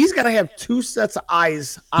 He's got to have two sets of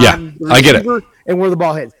eyes on Yeah, the I get it. receiver and where the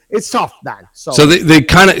ball hits. It's tough, man. So they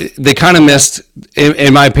kind of missed,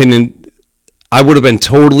 in my opinion. I would have been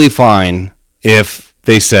totally fine if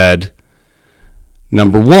they said,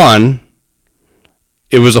 number one,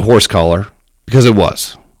 it was a horse collar, because it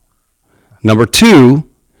was. Number two,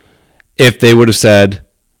 if they would have said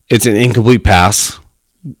it's an incomplete pass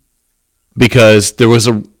because there was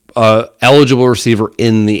a eligible receiver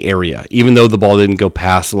in the area, even though the ball didn't go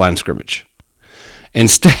past the line of scrimmage.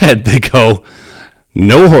 Instead, they go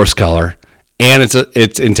no horse collar, and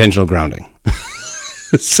it's intentional grounding.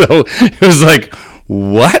 So it was like,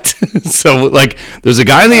 what? So like, there's a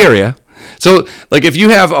guy in the area. So like, if you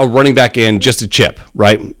have a running back in just a chip,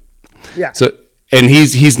 right? yeah. So and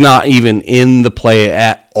he's not even in the play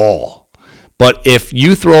at all. But if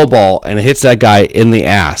you throw a ball and it hits that guy in the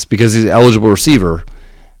ass because he's an eligible receiver,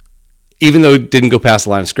 even though it didn't go past the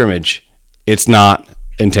line of scrimmage, it's not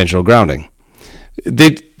intentional grounding.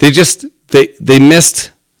 They missed.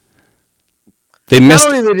 They Not missed.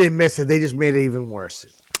 only they didn't miss it, they just made it even worse.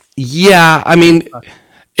 Yeah, I mean,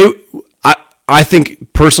 I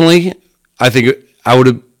think personally, I think I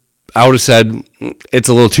would have said it's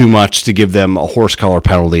a little too much to give them a horse collar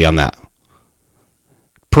penalty on that.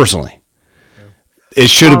 Personally, it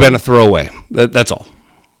should have been a throwaway. That's all.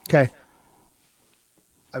 Okay.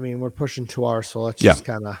 I mean, we're pushing 2 hours, so let's Yeah. just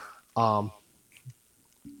kind of.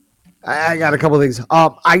 I got a couple of things.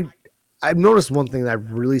 I've noticed one thing that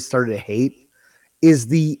I've really started to hate is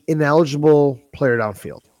the ineligible player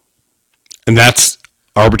downfield, And that's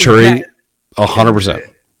arbitrary, Yeah. 100%.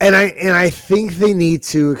 and I think they need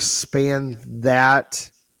to expand that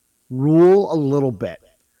rule a little bit.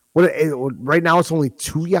 Right now it's only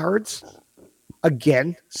 2 yards.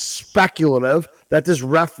 Again, speculative that this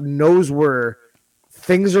ref knows where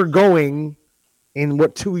things are going and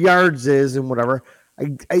what 2 yards is and whatever.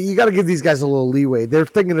 You got to give these guys a little leeway. They're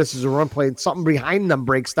thinking this is a run play and something behind them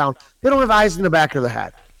breaks down. They don't have eyes in the back of the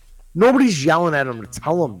head. Nobody's yelling at them to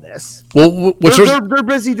tell them this. Well, They're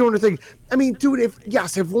busy doing their thing. I mean, dude, if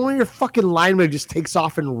one of your fucking linemen just takes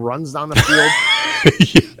off and runs down the field,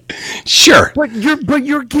 sure. but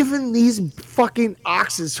you're giving these fucking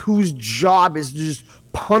oxes whose job is to just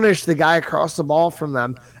punish the guy across the ball from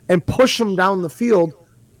them and push them down the field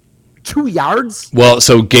 2 yards. Well,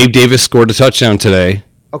 so Gabe Davis scored a touchdown today.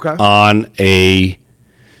 Okay.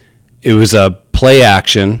 It was a play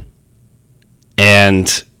action,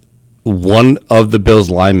 and one of the Bills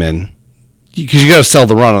linemen, because you got to sell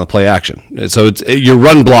the run on the play action. So you're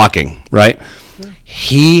run blocking, right?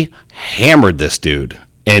 He hammered this dude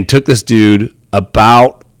and took this dude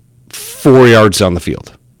about 4 yards down the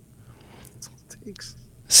field.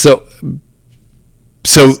 So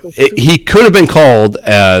he could have been called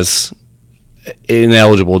as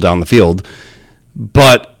ineligible down the field,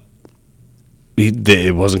 but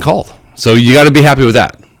it wasn't called. So you got to be happy with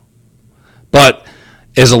that. But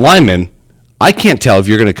as a lineman, I can't tell if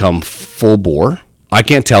you're going to come full bore. I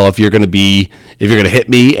can't tell if you're going to hit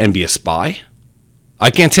me and be a spy.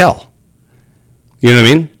 I can't tell. You know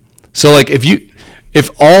what I mean? So like if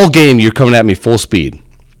all game you're coming at me full speed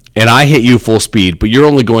and I hit you full speed, but you're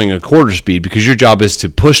only going a quarter speed because your job is to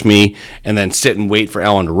push me and then sit and wait for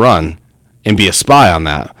Allen to run and be a spy on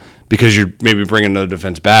that because you're maybe bringing another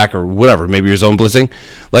defense back or whatever, maybe you're zone blitzing.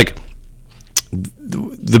 Like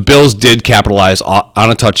the Bills did capitalize on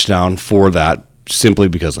a touchdown for that simply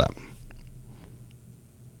because of that.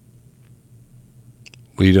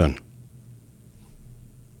 What are you doing?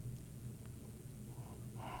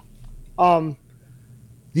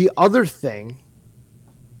 The other thing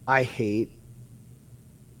I hate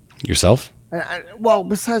Yourself? Well,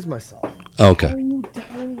 besides myself. Oh, okay. How are you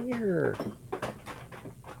down here?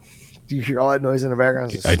 Do you hear all that noise in the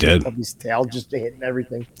background? I did. His tail just hitting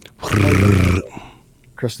everything.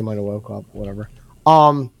 Krista might have woke up. Whatever.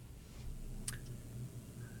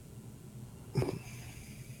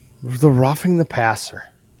 The roughing the passer.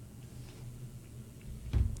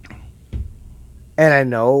 And I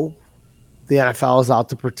know the NFL is out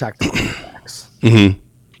to protect the quarterbacks. Mm-hmm.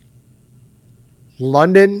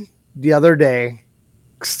 London the other day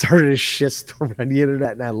started a shitstorm on the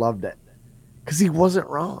internet, and I loved it because he wasn't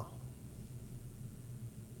wrong.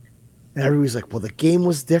 And everybody's like, well, the game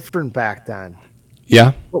was different back then.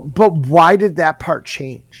 Yeah. But why did that part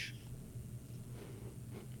change?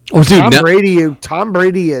 Oh, dude, Tom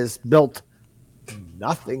Brady is built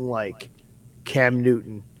nothing like Cam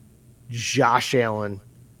Newton, Josh Allen,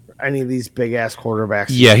 or any of these big ass quarterbacks.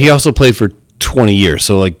 Yeah, he also played for 20 years.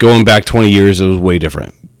 So like going back 20 years, it was way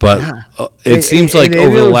different. But it seems like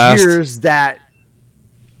over the last years that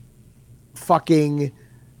fucking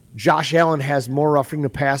Josh Allen has more roughing the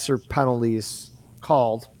passer penalties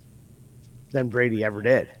called than Brady ever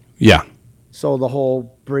did. Yeah. So the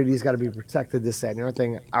whole Brady's got to be protected, this, that, and the other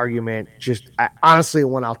thing argument honestly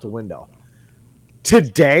went out the window.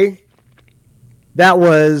 Today, that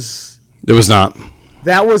was a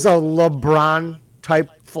LeBron type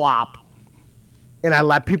flop. And I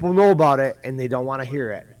let people know about it, and they don't want to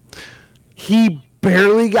hear it. He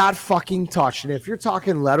barely got fucking touched. And if you're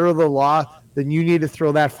talking letter of the law, then you need to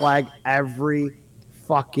throw that flag every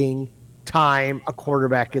fucking time a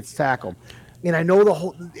quarterback gets tackled. And I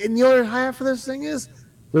know and the other half of this thing is,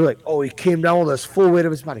 they're like, oh, he came down with his full weight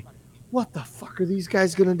of his body. What the fuck are these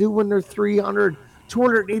guys going to do when they're 300,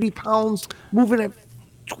 280 pounds, moving at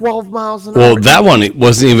 12 miles an hour? Well, that one it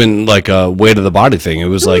wasn't even like a weight of the body thing. It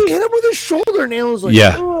was like he hit him with his shoulder, and Allen was like,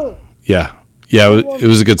 yeah, ugh. yeah. It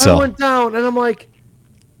was a good sell. I went down, and I'm like,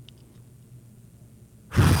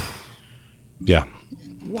 yeah.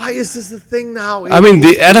 Why is this a thing now? I mean,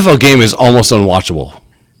 the NFL game is almost unwatchable.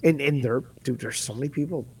 And there's so many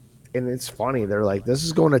people, and it's funny. They're like, this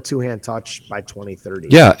is going to two-hand touch by 2030.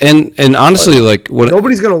 Yeah, and honestly, like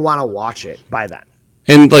nobody's going to want to watch it by then.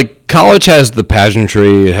 And like college has the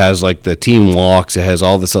pageantry, it has like the team walks, it has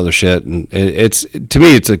all this other shit, and it's to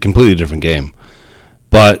me it's a completely different game.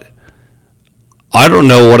 But I don't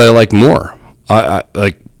know what I like more. I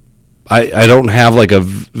don't have like a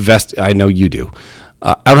I know you do.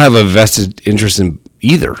 I don't have a vested interest in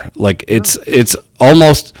either. Like it's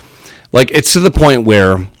almost like it's to the point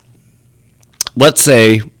where, let's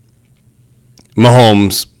say,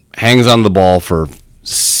 Mahomes hangs on the ball for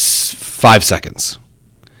 5 seconds,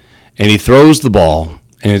 and he throws the ball,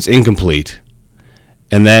 and it's incomplete,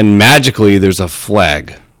 and then magically there's a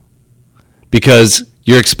flag because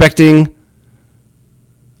you're expecting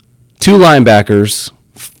 2 linebackers,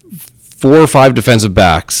 4 or 5 defensive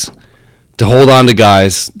backs to hold on to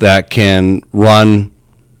guys that can run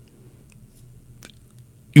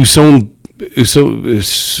Usain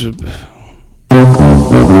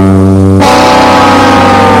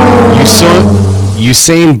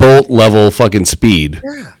Usain Bolt level fucking speed.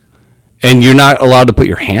 Yeah. And you're not allowed to put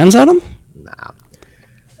your hands on him? Nah.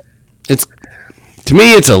 It's, to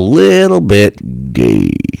me, it's a little bit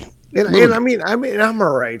gay. And I mean, I'm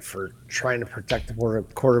all right for trying to protect the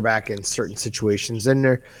quarterback in certain situations. And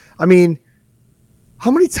there, I mean,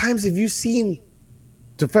 how many times have you seen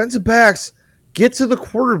defensive backs get to the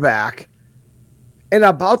quarterback and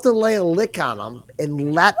about to lay a lick on him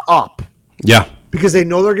and let up Yeah. because they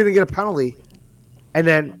know they're going to get a penalty, and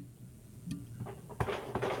then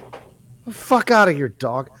fuck out of here,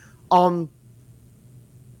 dog. All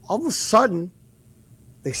of a sudden,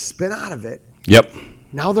 they spin out of it. Yep.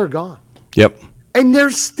 Now they're gone. Yep. And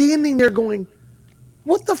they're standing there going,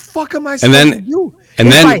 what the fuck am I And supposed then- to do? and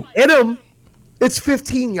if then- I hit them, it's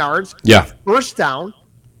 15 yards. Yeah. First down.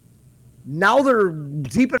 Now they're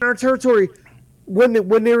deep in our territory when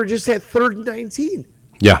they were just at 3rd and 19.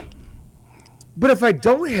 Yeah. But if I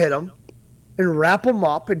don't hit him and wrap him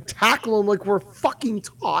up and tackle him like we're fucking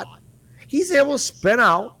taught, he's able to spin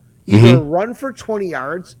out, either run for 20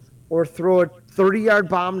 yards or throw a 30-yard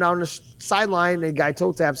bomb down the sideline and a guy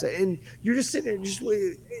toe taps it. And you're just sitting there just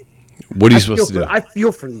waiting. What are you supposed to do? I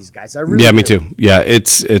feel for these guys. I really Yeah, me do. too. Yeah,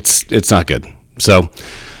 it's not good. So,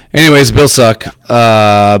 anyways, Bills suck.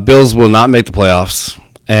 Bills will not make the playoffs.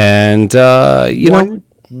 And, you know.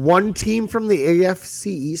 One team from the AFC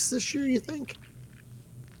East this year, you think?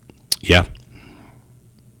 Yeah.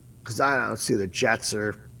 Because I don't see the Jets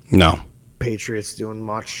or No. Patriots doing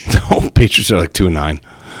much. No, Patriots are like 2-9.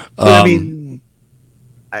 I mean,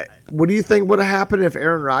 what do you think would have happened if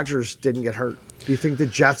Aaron Rodgers didn't get hurt? Do you think the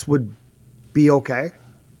Jets would be okay?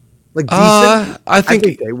 Like decent? I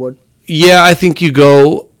think they would. Yeah, I think you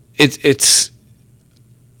go. It's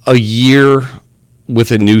a year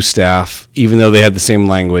with a new staff, even though they had the same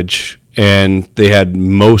language and they had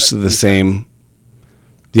most of the same.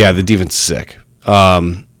 Yeah, the defense is sick.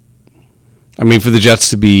 I mean, for the Jets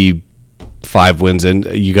to be 5 wins, and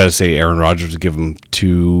you got to say Aaron Rodgers would give them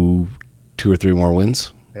two or three more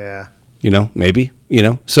wins. Yeah. You know, maybe. You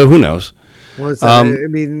know, so who knows? Well, it's, I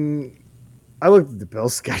mean, I looked at the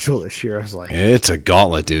Bills' schedule this year. I was like, It's a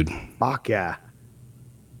gauntlet, dude. fuck yeah.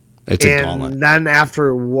 It's a And gauntlet. then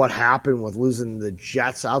after what happened with losing the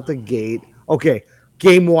Jets out the gate, okay,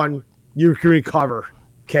 game 1, you can recover.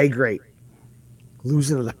 Okay, great.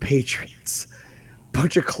 Losing to the Patriots.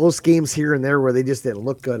 Bunch of close games here and there where they just didn't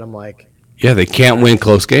look good. I'm like, Yeah, they can't win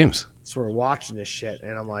close games. so we're watching this shit,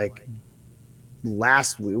 and I'm like,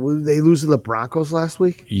 last week, they lose to the Broncos last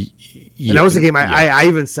week? And that was the game I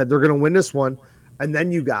even said they're going to win this one. And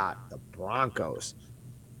then you got the Broncos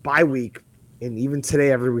bye week. And even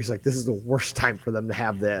today, everybody's like, this is the worst time for them to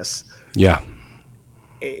have this. Yeah.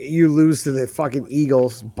 You lose to the fucking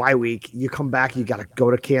Eagles bye week. You come back, you got to go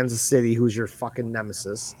to Kansas City, who's your fucking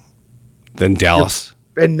nemesis. Then Dallas.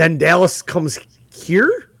 And then Dallas comes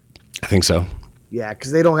here? I think so. Yeah,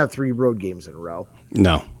 because they don't have 3 road games in a row.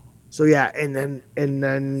 No. So, yeah, and then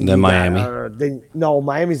Miami.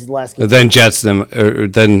 Miami's the last game. Then Jets.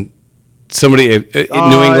 Then somebody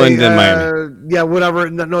New England. Then Miami. Yeah, whatever.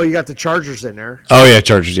 No, you got the Chargers in there. Oh yeah,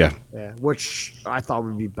 Chargers. Yeah. Yeah, which I thought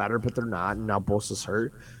would be better, but they're not. And now Bosa's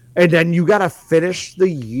hurt. And then you got to finish the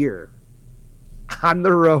year on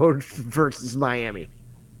the road versus Miami.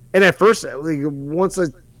 And at first, like, once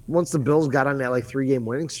the Bills got on that 3-game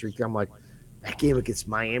winning streak, I'm like, that game against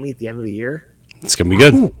Miami at the end of the year, It's gonna be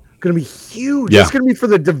good. going to be huge. Yeah. It's going to be for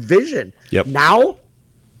the division. Yep. Now,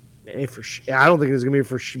 I don't think it's going to be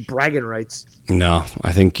for bragging rights. No,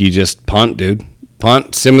 I think you just punt, dude.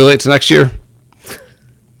 Punt. Simulates next year.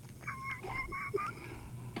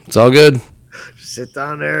 It's all good. Sit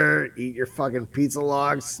down there, eat your fucking pizza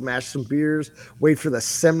logs, smash some beers, wait for the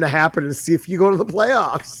sim to happen, and see if you go to the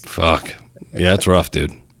playoffs. Fuck. Yeah, it's rough,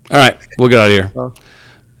 dude. All right, we'll get out of here. Oh.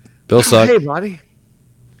 Bill suck. Hey, buddy.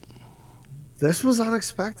 This was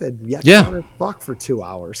unexpected. Yeah. Fuck for 2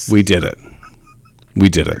 hours. We did it. We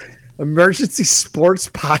did it. Emergency sports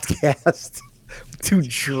podcast. 2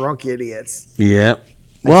 drunk idiots. Yeah.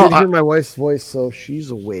 I Well, did hear my wife's voice, so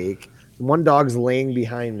she's awake. One dog's laying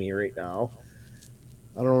behind me right now.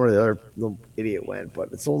 I don't know where the other little idiot went, but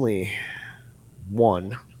it's only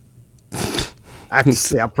one. I have to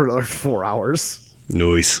stay up for another 4 hours.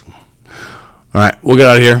 noise. All right, we'll get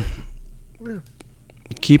out of here.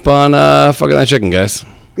 Keep on fucking that chicken, guys.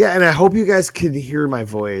 Yeah, and I hope you guys can hear my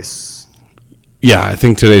voice. Yeah, I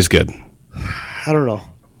think today's good. I don't know.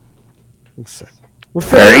 We'll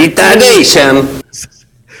figure it out. Retardation.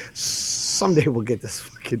 Someday we'll get this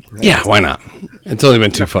fucking right. Yeah, why not? It's only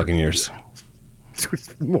been 2 fucking years.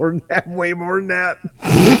 More than that, way more than that.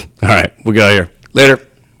 All right, we'll get out of here. Later.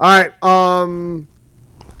 All right.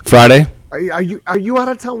 Friday, Are you out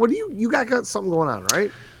of town? What do you got something going on,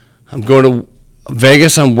 right? I'm going to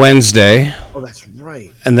Vegas on Wednesday, Oh, that's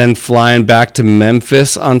right. and then flying back to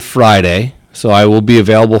Memphis on Friday. So I will be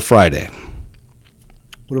available Friday.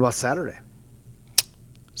 What about Saturday?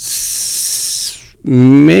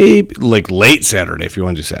 Maybe like late Saturday if you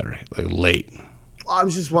want to do Saturday, like late. I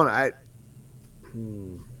was just wondering.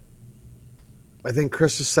 I think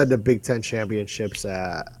Chris just said the Big Ten championships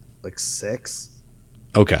at like 6.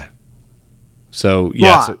 Okay. So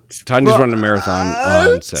yeah, so Tanya's running a marathon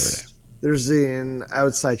on Saturday. There's an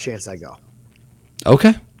outside chance I go.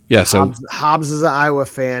 Okay. Yeah. So Hobbs is an Iowa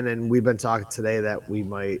fan, and we've been talking today that we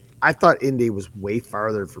might. I thought Indy was way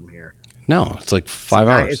farther from here. no, it's like 5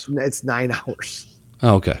 hours. It's 9 hours.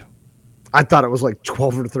 Oh, okay. I thought it was like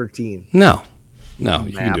 12 or 13. No, you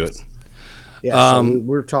can do it. Yeah, so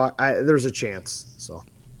we're talking. There's a chance. So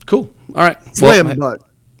Cool. All right. slim, but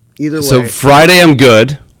either way. So Friday I'm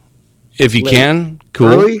good. If you Late. can, cool.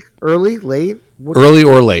 Early, late. What, Early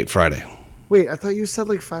or late Friday. wait, I thought you said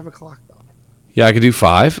like 5 o'clock though. Yeah, I could do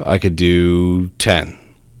 5. I could do 10.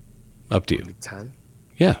 Up to you. 10.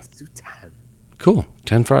 Yeah. Let's do 10. Cool.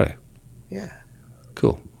 10 Friday. Yeah,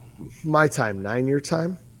 Cool. my time, 9 your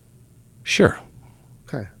time. Sure.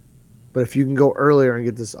 Okay. But if you can go earlier and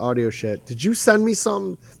get this audio shit, did you send me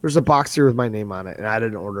some? There's a box here with my name on it, and I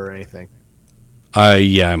didn't order anything.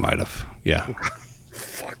 Yeah, I might have. Yeah.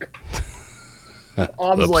 Fuck. I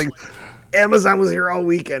was Oops. like, Amazon was here all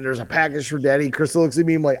weekend. There's a package for Daddy. Crystal looks at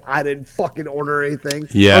me. I'm like, I didn't fucking order anything.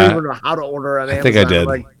 Yeah. I don't even know how to order on Amazon. think I did. I'm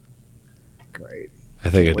like, great. I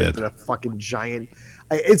think I Wait did. for the fucking giant.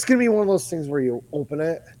 It's gonna be one of those things where you open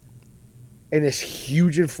it, and this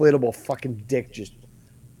huge inflatable fucking dick just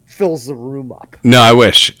fills the room up. No, I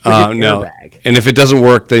wish. Like an no. airbag. And if it doesn't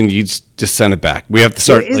work, then you just send it back. We have to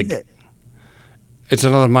start What is like it? it's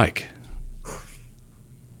another mic.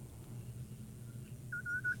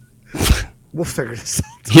 We'll figure this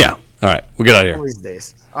out Yeah. All right. We'll get out of one here. of these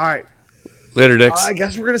days. All right. Later, Dix. I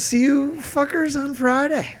guess we're gonna see you fuckers on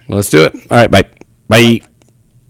Friday. Let's do it. All right. Bye. Bye.